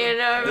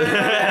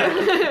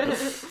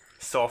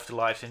 Soft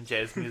light and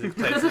jazz music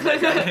plays in that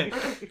guy.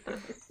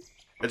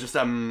 It's just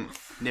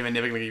Never Gonna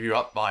Give You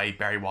Up by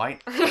Barry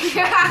White. Never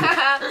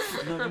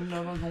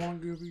gonna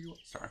give you up.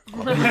 Sorry.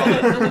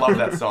 I love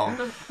that song.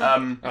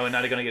 Oh,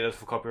 now they're gonna get us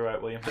for copyright,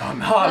 William. Oh,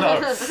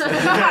 no.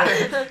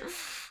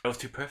 That was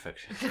too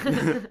perfect.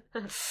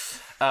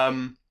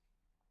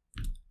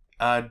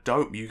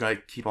 Dope. You guys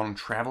keep on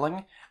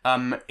traveling.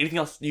 Anything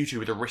else you two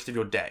with the rest of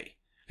your day?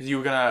 Because you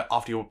were gonna,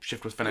 after your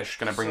shift was finished,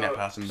 gonna bring that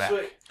person back.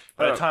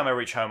 By the time I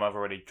reach home, I've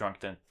already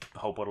drunk the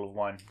whole bottle of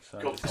wine.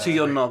 So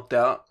you're knocked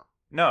out?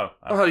 No.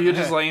 Oh, you're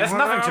just like, that's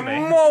nothing to me.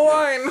 More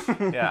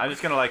wine! Yeah, I'm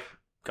just gonna like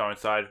go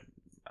inside,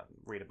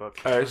 read a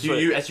book.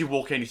 You as you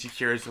walk in, you see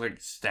Kira's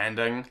like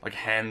standing, like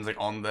hands like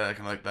on the kind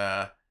of like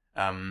the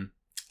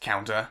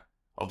counter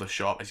of the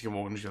shop. As you can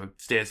walk in, she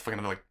stares for kind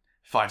of like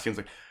 5 seconds,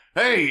 like,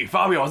 "Hey,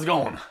 Fabio, how's it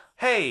going?"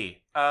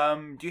 Hey,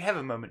 do you have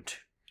a moment?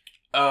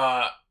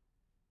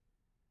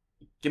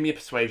 Give me a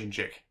persuasion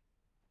check.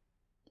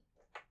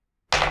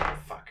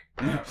 Fuck.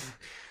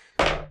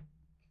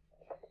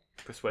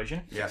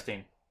 Persuasion? Yeah.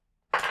 16.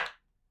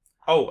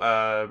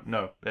 Oh,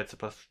 no, that's a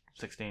plus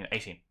 16.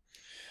 18.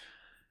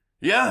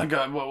 Yeah,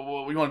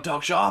 we want to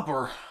talk shop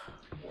or?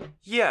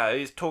 Yeah,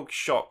 it's talk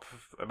shop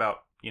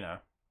about,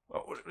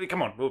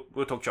 come on,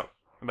 we'll talk shop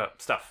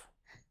about stuff.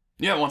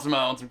 Yeah, want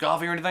some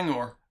coffee or anything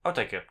or? I'll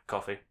take a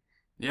coffee.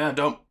 Yeah,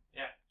 dope.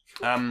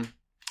 Yeah.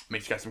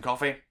 Make you guys some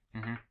coffee.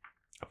 Mm-hmm.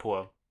 I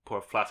pour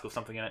a flask or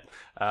something in it.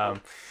 I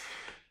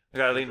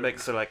gotta lean back,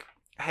 so like,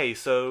 hey,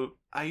 so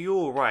are you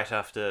alright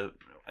after,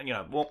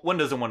 one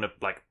doesn't want to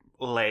like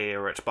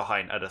layer it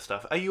behind other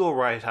stuff. Are you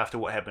alright after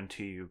what happened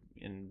to you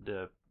in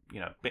the,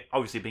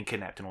 obviously being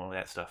kidnapped and all of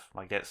that stuff?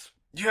 Like that's...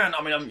 Yeah,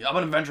 I mean, I've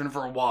been adventuring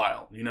for a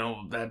while,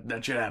 that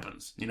shit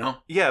happens,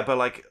 Yeah, but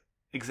like,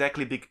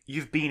 exactly,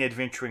 you've been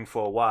adventuring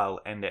for a while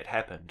and that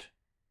happened.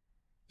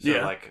 So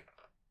yeah. Like,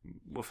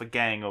 with a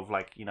gang of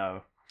like,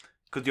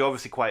 because you're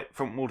obviously quite,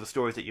 from all the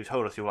stories that you've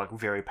told us, you're like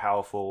very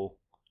powerful.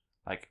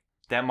 Like,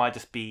 that might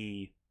just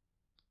be,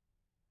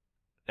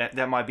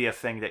 that might be a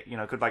thing that,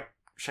 could like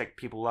shake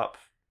people up.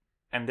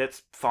 And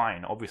that's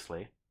fine,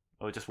 obviously.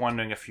 I was just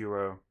wondering if you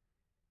were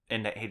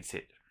in that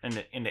headset, in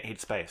that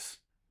headspace.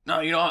 No,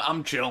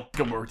 I'm chill.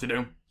 Got work to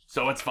do.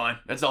 So it's fine.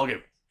 It's all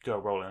good. Do a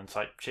roll an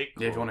insight check?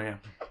 Yeah, if you want to,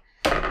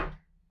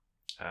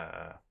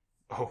 yeah.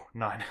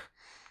 9.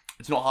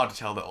 It's not hard to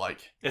tell that,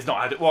 like... It's not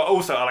hard. Well,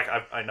 also, like,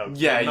 I know.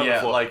 Yeah,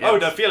 before. like... Oh,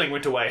 the feeling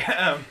went away.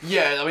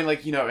 Yeah, I mean,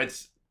 like,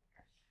 it's...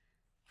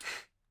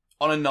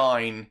 On a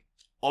 9,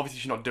 obviously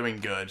she's not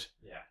doing good.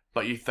 Yeah.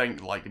 But you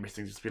think, like, the best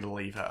thing is just be to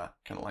leave her.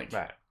 Kind of like...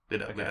 Right.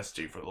 Let her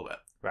stew for a little bit.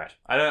 Right.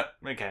 I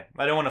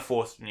don't want to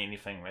force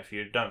anything if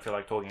you don't feel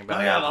like talking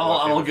about it. I'm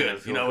all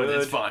good.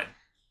 It's fine.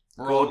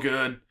 We're all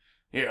good.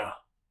 Yeah.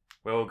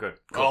 We're all good.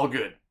 Cool. All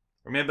good.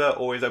 Remember,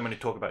 always I'm going to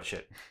talk about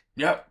shit.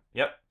 Yep.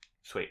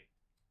 Sweet.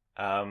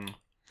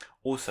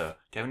 Also,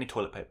 do you have any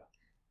toilet paper?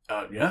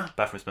 Yeah.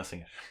 Bathroom's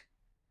missing it.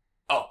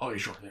 Oh,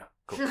 sure, yeah.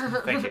 Cool.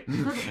 Thank you.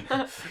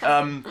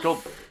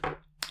 Cool.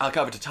 I'll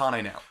cover to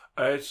Taane now.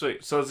 Alright,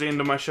 sweet. So it's the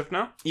end of my shift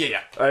now? Yeah.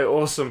 Alright,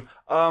 awesome.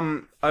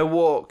 I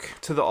walk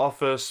to the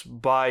office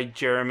by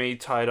Jeremy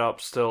tied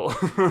up still.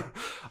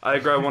 I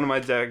grab one of my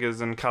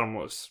daggers and cut him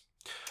loose.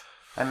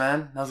 Hey,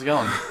 man. How's it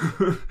going?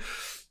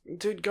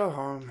 Dude, go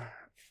home.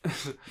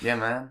 Yeah,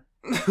 man.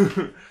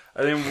 I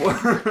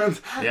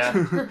didn't.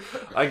 Yeah.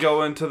 I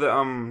go into the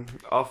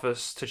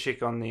office to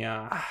check on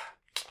the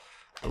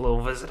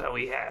little visitor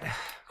we had.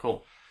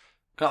 Cool.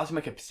 Can I ask you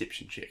to make a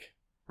perception check?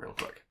 Real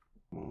quick.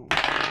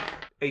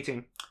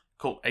 18.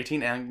 Cool.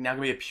 18, and now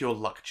gonna be a pure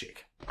luck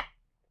check.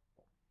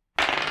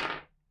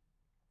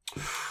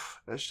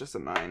 That's just a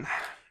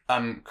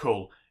 9.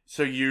 Cool.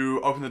 So you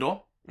open the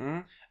door.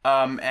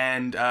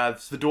 Mm-hmm.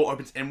 So the door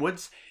opens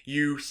inwards.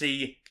 You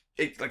see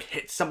it like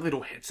hits something, the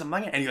door hits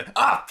something, and you're like,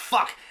 ah,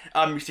 fuck!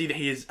 You see that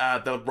he is,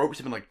 the ropes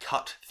have been like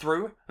cut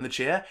through in the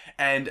chair,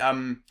 and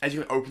as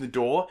you open the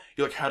door,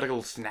 you like heard like a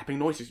little snapping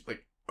noise, just,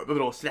 like a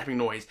little snapping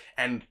noise,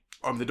 and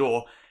open the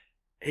door.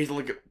 He's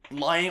like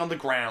lying on the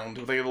ground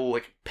with like, a little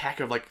like pack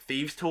of like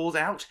thieves' tools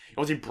out. He's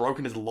obviously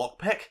broken his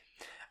lockpick.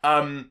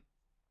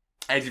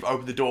 As you've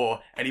opened the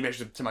door, and he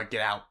manages to like get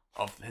out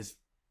of his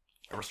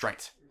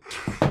restraints.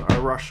 I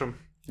rush him.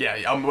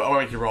 Yeah, I'll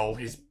make you roll.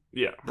 He's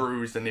Yeah.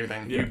 bruised and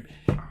everything. Yeah.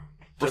 You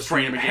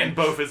restrain him again. And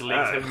both his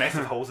legs have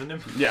massive holes in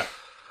them. Yeah.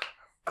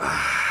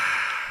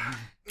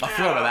 I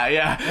forgot about that,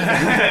 yeah.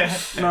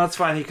 No, it's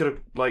fine. He could have,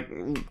 like,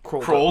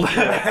 crawled. Crawled.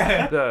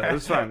 Yeah,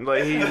 it's fine.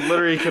 Like, he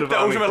literally could have. The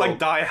ultimate, like,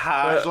 Die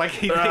Hard. Like,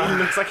 he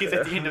looks like he's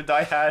at the end of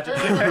Die Hard.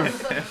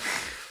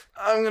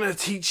 I'm gonna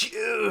teach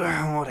you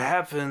what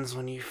happens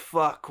when you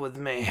fuck with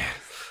me.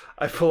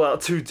 I pull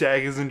out 2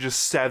 daggers and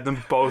just stab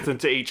them both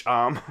into each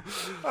arm.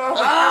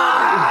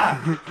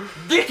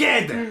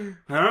 Dickhead!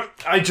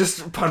 I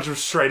just punch him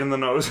straight in the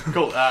nose.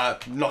 Cool.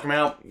 Knock him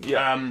out.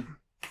 Yeah.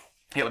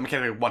 Here, let me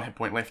carry 1 hit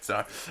point left.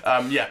 So,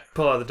 yeah.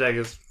 Pull out the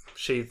daggers,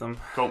 sheathe them.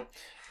 Cool.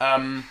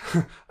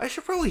 I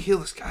should probably heal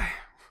this guy.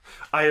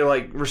 I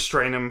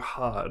restrain him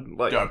hard,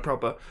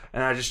 proper,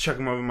 and I just chuck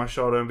him over my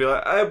shoulder and be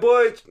like, "Hey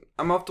boys,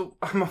 I'm off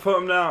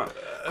home now."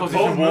 Because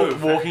you're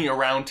walking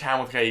around town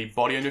with a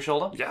body on your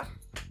shoulder. Yeah.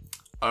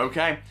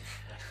 Okay.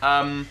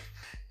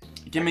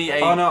 Give me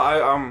a. Oh no,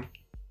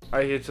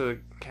 I head to the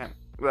camp,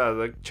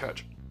 the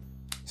church.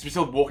 So you're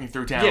still walking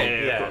through town. Yeah,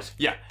 of course.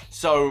 Yeah.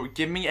 So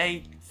give me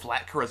a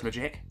flat charisma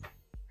check.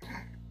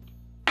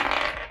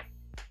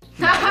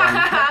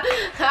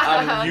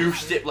 You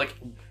step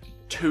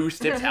 2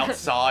 steps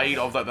outside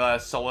of the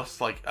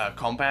Solace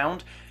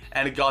compound,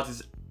 and the guard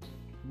says,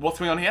 "What's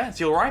going on here? Is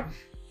he all right?"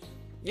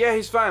 Yeah,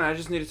 he's fine. I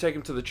just need to take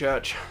him to the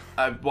church.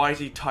 Why is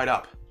he tied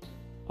up?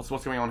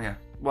 What's going on here?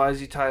 Why is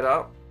he tied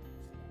up?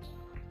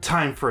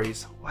 Time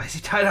freeze. Why is he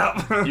tied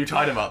up? You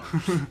tied him up.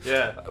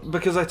 Yeah.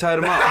 Because I tied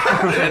him up.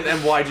 and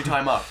why'd you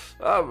tie him up?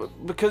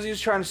 Because he was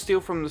trying to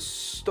steal from the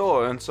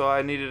store, and so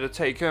I needed to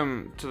take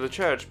him to the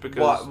church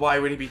because... Why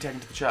would he be taken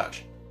to the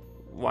church?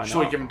 Why not?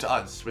 Surely give him to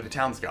us, with the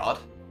town's guard.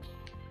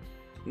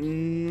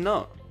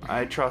 No,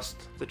 I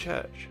trust the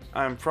church.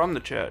 I'm from the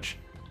church.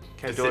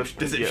 Okay,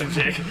 Deception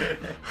check.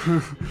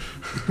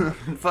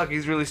 Fuck,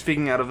 he's really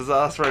speaking out of his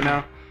ass right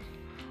now.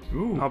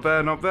 Ooh. Not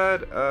bad, not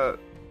bad.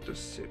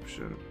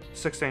 Deception.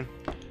 16.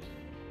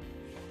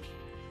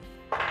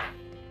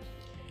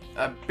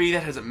 Be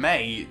that as it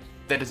may,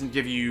 that doesn't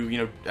give you,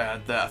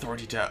 the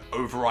authority to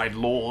override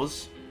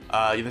laws.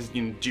 There's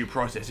due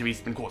process. If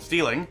he's been caught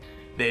stealing,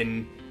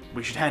 then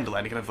we should handle it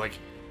and kind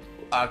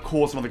of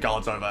call some of the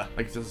guards over.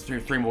 There's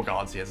three more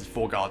guards here. There's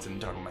 4 guards in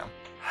total now.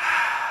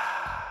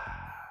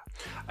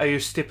 I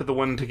use step of the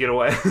wind to get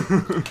away.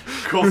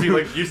 Cool, so you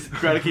use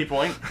grab a key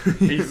point,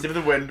 you use step of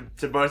the wind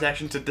to bonus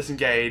action to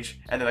disengage,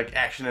 and then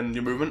action and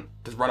your movement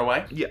to run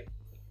away. Yeah.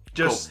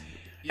 Just... Cool.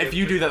 If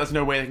you do that, there's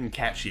no way they can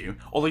catch you.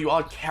 Although you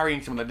are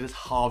carrying someone that does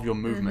halve your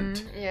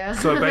movement. Yeah.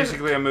 So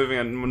basically I'm moving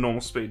at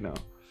normal speed now.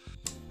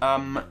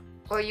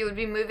 Or you would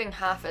be moving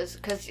half as...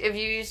 Because if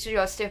you used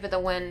your step of the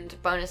wind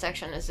bonus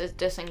action as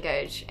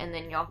disengage, and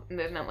then your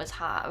movement was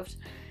halved,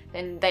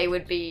 then they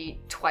would be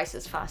twice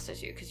as fast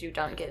as you, because you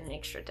don't get an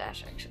extra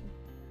dash action.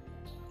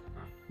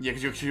 Yeah,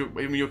 because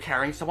when you're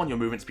carrying someone, your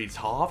movement speed's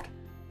halved.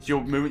 So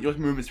your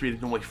movement speed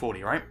is normally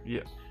 40, right?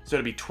 Yeah. So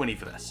it'd be 20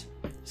 for this.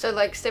 So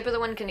step of the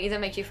wind can either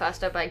make you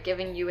faster by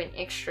giving you an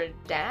extra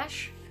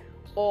dash,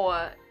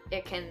 or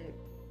it can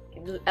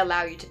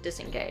allow you to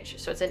disengage.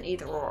 So it's an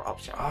either or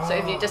option. So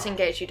if you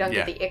disengage, you don't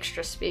get the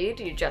extra speed,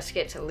 you just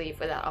get to leave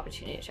without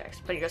opportunity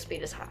checks. But your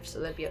speed is half, so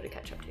they'll be able to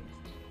catch up to you.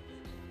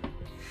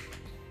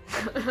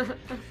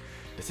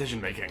 Decision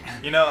making.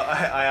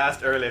 I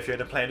asked earlier if you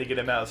had a plan to get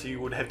him out, so you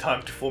would have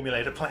time to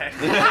formulate a plan.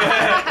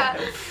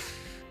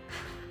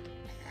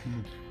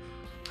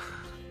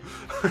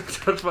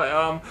 Touch my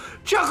arm.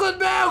 Chocolate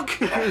milk!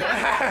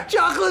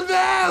 Chocolate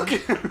milk!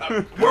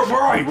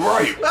 Where are you?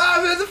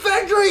 I'm in the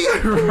factory!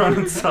 Run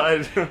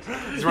inside. You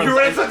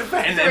run inside the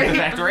factory? In the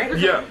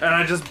factory? Yeah, and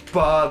I just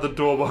bar the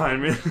door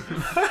behind me.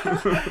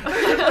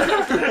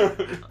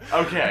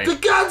 Okay. The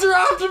guards are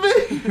after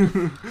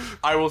me!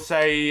 I will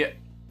say,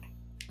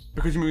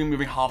 because you're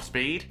moving half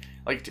speed,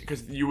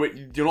 because you're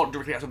not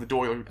directly outside the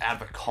door, you're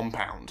out of the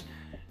compound.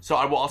 So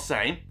what I'll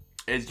say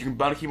is you can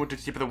burn a keyboard to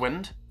step of the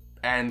wind,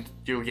 and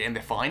you'll get in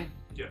there fine.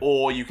 Yeah.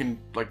 Or you can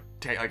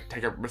take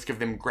a risk of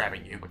them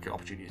grabbing you, an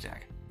opportunity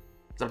attack.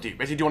 It's up to you.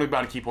 Basically, do you want to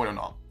burn a key point or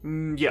not?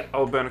 Yeah,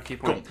 I'll burn a key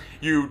point. Cool.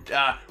 You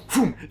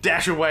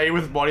dash away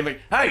with the body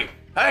hey!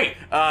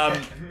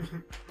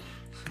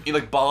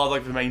 You bar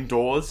the main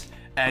doors,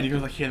 and you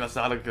can hear on the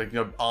side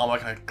armor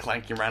kind of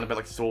clanking around a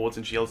bit, swords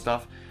and shield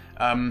stuff.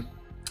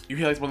 You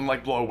hear someone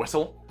blow a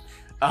whistle.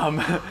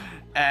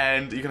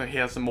 And you're gonna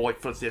hear some more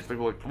footsteps.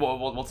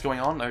 What's going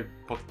on?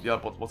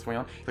 What's going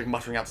on?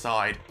 Muttering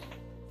outside.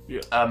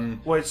 Yeah.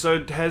 Wait.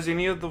 So has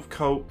any of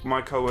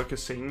my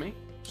co-workers seen me?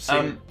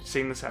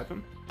 Seen this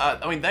happen?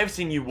 They've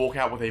seen you walk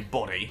out with a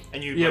body,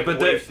 And you Yeah, but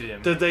wave to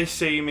them. did they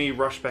see me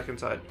rush back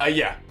inside?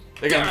 Yeah.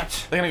 They're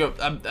gonna go.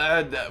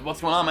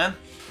 What's going on, man?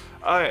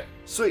 Alright,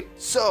 sweet.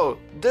 So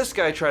this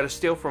guy tried to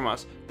steal from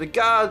us. The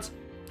guard's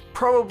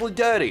probably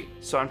dirty,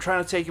 so I'm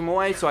trying to take him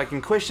away so I can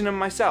question him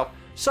myself.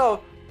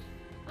 So.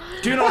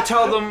 Do not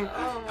tell them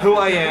who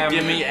I am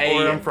Give me or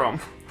where I'm from.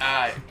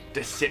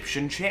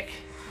 Deception check.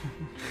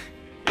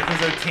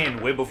 Episode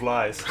 10, Web of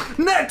Lies.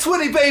 Nat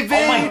 20, baby!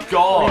 Oh my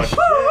god!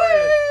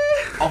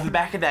 Off the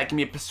back of that, give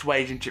me a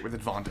persuasion check with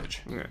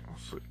advantage. Yeah,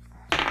 sweet.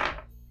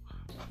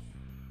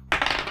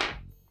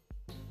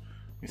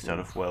 You start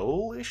off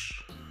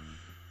well-ish.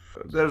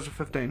 That was a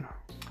 15.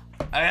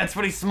 That's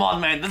pretty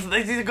smart, man.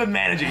 He's a good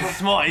manager. He's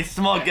smart. He's a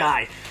smart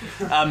guy.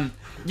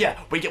 Yeah,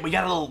 we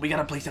got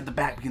a place at the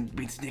back. We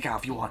can sneak out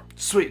if you want.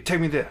 Sweet, take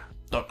me there.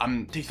 Look,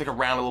 takes a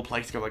round little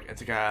place to go.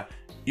 It's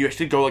you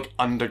actually go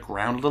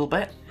underground a little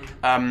bit.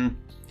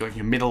 like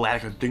your middle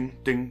attic, ding,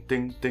 ding,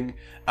 ding, ding.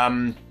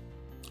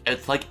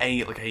 It's like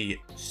a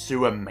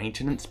sewer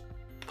maintenance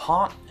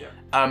part.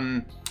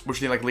 Yeah. Which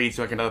then like leads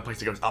to like another place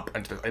that goes up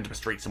into a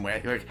street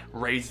somewhere. You like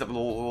raises up the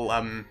little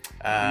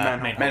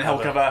manhole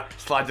cover,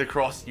 slides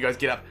across. You guys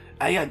get up.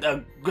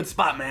 Good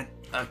spot, man.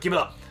 Keep it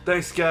up.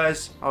 Thanks,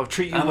 guys. I'll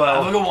treat you Have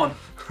well. a good one.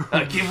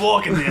 Keep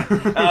walking there.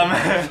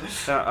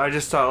 I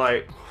just start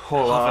like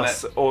haul Huffing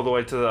ass all the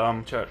way to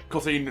the church.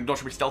 Cool. So you not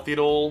to be stealthy at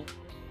all,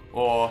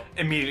 or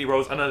Immediately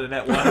rolls another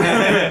net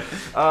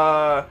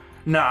one.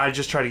 No, I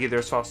just try to get there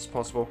as fast as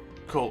possible.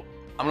 cool.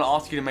 I'm gonna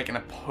ask you to make an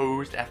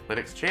opposed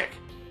athletics check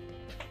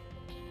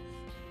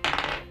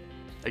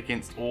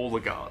against all the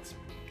guards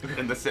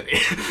in the city.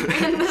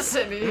 In the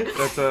city.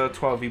 That's a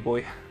 12e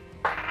boy.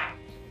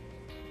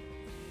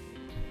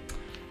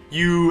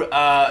 You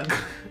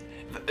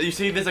you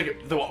see, there's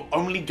like the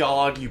only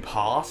guard you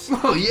pass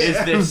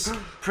is this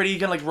pretty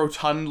kind of like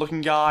rotund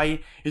looking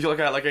guy. He's got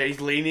like a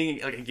he's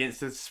leaning like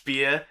against his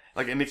spear,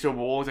 like next to a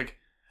wall. He's like,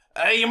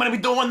 "Hey, you gonna be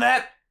doing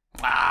that?"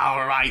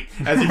 All right.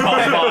 As you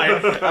pass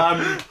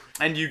by,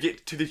 and you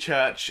get to the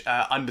church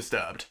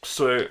undisturbed.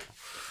 So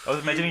I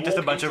was imagining just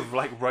a bunch of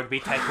like rugby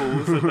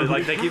tackles, but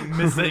like they keep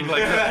missing,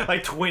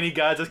 like 20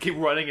 guys just keep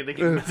running and they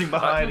keep missing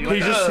behind. You're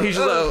like, he's just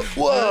like,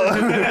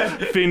 whoa,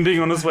 fending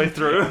on his way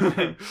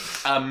through.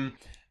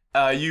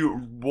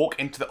 You walk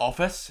into the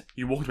office.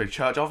 You walk into a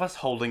church office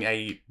holding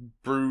a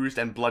bruised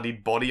and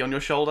bloodied body on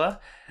your shoulder.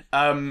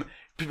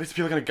 People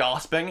are kind of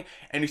gasping,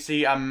 and you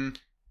see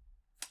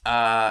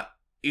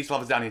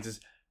Islav is down here and says,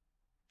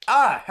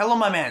 hello,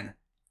 my man.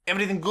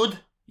 Everything good?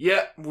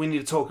 Yeah, we need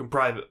to talk in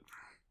private.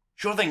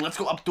 Sure thing. Let's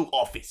go up to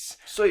office.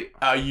 Sweet.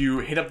 You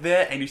head up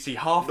there and you see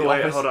half the Wait,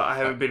 office. hold on. I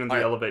haven't been in the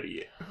okay. elevator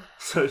yet.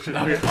 So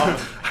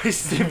I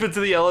step into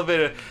the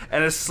elevator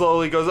and it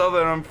slowly goes up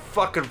and I'm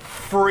fucking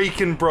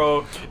freaking,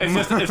 bro.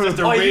 it's just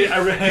a Oh, you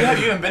red.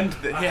 haven't been.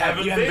 You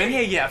haven't been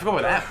here yet. I forgot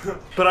about that.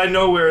 But I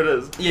know where it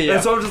is. Yeah.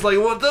 And so I'm just like,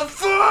 what the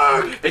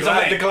fuck? It's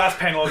like the glass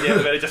panel of the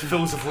elevator just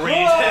fills with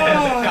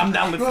red. Calm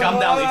down. Let's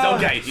calm down. It's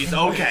okay. It's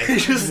okay. He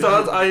just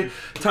starts.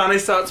 Taane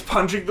starts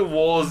punching the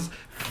walls,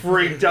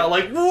 freaked out,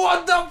 like,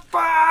 what the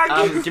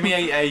fuck? Give me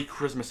a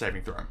charisma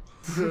saving throw.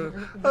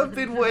 I've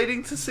been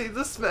waiting to see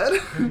this, man.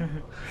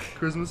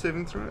 Charisma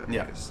saving throw.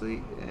 Yeah. Okay,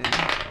 sweet. And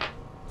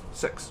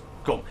 6.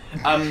 Cool.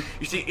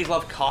 You see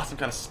Islav cast some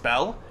kind of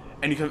spell,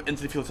 and you can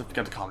instantly feel yourself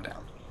begin to calm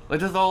down.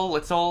 Let's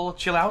all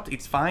chill out.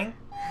 It's fine.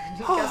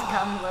 Just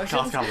calm emotions.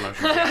 Cast calm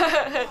emotions.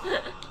 Yeah.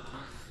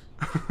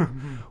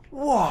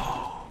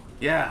 Whoa.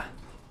 Yeah.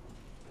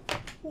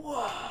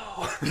 Whoa.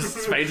 Just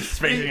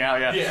spacing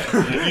out. Yeah.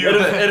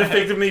 It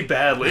affected me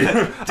badly.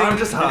 I'm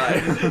just high.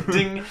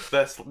 Ding.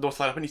 The door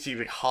slide up, and you see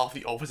like half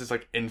the office is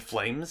like in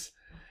flames.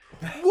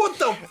 What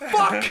the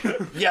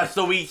fuck? Yeah,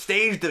 so we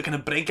staged the kind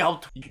of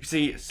breakout. You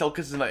see Sylkas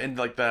is in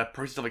like the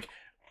process of like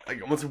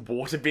almost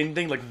water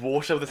bending, like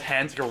water with his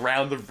hands like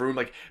around the room,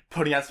 like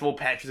putting out small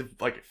patches of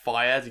like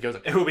fire as he goes.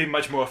 It would be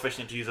much more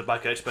efficient to use a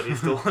bucket, but he's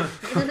still.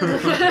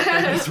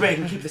 This way I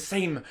can keep the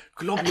same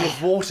globule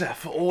of water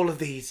for all of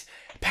these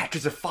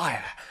patches of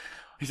fire.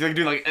 He's like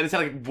doing like it's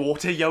like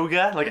water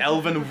yoga, like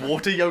elven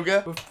water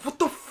yoga. What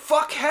the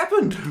fuck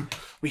happened?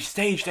 We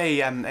staged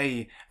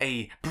a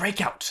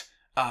breakout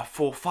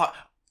for fire.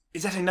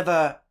 Is that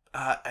another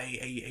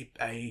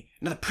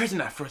another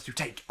prisoner for us to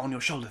take on your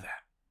shoulder there?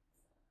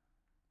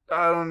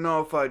 I don't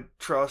know if I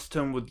trust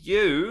him with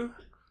you.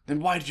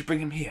 Then why did you bring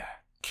him here?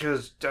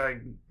 Cause I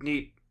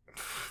need.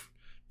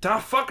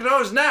 Don't fuck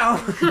knows now.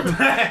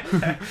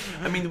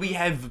 I mean, we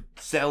have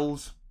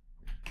cells,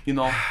 you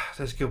know.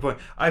 That's a good point.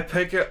 I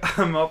pick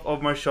him up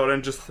off my shoulder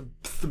and just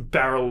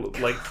barrel,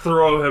 like,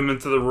 throw him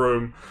into the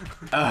room.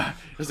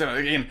 Just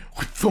again,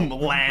 thump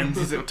lands.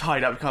 He's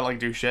tied up, can't like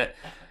do shit.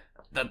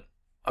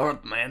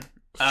 Alright, man.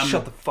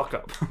 Shut the fuck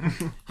up.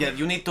 Yeah,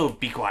 you need to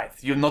be quiet.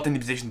 You're not in the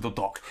position to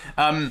talk.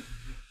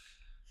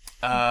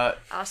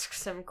 Ask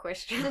some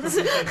questions.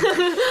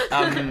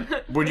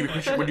 Would you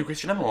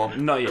question him or?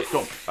 Not yet.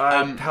 Cool.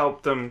 I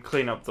helped them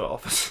clean up the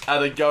office.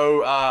 They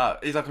go.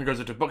 He's like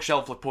goes into a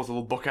bookshelf, like pulls a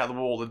little book out of the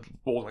wall. The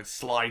wall like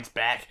slides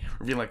back,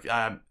 revealing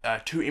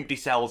like 2 empty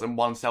cells and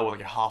 1 cell with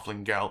like a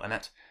halfling girl in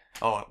it,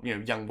 or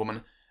young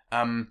woman.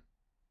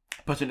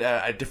 Puts in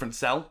a different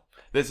cell.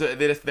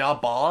 There are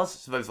bars,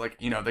 so there's like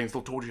they can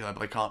still talk to each other, but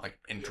they can't like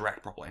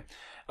interact properly.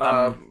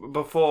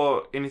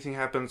 Before anything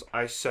happens,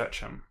 I search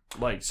him.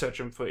 Like, search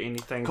him for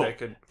anything Cool. that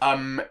could...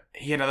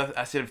 He had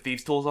a set of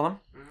thieves' tools on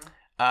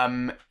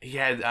him. He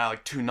had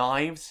like 2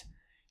 knives.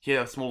 He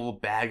had a small little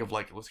bag of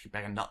like, a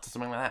bag of nuts or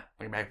something like that,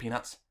 like a bag of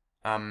peanuts.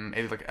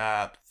 It was like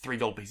 3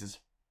 gold pieces.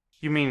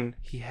 You mean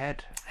he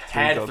had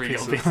 3 gold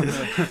pieces.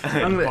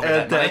 I'm gonna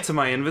add that to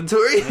my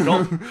inventory.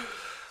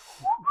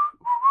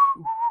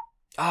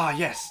 Ah,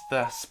 yes,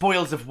 the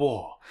spoils of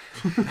war.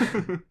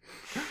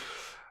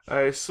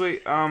 Oh,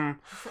 sweet.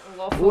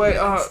 Lawful Wait,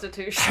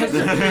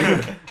 institution.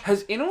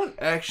 Has anyone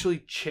actually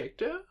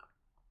checked her?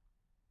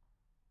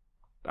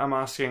 I'm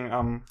asking,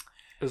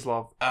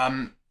 Islav.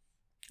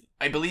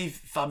 I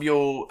believe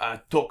Fabio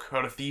took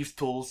her thieves'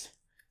 tools.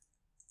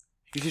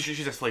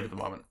 She's asleep at the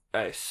moment.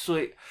 Hey,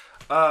 sweet.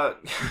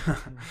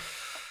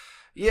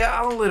 Yeah,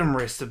 I'll let him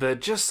rest a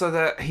bit, just so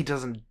that he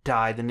doesn't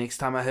die the next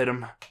time I hit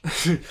him.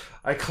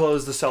 I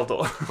close the cell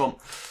door.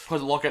 Cool. Close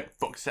the locket,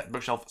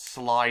 bookshelf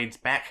slides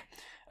back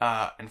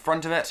in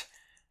front of it.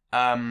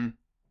 You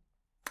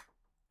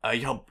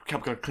help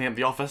clean up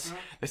the office.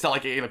 They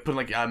start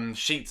putting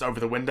sheets over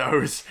the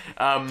windows.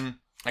 That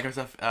kind of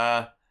stuff.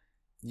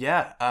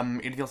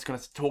 Anything else gonna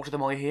talk to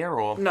them while you're here,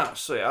 or? No,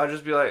 sweet. I'll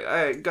just be like,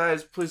 hey,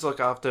 guys, please look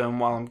after him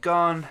while I'm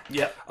gone.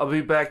 Yep. I'll be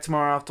back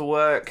tomorrow after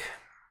work.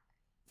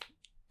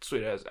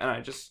 Sweet as. And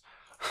I just...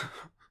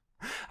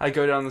 I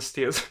go down the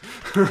stairs.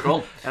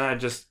 Cool. And I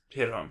just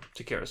head home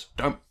to Kira's.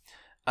 Dope.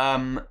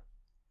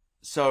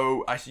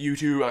 So I see you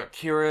two,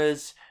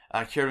 Kira's.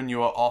 Kieran,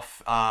 you are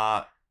off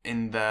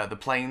in the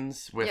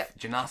plains with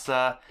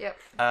Jennassa. Yep.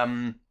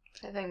 I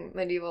think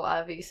medieval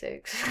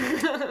RV6.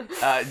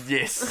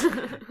 Yes.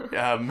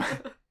 Can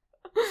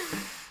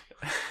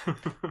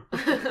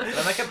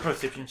I make a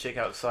perception check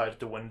outside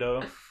the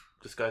window,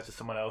 disguised as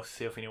someone else,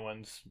 see if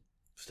anyone's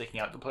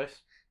sticking out the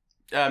place?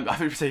 I thought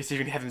you were saying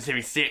Stephen having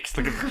seven six,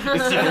 like it's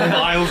several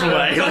miles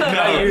away. Like,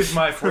 no. I use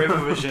my forever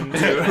vision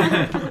too.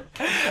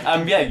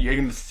 You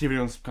can see if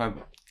anyone's kind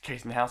of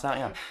casing the house out.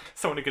 Yeah.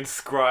 Someone who can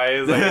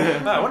scry is like,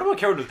 I wonder what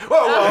Carol does.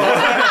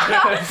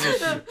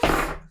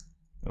 Whoa!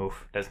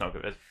 Oof, that's not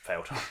good. That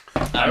failed.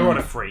 I want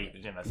a free.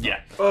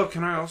 Yeah. Oh,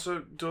 can I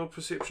also do a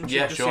perception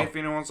check to sure. see if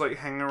anyone's like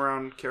hanging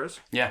around Kira's?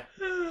 Yeah.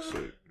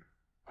 Sweet.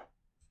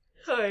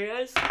 Sorry,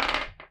 guys.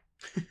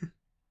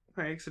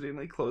 I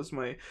accidentally closed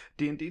my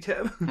D&D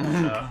tab.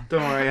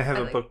 Don't worry, I have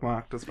it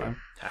bookmarked. That's fine.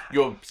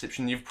 Your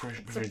perception, you've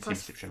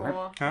perception,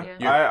 right? Huh?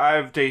 Yeah. I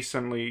have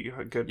decently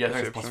good Yeah, I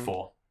perception. think it's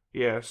 +4.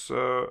 Yeah,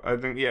 so I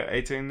think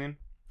 18 then.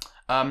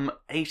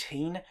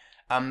 18.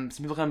 Some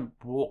people kind of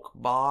walk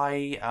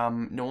by.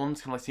 No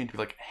one's kind of seem to be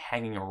like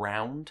hanging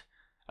around.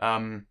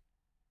 It's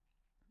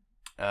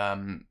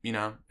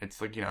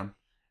like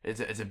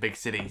it's a big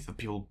city, so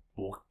people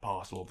walk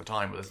past all the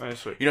time. But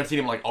Sweet. you don't see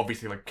them like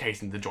obviously like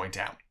casing the joint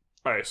out.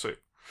 Alright, sweet.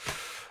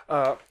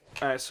 Alright,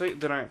 sweet.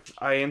 Then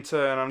I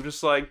enter and I'm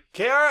just like,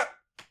 Kira,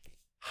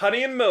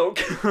 honey and milk.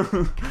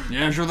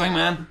 Yeah, sure thing,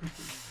 man.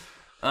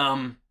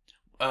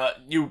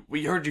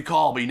 We heard you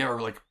call, but you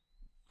never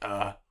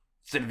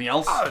said anything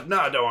else. Oh,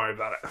 no, don't worry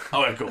about it.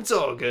 Oh, yeah, cool. It's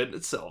all good.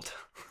 It's solved.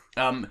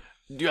 Do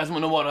you guys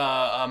want to know what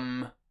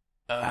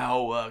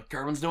how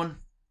Carolyn's doing?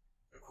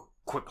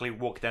 Quickly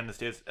walk down the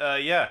stairs.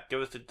 Yeah, give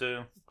us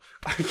the.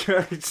 I'm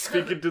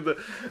speaking to the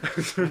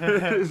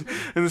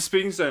in the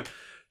speaking stone.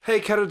 Hey,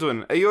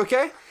 Ceridwyn, are you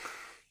okay?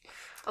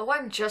 Oh,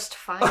 I'm just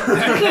fine.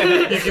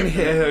 You can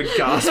hear her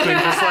gasping,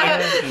 just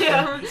like,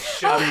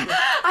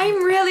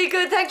 I'm really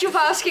good. Thank you for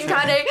asking,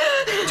 Taane.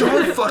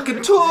 don't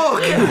fucking talk.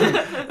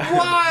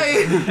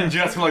 Why?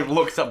 Jennassa like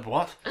looks up.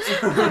 What?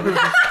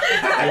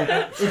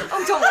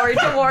 Oh, don't worry.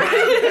 Don't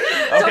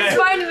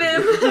find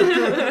them.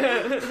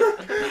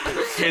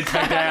 Kids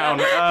back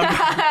down.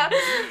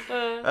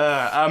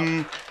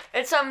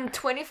 It's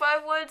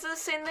 25 words of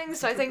sending,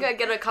 so I think I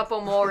get a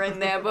couple more in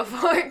there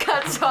before it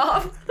cuts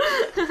off.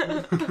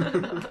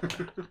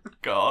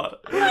 God.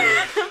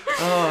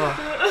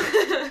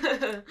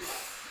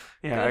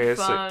 Yeah, I guess.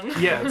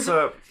 Fun.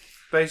 So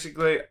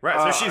basically,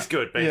 Right, so she's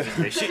good,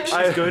 basically. She's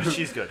good.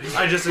 She's good.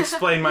 I just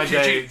explained my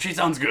day. She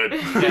sounds good.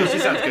 Yeah, she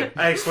sounds good.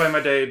 I explained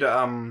my day to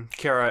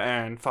Kira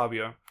and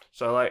Fabio.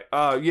 So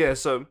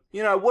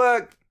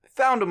work,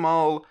 found a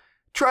mole,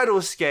 tried to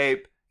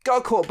escape,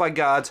 got caught by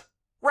guards,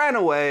 ran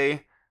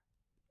away.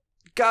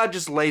 Guard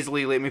just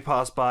lazily let me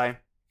pass by.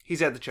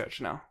 He's at the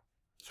church now.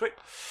 Sweet.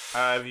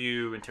 Have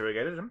you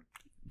interrogated him?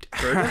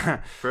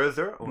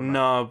 Further? Or not?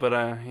 No,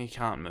 but he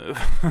can't move.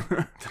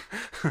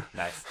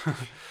 Nice.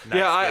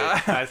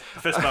 Yeah, nice.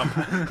 Fist bump.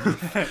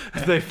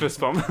 They fist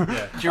bump.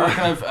 Yeah. Kira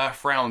kind of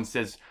frowns,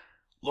 says,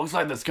 "Looks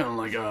like there's kind of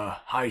like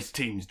heist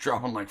teams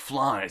dropping like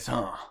flies,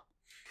 huh?"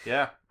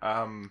 Yeah.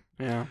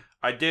 Yeah.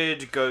 I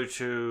did go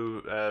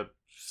to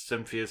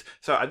Cynthia's,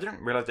 so I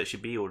didn't realize that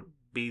she'd be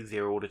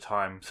there all the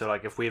time. So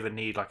like, if we ever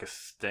need like a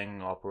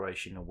sting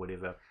operation or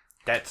whatever,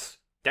 that's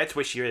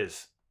where she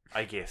is,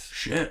 I guess.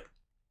 Shit.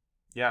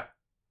 Yeah.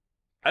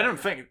 I didn't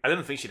think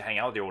she'd hang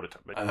out there all the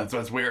time. But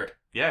That's weird.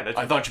 yeah,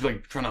 I thought she'd be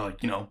like trying to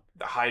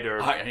hide her.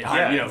 make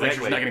sure exactly.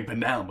 she's not getting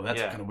pinned down, but that's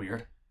Yeah. kind of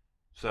weird.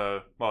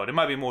 So, well, there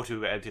might be more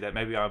to add to that.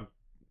 Maybe I'm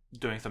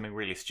doing something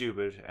really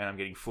stupid and I'm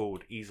getting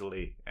fooled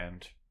easily.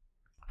 And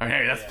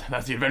Okay,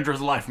 that's the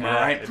adventurer's life, am I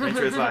right?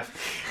 adventurous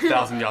life.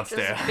 1,000-yard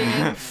Just stare.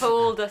 being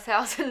fooled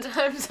 1,000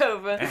 times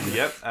over.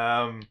 Yep.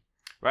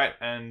 Right,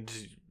 and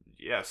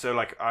yeah, so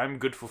like I'm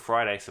good for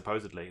Friday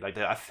supposedly. Like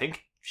I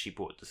think she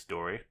bought the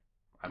story.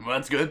 Well,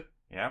 that's good.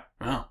 Yeah.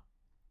 Oh.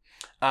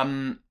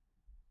 You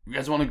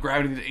guys want to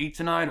grab anything to eat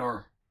tonight,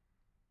 or?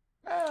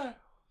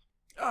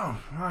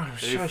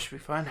 Sure, should be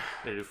fine.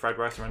 They do fried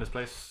rice around this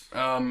place.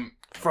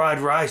 Fried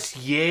rice,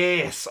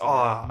 yes. Oh,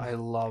 I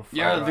love fried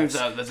Yeah, I think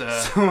rice. there's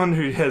a. Someone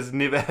who has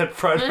never had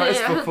fried rice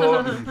Yeah.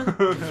 before.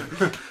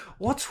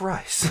 What's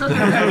rice?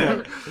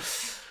 Yeah,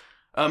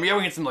 we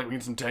can get some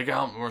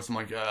takeout or some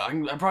I'd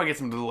probably get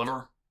some to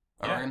deliver.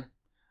 I Yeah. reckon.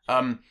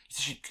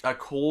 She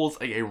calls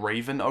a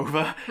raven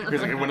over.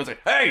 Who's like, window's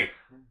like, hey,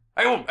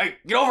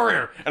 get over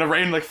here! And a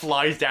raven like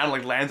flies down,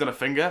 like lands on a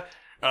finger.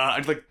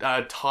 And like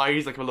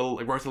ties like a little,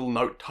 like writes a little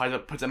note, ties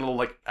it, puts in a little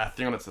like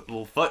thing on its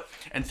little foot,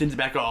 and sends it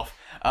back off.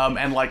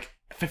 And like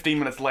 15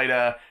 minutes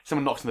later,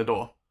 someone knocks on the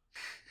door.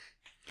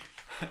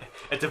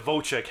 It's a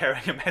vulture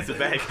carrying a massive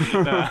bag.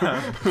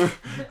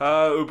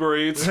 Uber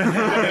Eats.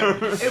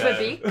 Uber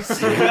Beaks.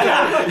 That's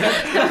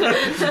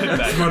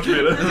much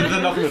better. There's a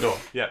knock on the door.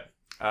 Yeah.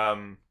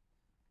 Can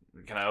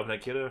I open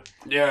it, kiddo?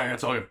 Yeah,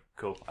 it's all good.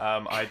 Cool.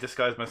 I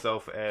disguise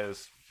myself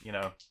as, you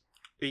know...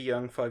 A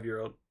young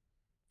 5-year-old.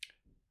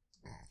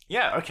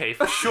 Yeah, okay,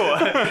 for sure.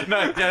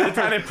 No, yeah,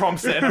 the Taane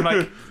prompts it, and I'm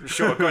like,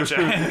 sure, gotcha.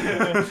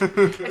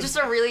 Just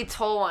a really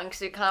tall one,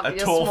 because it can't be a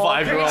tall small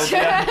 5-year-old, creature.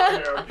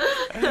 yeah.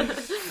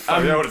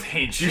 5-year-old is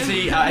hench. You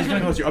see, as you're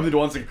going to open the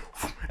door, and it's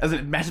like, as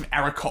a massive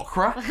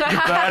Aarakocra,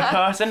 a bird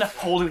person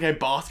holding a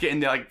basket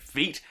in their like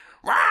feet.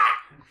 Rah!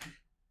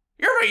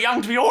 You're a bit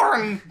young to be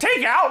ordering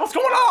takeout. What's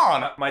going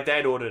on? My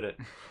dad ordered it.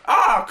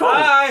 Ah, cool.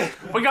 Hi.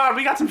 We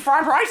got some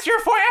fried rice here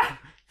for you.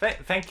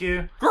 Thank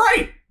you.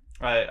 Great.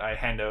 I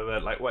hand over,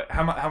 like, what?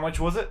 How much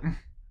was it?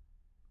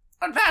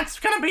 That's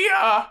gonna be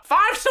 5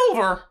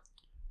 silver.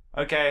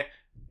 Okay,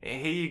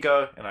 here you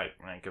go. And I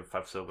give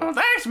 5 silver. Oh,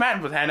 thanks,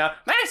 man. With Hannah.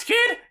 Thanks,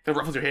 kid. Then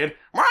ruffles your head.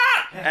 Rah!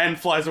 And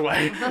flies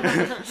away.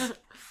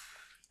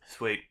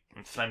 Sweet.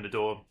 And slam the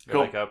door. Go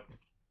Cool. back up.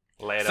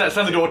 Lay it out.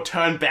 Slam the door.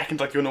 Turn back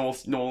into like your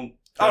normal.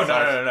 Oh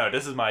no!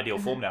 This is my ideal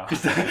form now.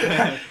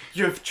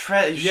 You've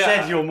shed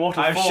your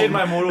mortal I've form. shed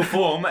my mortal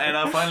form, and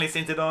I finally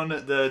sent it on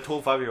the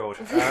tall 5-year-old.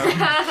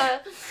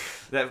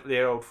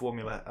 Their old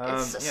formula.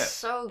 It's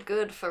so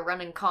good for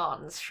running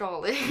cons,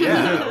 surely.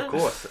 Yeah, of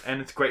course, and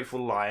it's great for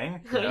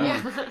lying. You know?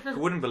 Who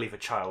wouldn't believe a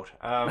child?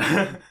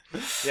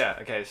 Yeah.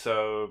 Okay.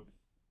 So,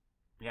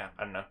 yeah,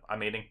 I don't know.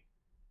 I'm eating.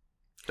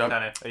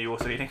 Taane, are you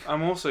also eating?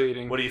 I'm also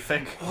eating. What do you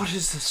think? What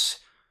is this?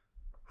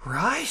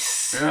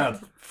 Rice? Yeah,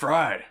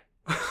 fried.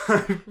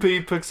 P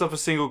picks up a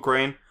single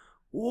grain.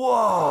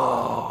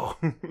 Whoa!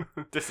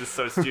 This is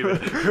so stupid.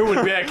 Who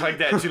would react like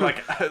that to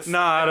like? No,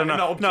 I don't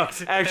know. No,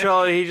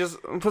 actually, he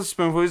just puts a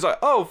spoonful. He's like,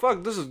 "Oh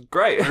fuck, this is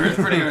great." It's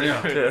pretty good.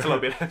 Yeah. It's a little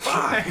bit.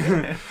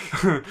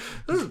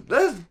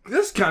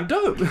 This kind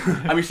of dope.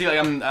 And we see like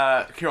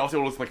Kira also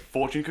orders like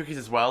fortune cookies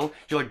as well.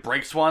 She like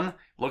breaks one,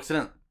 looks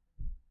at it.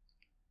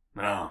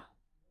 Oh,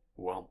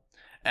 well,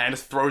 and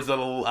just throws a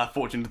little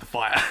fortune into the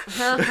fire.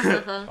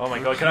 Oh my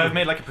god! Can I have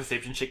made like a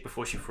perception check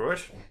before she threw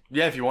it?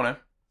 Yeah, if you want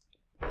to.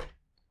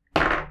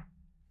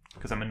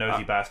 Because I'm a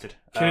nosy bastard.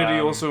 Kennedy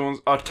also wants.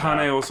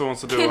 Taane also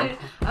wants to do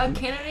one.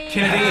 Kennedy.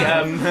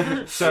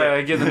 Sorry,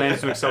 I get the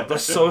names mixed up. They're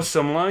so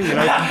similar, you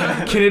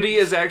know. Kennedy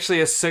is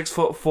actually a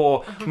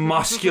 6'4"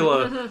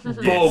 muscular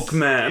bulk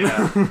man.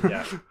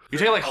 Yeah. You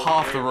take like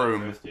half the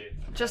room.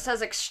 Just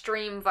has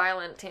extreme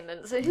violent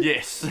tendencies.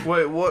 Yes.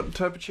 Wait, what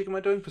type of check am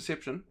I doing?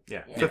 Perception.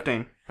 Yeah.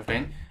 15.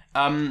 15.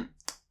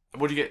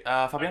 What do you get,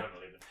 Fabio?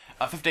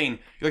 15. You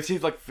like see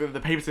like the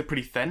papers are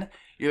pretty thin.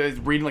 You're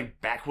reading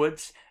like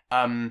backwards.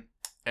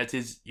 It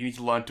says you need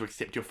to learn to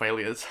accept your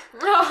failures.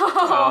 There's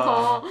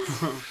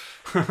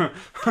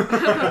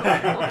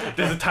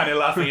a Taane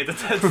laughing at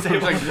the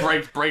table.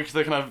 Like breaks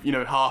the kind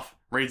of half,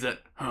 reads it,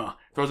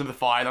 throws it in the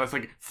fire, and then it's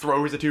like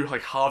throws the two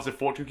like halves of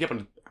fortune cookie up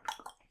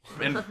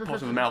and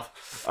pops in the mouth.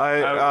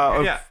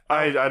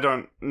 I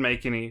don't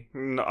make any.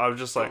 No, I was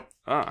just like,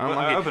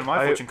 I opened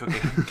my fortune cookie.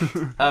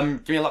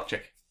 Give me a luck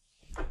check.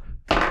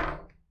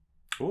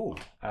 Ooh.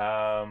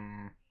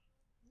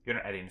 You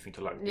don't add anything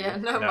to luck. Yeah,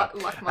 no.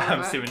 Luck.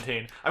 I'm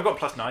 17. I've got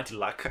plus 9 to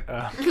luck.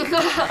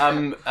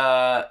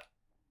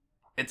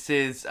 It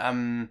says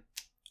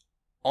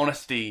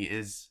honesty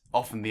is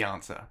often the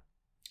answer.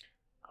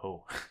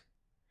 Oh.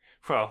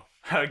 Well,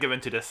 I'll give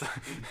in to this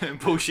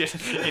bullshit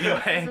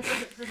anyway.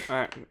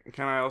 Alright,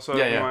 can I also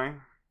Yeah, open yeah.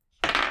 mine?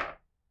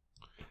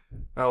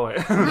 Oh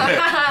wait.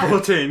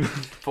 14.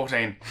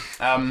 14.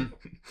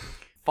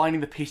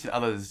 Finding the peace in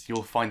others,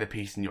 you'll find the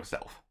peace in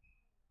yourself.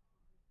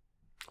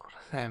 What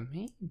does that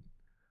mean?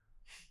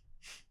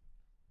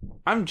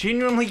 I'm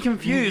genuinely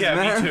confused, Yeah,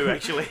 man. me too,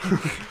 actually.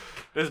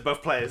 There's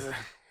both players.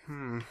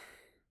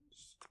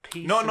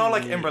 Peace Not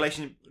like in in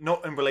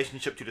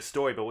relationship to the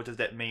story, but what does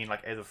that mean,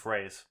 like as a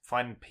phrase?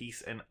 Find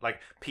peace in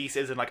peace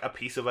isn't like a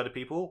piece of other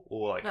people,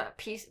 or like No,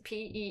 peace.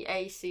 Peace.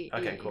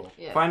 Okay, cool.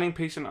 Yeah. Finding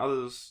peace in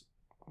others.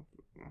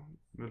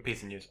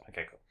 peace in you.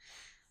 Okay, cool.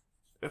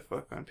 If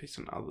I find peace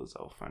in others,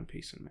 I'll find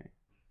peace in me.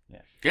 You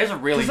guys are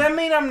really. Does that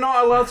mean I'm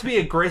not allowed to be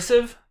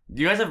aggressive?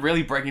 You guys are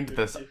really breaking into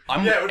this.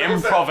 I'm Yeah, but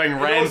also- improving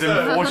but random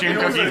also- fortune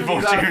but also cookie these are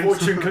fortunes.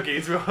 fortune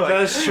cookies. We're like,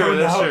 That's true,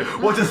 that's no, true.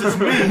 What does this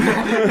mean?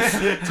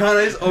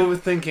 Taane's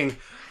overthinking.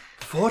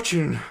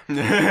 Fortune.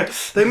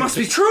 They must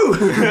be true.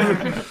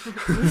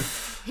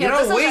 Yeah, know,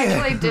 this is we-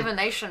 actually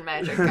divination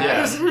magic,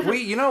 guys.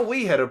 Yeah.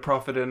 we had a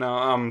prophet in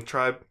our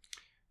tribe.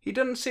 He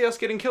didn't see us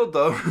getting killed,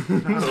 though.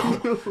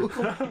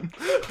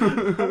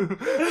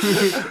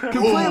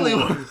 Completely.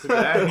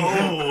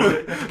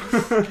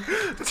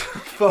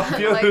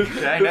 Fabio,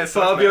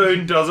 Fabio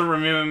doesn't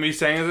remember me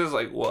saying this.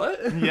 Like,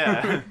 what?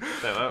 Yeah.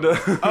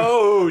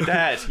 Oh,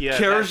 that. Yeah.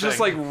 Kara's just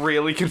like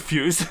really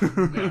confused.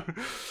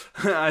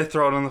 I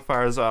throw it on the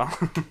fire as well.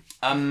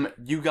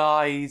 You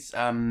guys,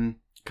 have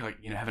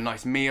a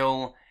nice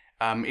meal.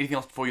 Anything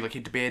else before you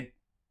head to bed?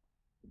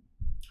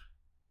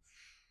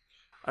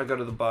 I go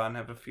to the bar and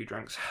have a few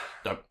drinks.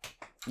 Dope.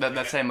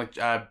 That same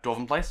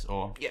Dwarven place,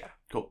 or Yeah.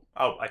 cool.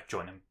 Oh, I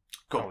join him.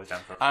 Cool. Always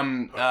down for.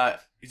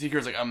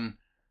 Ezekiel's like,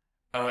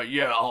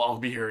 yeah, I'll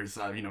be here as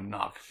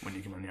knock when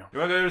you come in. Yeah. You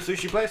want to go to the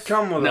sushi place?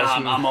 Come with Nah, us.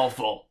 I'm all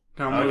full.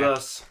 Come with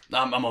us.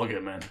 I'm all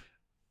good, man.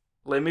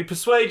 Let me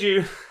persuade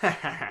you.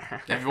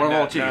 If you want to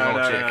roll a cheek, roll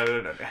a cheek.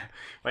 No.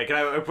 Wait, can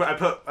I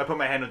put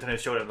my hand on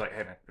his shoulder? I'm like,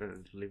 hey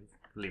man,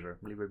 leave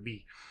her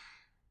be.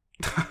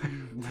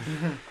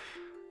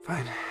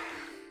 Fine.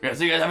 Yeah,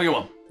 so you guys have a good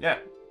one. Yeah.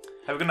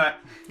 Have a good night.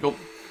 Cool.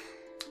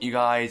 You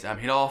guys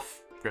head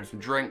off, grab some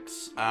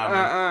drinks.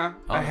 I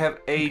have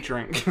a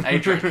drink. A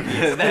drink.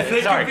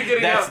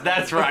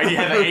 That's right. You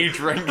have a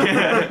drink.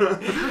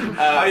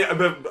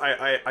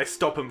 I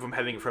stop him from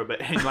having it for a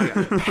bit and like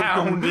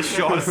pound the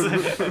shots.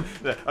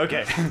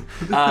 Okay.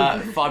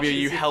 Fabio,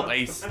 you help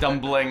a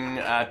stumbling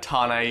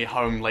Taane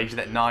home later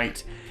that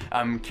night.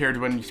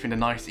 Ceridwyn, you spend a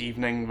nice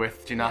evening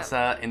with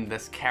Jennassa in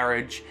this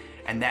carriage,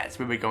 and that's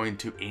where we're going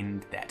to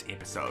end that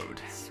episode.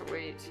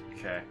 Sweet.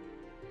 Okay.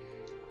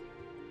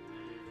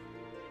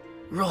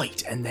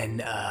 Right, and then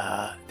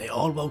they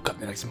all woke up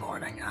the next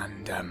morning,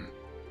 and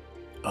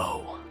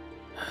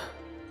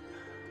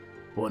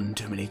one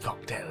too many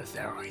cocktails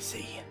there, I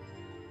see.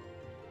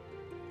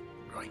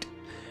 Right,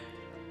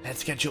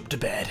 let's get you up to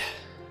bed.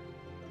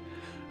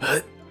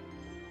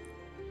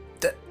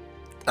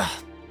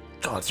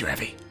 Gods, you're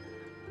heavy.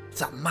 It's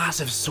that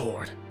massive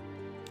sword.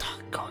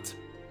 Gods.